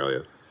following in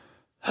Australia.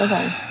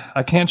 Okay.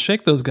 I can't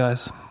shake those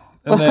guys.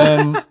 And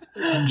then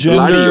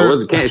gender,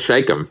 yours, can't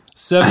shake them.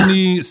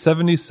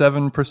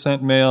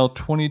 77% male,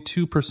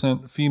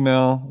 22%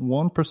 female,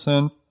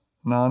 1%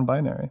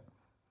 non-binary.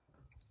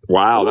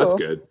 Wow, that's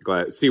good.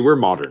 Glad. See, we're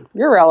modern.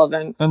 You're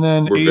relevant. And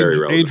then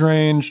We're age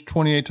range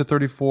 28 to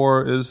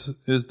 34 is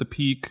the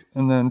peak,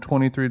 and then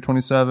 23 to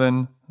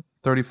 27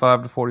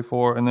 35 to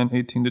 44, and then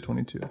 18 to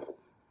 22.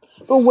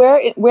 But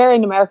where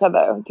in America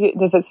though?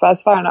 Does it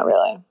specify or not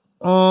really?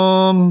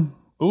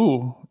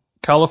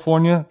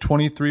 California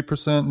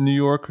 23%, New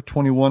York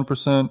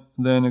 21%.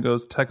 Then it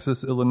goes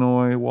Texas,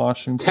 Illinois,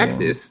 Washington.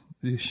 Texas.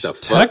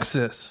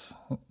 Texas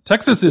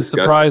That's is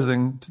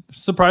surprising,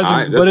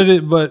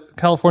 but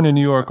California and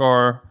New York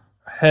are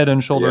head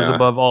and shoulders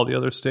above all the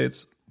other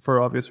states for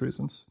obvious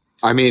reasons.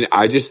 I mean,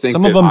 I just think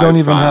some of them don't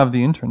even have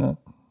the internet.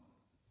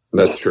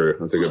 That's true.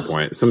 That's a good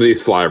point. Some of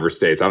these flyover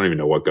states, I don't even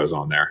know what goes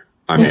on there.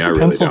 I mean, I really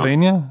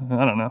Pennsylvania?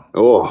 I don't know.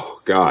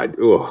 Oh God.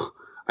 Oh,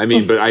 I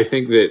mean, but I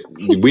think that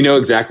we know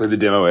exactly the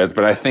demo is,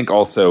 but I think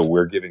also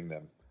we're giving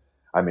them.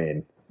 I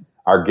mean,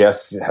 our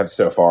guests have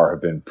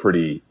been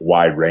pretty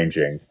wide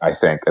ranging. I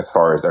think as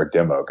far as our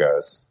demo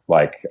goes,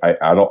 like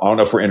I don't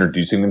know if we're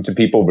introducing them to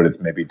people, but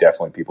it's maybe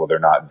definitely people they're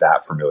not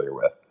that familiar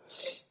with.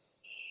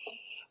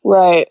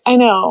 Right. I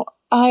know.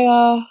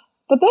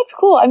 But that's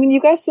cool. I mean,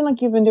 you guys seem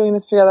like you've been doing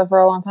this together for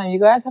a long time. You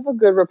guys have a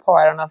good rapport.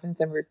 I don't know if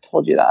anyone's ever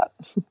told you that.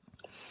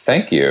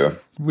 Thank you.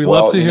 We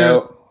love to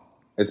hear.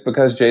 It's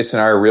because Jason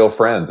and I are real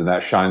friends, and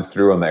that shines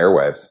through on the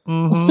airwaves.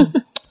 Mm-hmm.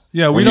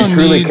 Yeah, we don't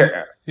need.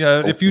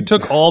 Yeah, if you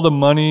took all the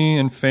money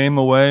and fame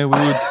away, we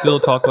would still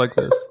talk like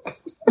this.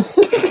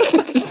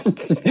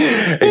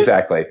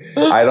 Exactly.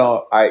 I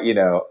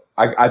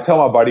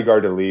tell my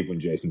bodyguard to leave when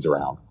Jason's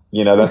around.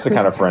 That's the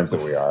kind of friends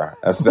that we are.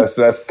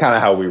 That's kind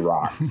of how we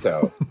rock.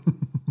 So,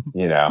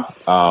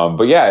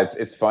 but yeah,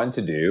 it's fun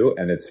to do,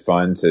 and it's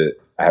fun to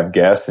have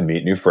guests and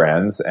meet new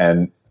friends,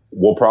 and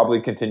we'll probably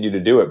continue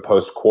to do it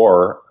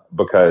post-Quar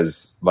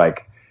because,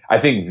 I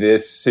think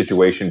this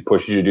situation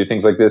pushes you to do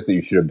things like this that you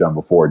should have done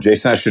before.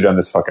 Jason and I should have done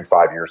this fucking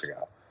 5 years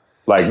ago.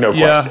 No question.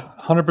 Yeah,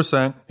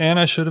 100%. And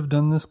I should have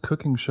done this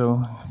cooking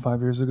show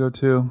 5 years ago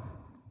too.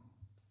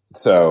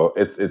 So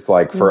it's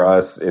like for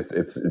us,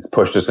 it's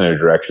pushed us in a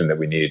direction that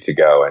we needed to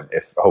go. And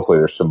if hopefully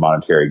there's some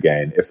monetary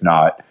gain, if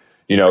not,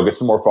 get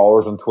some more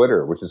followers on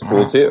Twitter, which is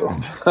cool too.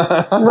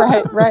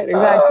 Right,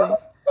 exactly.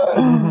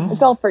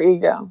 It's all for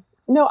ego.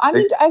 No, I'm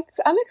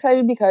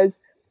excited because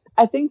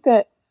I think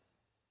that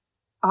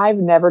I've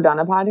never done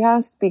a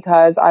podcast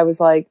because I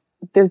was like,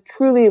 there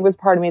truly was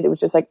part of me that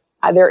was just like,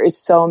 there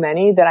is so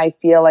many that I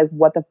feel like,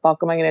 what the fuck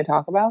am I going to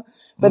talk about?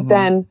 But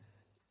then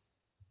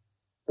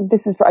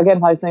this is, again,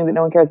 probably something that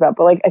no one cares about.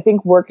 But I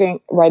think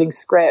writing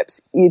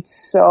scripts, it's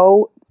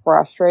so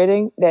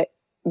frustrating that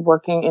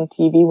working in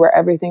TV where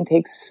everything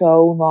takes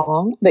so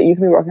long that you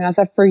can be working on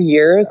stuff for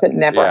years that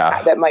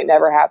might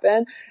never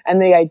happen. And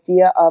the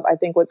idea of, I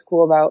think what's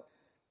cool about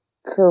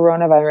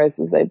coronavirus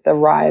is the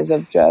rise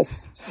of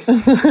just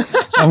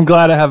I'm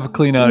glad I have a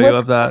clean audio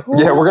of that.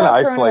 Cool, yeah, we're gonna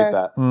isolate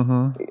that.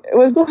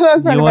 What's cool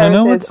about coronavirus? You want to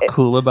know what's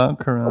cool about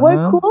corona?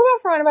 What's cool about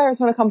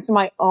coronavirus when it comes to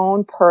my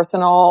own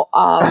personal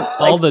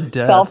all the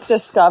deaths.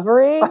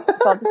 self-discovery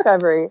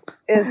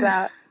is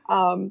that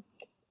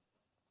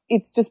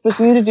it's just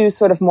pushing you to do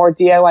sort of more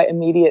DIY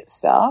immediate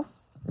stuff.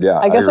 Yeah,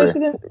 I guess I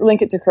shouldn't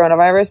link it to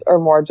coronavirus, or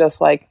more just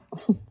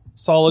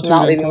solitude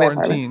and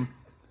quarantine.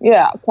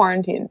 Yeah,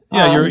 quarantine.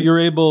 Yeah, you're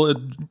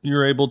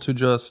able to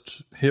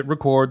just hit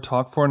record,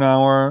 talk for an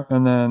hour,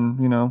 and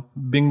then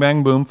bing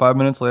bang boom. 5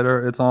 minutes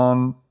later, it's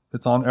on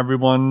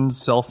everyone's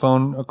cell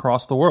phone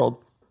across the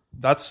world.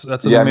 That's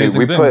an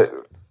amazing thing.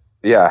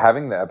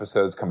 Having the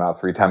episodes come out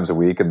 3 times a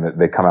week, and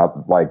they come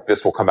out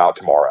this will come out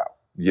tomorrow.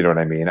 You know what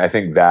I mean? I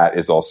think that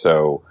is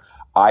also.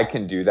 I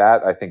can do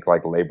that. I think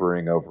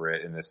laboring over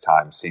it in this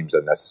time seems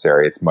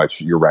unnecessary. It's much.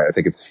 You're right. I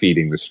think it's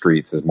feeding the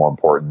streets is more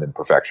important than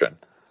perfection.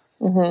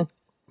 Mm-hmm.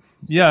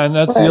 Yeah, and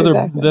that's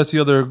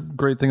the other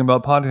great thing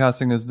about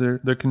podcasting is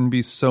there can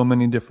be so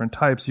many different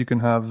types. You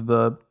can have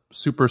the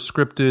super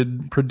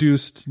scripted,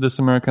 produced This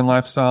American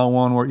Lifestyle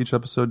one where each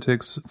episode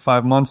takes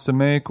 5 months to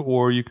make,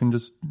 or you can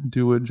just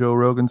do it Joe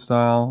Rogan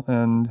style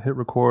and hit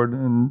record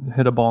and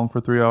hit a bong for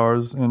 3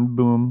 hours and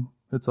boom,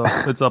 it's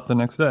up the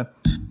next day.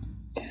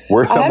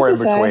 We're somewhere in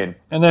between.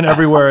 And then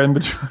everywhere in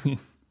between.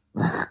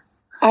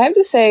 I have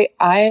to say,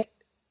 I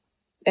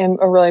am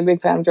a really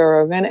big fan of Joe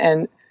Rogan,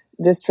 and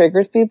this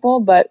triggers people,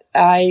 but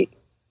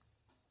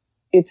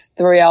it's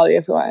the reality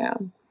of who I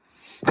am.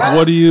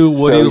 What do you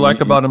like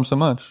about him so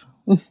much?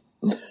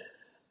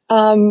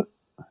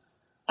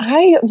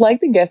 I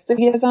like the guests that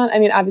he has on. I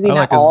mean, obviously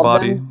not all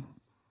of them.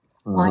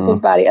 I like his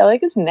body. I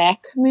like his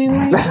neck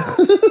mainly.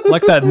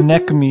 Like that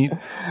neck meat.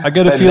 I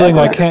get a feeling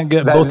I can't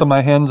get both of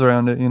my hands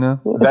around it,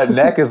 That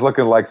neck is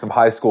looking like some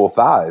high school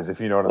thighs,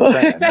 if you know what I'm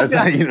saying. That's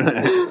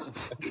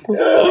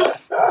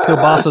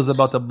Kielbasa's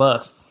about to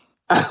bust.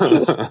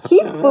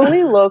 He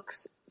fully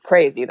looks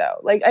crazy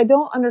though. I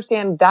don't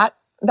understand that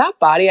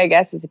body, I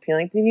guess, is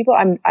appealing to people.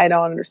 I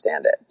don't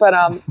understand it. But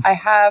I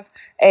have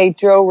a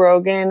Joe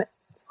Rogan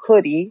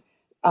hoodie.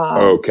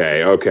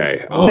 Okay. All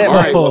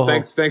right. Well,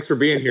 thanks for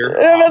being here.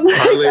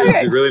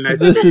 Karley, it's really nice.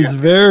 This is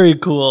very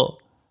cool.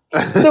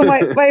 So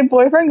my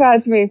boyfriend got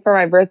it to me for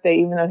my birthday,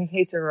 even though he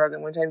hates Joe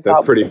Rogan, which I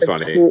thought was pretty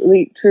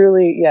funny.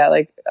 Truly,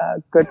 a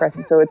good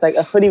present. So it's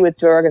a hoodie with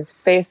Joe Rogan's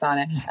face on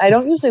it. I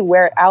don't usually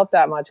wear it out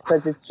that much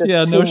because it's just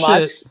too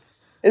much. Shit.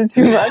 It's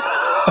too much.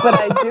 But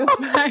I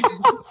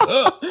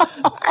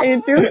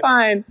do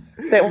find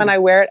that when I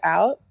wear it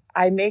out,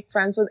 I make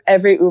friends with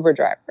every Uber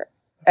driver.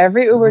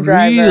 Every Uber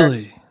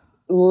driver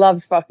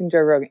loves fucking Joe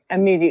Rogan.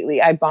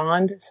 Immediately, I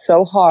bond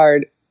so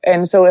hard.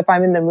 And so if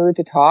I'm in the mood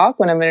to talk,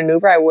 when I'm in an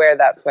Uber, I wear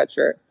that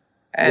sweatshirt.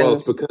 And well,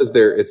 it's because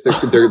they're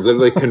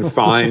literally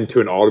confined to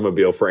an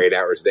automobile for 8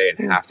 hours a day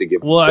and have to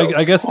give. Well,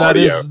 I guess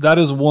audio. that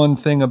is one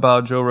thing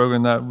about Joe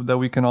Rogan that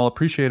we can all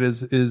appreciate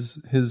is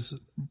his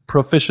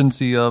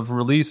proficiency of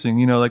releasing.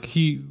 You know, like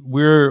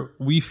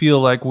we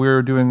feel like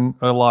we're doing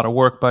a lot of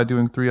work by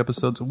doing 3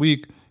 episodes a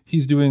week.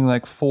 He's doing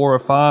like 4 or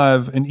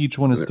 5, and each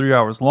one is 3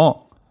 hours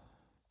long.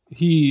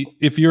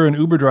 If you're an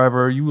Uber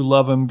driver, you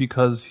love him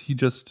because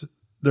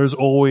there's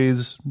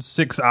always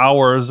 6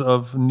 hours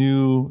of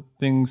new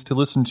things to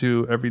listen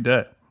to every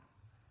day.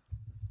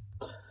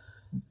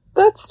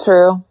 That's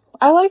true.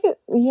 I like it.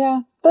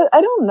 Yeah. But I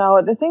don't know.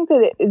 I think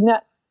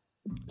that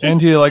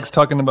and he likes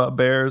talking about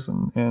bears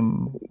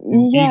and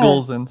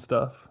eagles and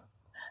stuff.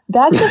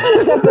 That's the kind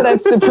of stuff that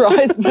I've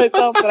surprised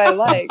myself that I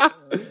like.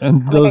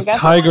 And those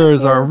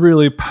tigers are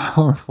really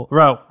powerful.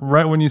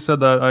 Right when you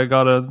said that, I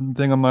got a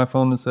thing on my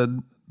phone that said,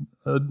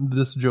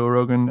 this Joe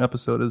Rogan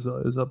episode is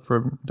up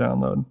for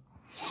download.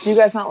 Do you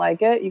guys not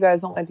like it? You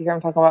guys don't like to hear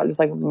him talk about just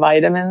like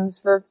vitamins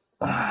for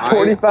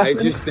 45 I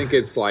minutes? just think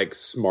it's like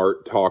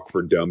smart talk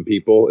for dumb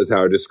people is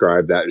how I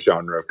describe that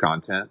genre of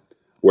content,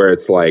 where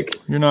it's like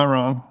you're not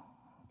wrong.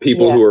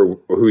 People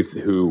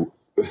who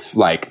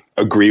like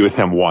agree with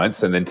him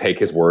once and then take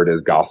his word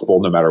as gospel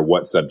no matter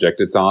what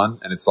subject it's on.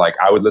 And it's like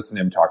I would listen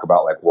to him talk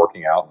about like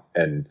working out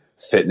and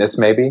fitness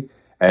maybe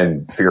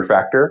and Fear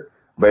Factor.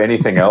 But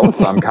anything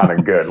else, I'm kind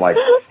of good. Like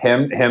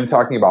him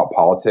talking about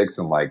politics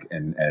and like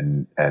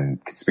and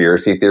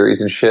conspiracy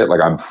theories and shit.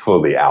 Like I'm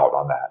fully out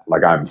on that.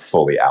 Like I'm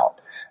fully out.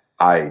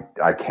 I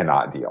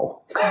cannot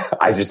deal.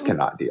 I just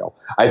cannot deal.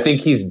 I think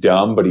he's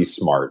dumb, but he's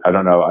smart. I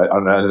don't know. I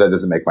know that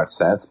doesn't make much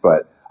sense,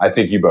 but I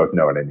think you both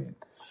know what I mean.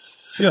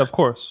 Yeah, of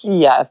course.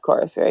 Yeah, of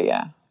course.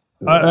 Yeah.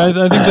 I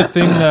think the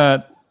thing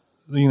that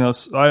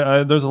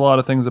there's a lot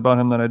of things about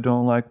him that I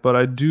don't like, but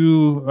I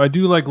do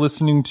like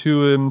listening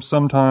to him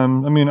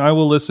sometime. I mean, I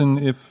will listen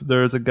if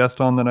there's a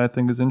guest on that I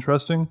think is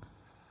interesting,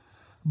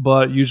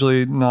 but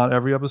usually not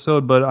every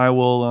episode. But I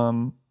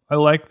will. I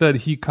like that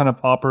he kind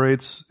of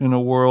operates in a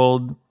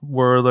world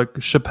where like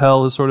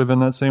Chappelle is sort of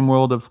in that same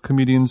world of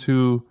comedians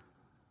who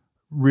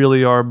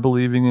really are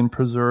believing in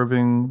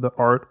preserving the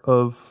art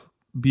of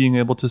being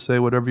able to say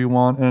whatever you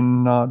want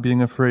and not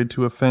being afraid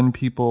to offend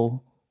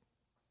people.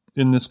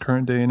 In this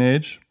current day and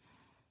age,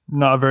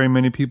 not very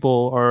many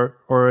people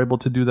are able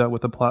to do that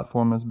with a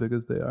platform as big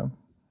as they are.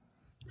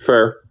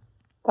 Fair.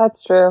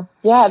 That's true.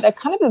 Yeah, that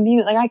kind of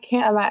immediate. Like I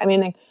can't imagine. I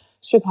mean, like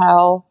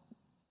Chappelle,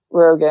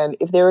 Rogan,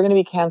 if they were going to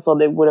be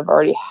canceled, it would have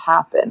already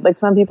happened. Like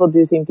some people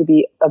do seem to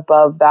be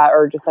above that,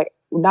 or just like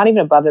not even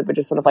above it, but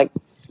just sort of like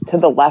to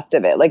the left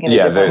of it. Like in a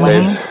different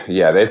lane.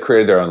 They've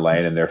created their own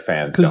lane, and their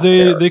fans because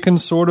they can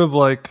sort of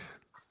like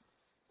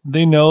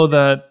they know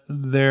that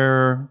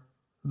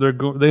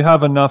they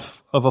have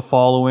enough of a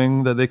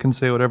following that they can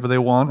say whatever they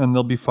want and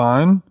they'll be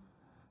fine.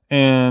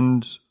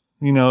 And,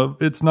 you know,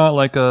 it's not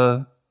like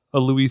a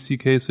Louis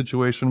C.K.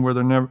 situation where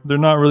they're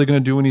not really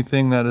going to do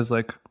anything that is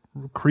like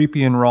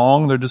creepy and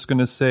wrong. They're just going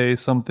to say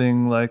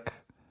something like,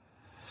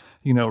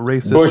 you know,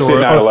 racist. Bush did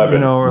 9/11. You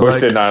know, or Bush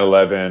like, did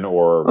 9/11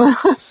 or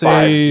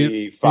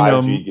say,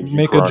 5G gives you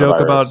make a joke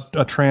coronavirus. about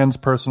a trans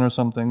person or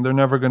something. They're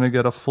never going to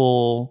get a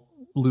full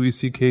Louis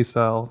C.K.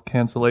 style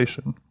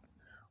cancellation.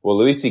 Well,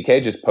 Louis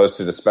C.K. just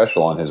posted a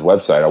special on his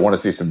website. I want to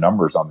see some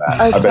numbers on that.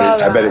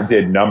 I bet it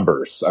did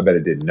numbers. Are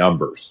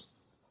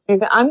you going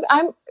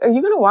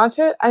to watch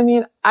it? I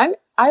mean, I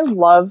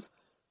love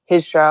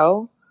his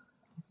show,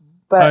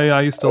 but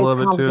I used to love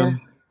it too.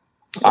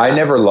 I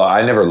never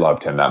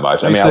loved him that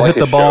much. I used to hit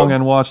the bong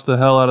and watch the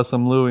hell out of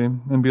some Louis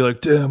and be like,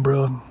 damn,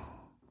 bro.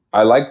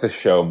 I like the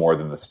show more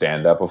than the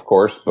stand-up, of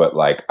course, but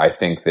like, I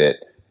think guys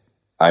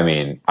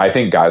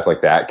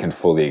like that can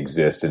fully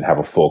exist and have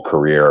a full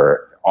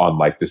career on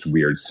like this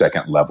weird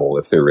second level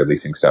if they're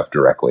releasing stuff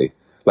directly.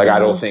 Like,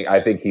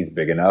 I think he's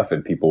big enough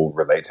and people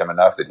relate to him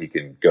enough that he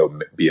can go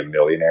be a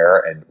millionaire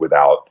and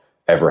without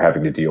ever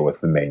having to deal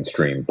with the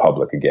mainstream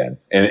public again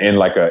in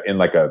like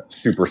a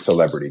super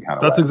celebrity kind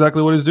of way. That's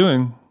exactly what he's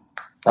doing.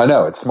 I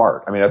know, it's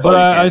smart. I mean, that's but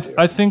all you can do.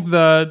 I think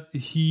that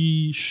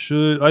he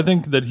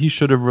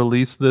should have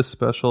released this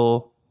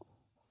special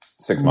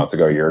 6 months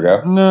ago, a year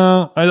ago.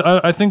 No,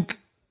 I think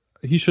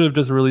he should have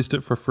just released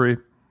it for free.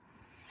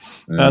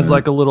 As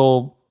like a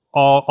little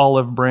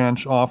olive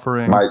branch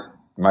offering.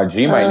 My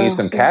G might need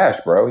some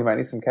cash, bro. He might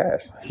need some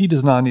cash. He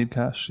does not need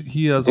cash.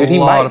 He has a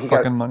lot of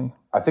fucking money.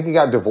 I think he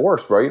got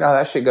divorced, bro. You know how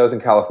that shit goes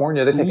in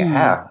California? They take it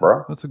half,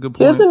 bro. That's a good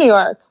point. He lives in New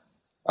York.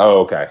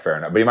 Oh, okay. Fair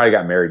enough. But he might have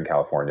got married in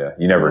California.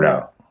 You never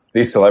know.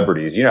 These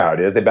celebrities, you know how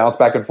it is. They bounce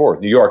back and forth.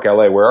 New York,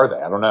 LA, where are they?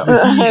 I don't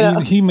know.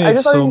 He made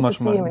so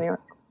much money. Him in New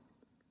York.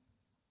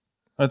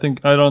 I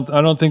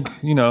don't think,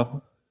 you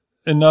know,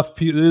 enough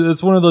people.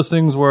 It's one of those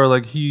things where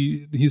like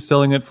he's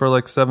selling it for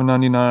like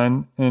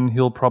 $7.99 and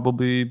he'll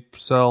probably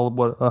sell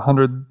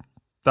 100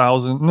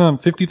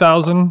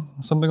 50,000,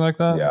 something like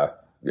that.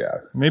 Yeah.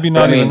 Maybe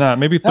not even that.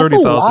 Maybe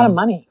 30,000. That's a lot of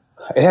money.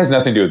 It has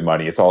nothing to do with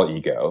money. It's all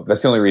ego.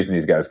 That's the only reason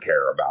these guys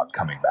care about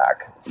coming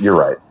back. You're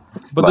right.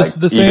 But like,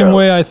 the same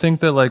way I think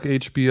that like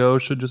HBO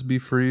should just be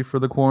free for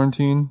the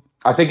quarantine.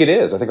 I think it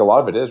is. I think a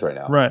lot of it is right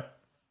now. Right.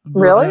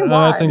 Really?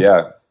 Why? I think,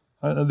 Yeah.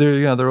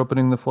 They're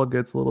opening the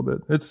floodgates a little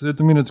bit.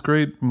 It's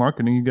great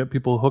marketing. You get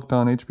people hooked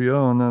on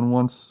HBO, and then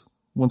once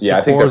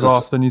the core's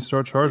off, then you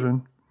start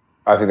charging.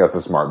 I think that's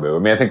a smart move.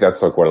 I mean, I think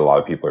that's like what a lot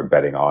of people are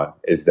betting on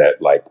is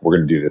that like we're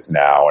going to do this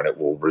now and it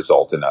will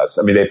result in us.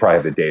 I mean, they probably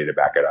have the data to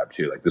back it up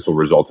too. Like this will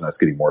result in us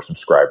getting more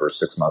subscribers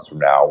 6 months from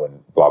now when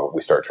blah blah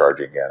we start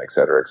charging again, et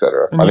cetera, et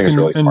cetera. I think it's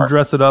really smart. And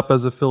dress it up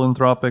as a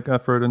philanthropic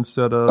effort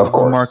instead of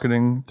a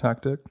marketing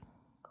tactic.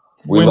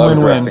 We love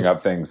dressing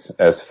up things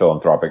as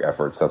philanthropic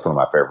efforts. That's one of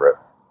my favorite.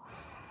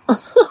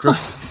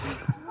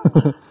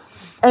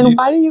 And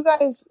why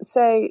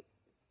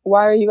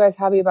are you guys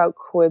happy about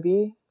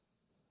Quibi?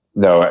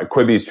 No,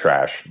 Quibi's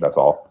trash. That's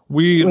all.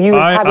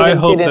 I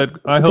hope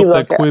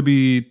that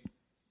Quibi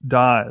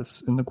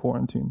dies in the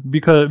quarantine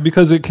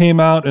because it came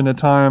out in a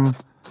time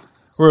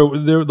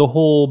where the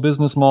whole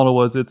business model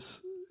was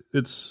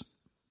it's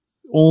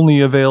only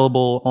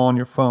available on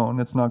your phone.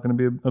 It's not going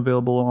to be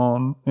available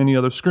on any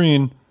other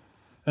screen.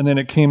 And then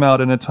it came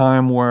out in a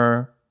time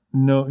where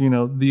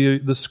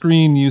the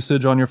screen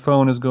usage on your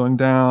phone is going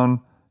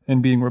down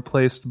and being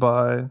replaced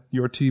by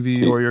your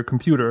TV or your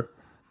computer.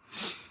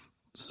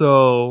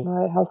 So,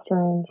 right, how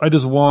strange. I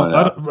just want.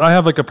 I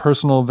have like a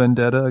personal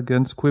vendetta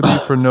against Quibi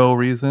for no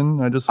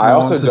reason. I just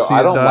want to see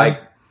it die.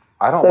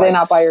 Do they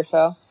not buy your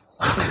show?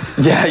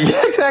 yeah,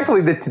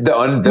 exactly.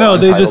 No,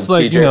 they just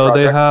like project.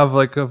 They have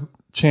like a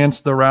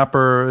Chance the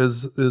Rapper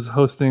is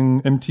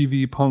hosting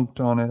MTV Punk'd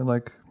on it.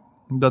 Like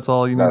that's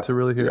all you need to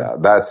really hear. Yeah,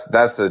 that's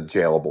a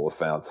jailable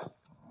offense.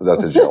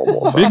 That's a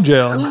jailable offense. Big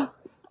jail.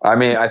 I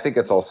mean, I think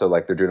it's also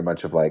like they're doing a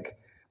bunch of like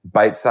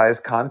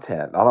bite-sized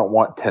content. I don't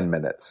want 10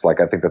 minutes.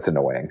 Like, I think that's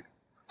annoying.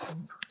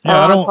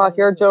 Yeah, I don't talk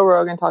here, Joe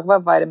Rogan, talk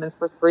about vitamins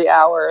for 3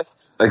 hours.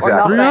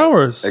 Exactly. 3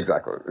 hours.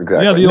 Exactly.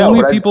 Yeah, the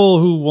only people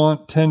who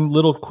want 10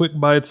 little quick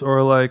bites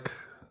are like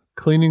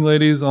cleaning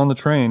ladies on the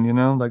train,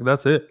 like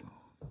that's it.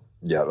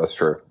 Yeah, that's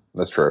true.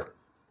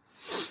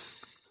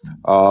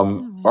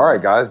 All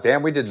right, guys.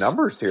 Damn, we did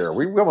numbers here.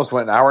 We almost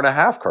went an hour and a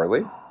half,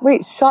 Karley.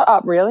 Wait, shut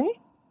up, really?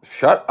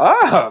 Shut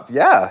up.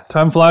 Yeah.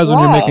 Time flies when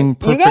you're making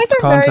perfect content. You guys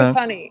are content. very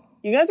funny.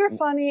 You guys are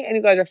funny, and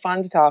you guys are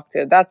fun to talk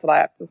to. That's what I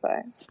have to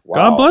say.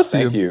 Wow, God bless you.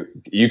 Thank you.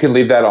 You can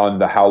leave that on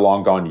the How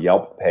Long Gone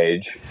Yelp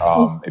page.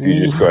 If you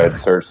just go ahead and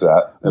search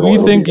that. We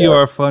think you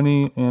are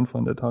funny and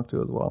fun to talk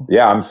to as well.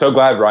 Yeah, I'm so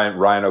glad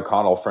Ryan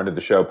O'Connell, friend of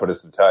the show, put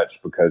us in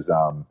touch because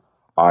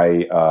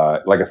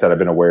like I said, I've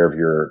been aware of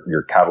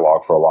your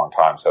catalog for a long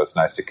time, so it's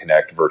nice to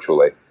connect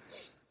virtually.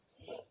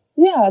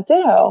 Yeah,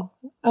 ditto.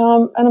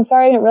 And I'm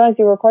sorry I didn't realize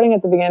you were recording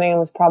at the beginning and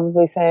was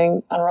probably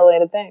saying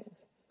unrelated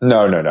things.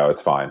 No,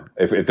 it's fine.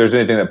 If there's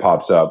anything that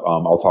pops up,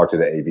 I'll talk to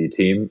the AV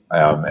team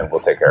and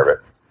we'll take care of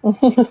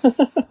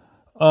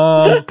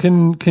it.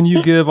 Can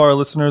you give our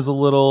listeners a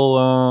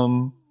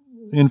little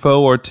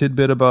info or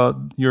tidbit about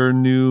your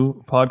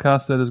new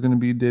podcast that is going to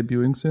be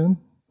debuting soon?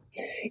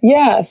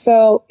 Yeah,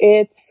 so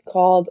it's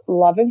called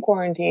Love in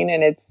Quarantine,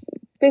 and it's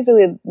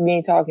basically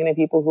me talking to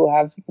people who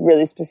have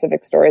really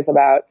specific stories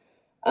about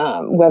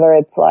whether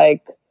it's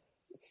like,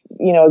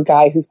 a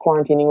guy who's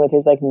quarantining with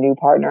his like new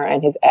partner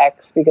and his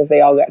ex because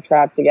they all got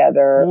trapped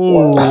together.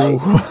 Or like,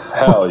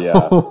 hell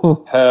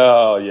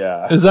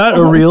yeah. Is that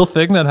a real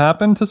thing that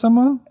happened to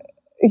someone?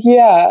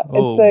 Yeah,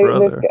 it's like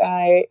this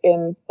guy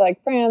in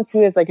like France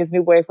who is like his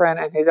new boyfriend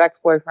and his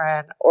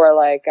ex-boyfriend, or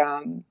like,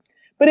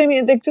 but I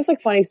mean, just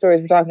like funny stories.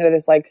 We're talking to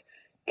this like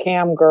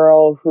cam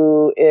girl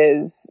who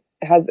has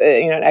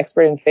an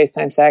expert in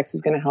FaceTime sex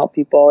who's going to help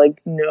people like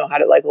know how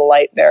to like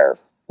light their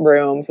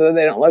room so that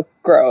they don't look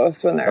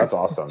gross when they're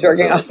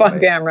jerking off on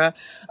camera.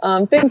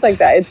 Things like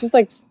that. It's just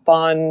like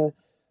fun,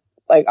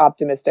 like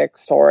optimistic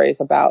stories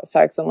about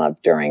sex and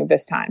love during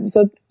this time.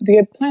 So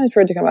the plan is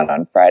for it to come out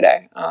on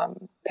Friday,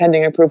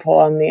 pending approval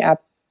on the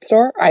App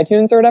Store,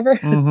 iTunes or whatever.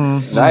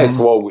 Mm-hmm. Nice.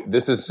 Well,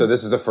 this is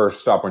the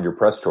first stop on your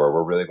press tour.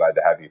 We're really glad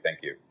to have you.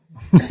 Thank you.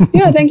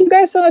 Yeah, thank you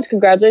guys so much.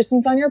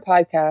 Congratulations on your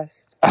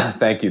podcast.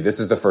 Thank you. This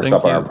is the first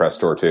stop on our press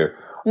tour too.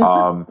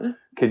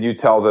 Can you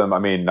tell them? I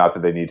mean, not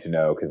that they need to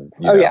know because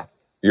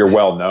you're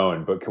well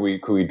known, but can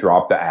we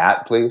drop the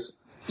 @ please?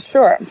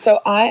 Sure. So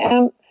I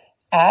am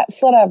at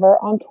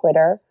Slutever on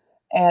Twitter,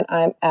 and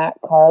I'm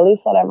at Karley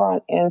Sciortino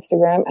on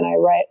Instagram, and I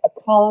write a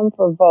column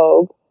for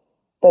Vogue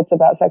that's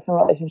about sex and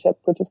relationship,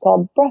 which is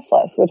called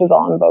Breathless, which is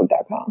all on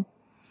Vogue.com.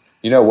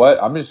 You know what?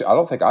 I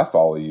don't think I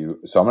follow you,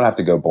 so I'm gonna have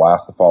to go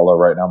blast the follow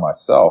right now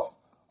myself.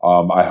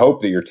 I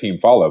hope that your team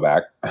follow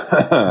back.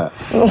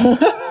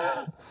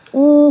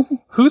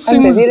 Who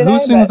sings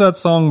that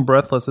song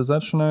Breathless? Is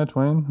that Shania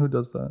Twain? Who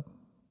does that?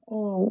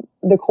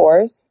 The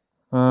Chorus.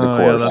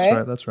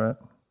 Yeah, that's right.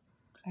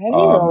 I didn't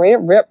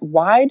even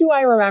why do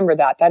I remember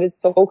that? That is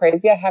so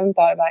crazy. I haven't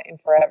thought about it in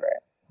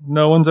forever.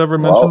 No one's ever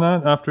mentioned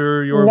that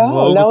after your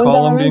Vogue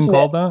column being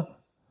called that?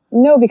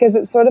 No, because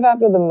it's sort of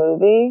after the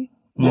movie.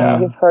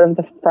 Yeah. You've heard of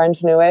the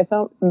French New Wave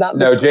film?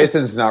 No,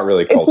 Jason's not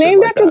really It's cultured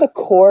named like after that.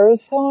 the Coors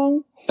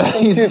song from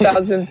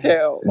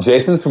 2002.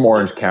 Jason's from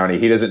Orange County.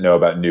 He doesn't know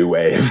about New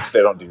Wave.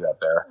 They don't do that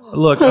there.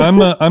 Look, I'm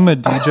a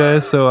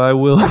DJ, so I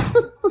will.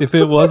 If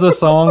it was a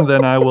song,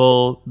 then I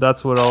will.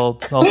 That's what I'll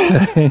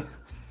say.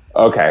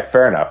 Okay,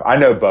 fair enough. I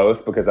know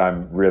both because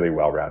I'm really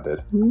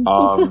well-rounded.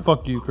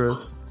 Fuck you,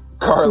 Chris.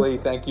 Carley,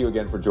 thank you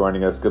again for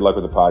joining us. Good luck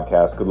with the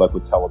podcast. Good luck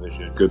with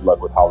television. Good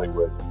luck with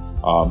Hollywood.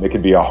 It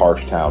can be a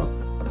harsh town.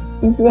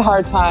 This is a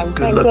hard time.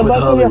 Good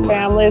luck with your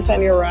families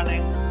and your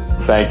running.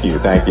 Thank you.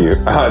 Thank you.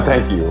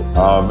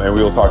 And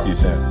we will talk to you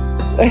soon.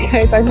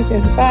 Okay, talk to you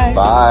soon. Bye.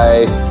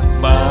 Bye.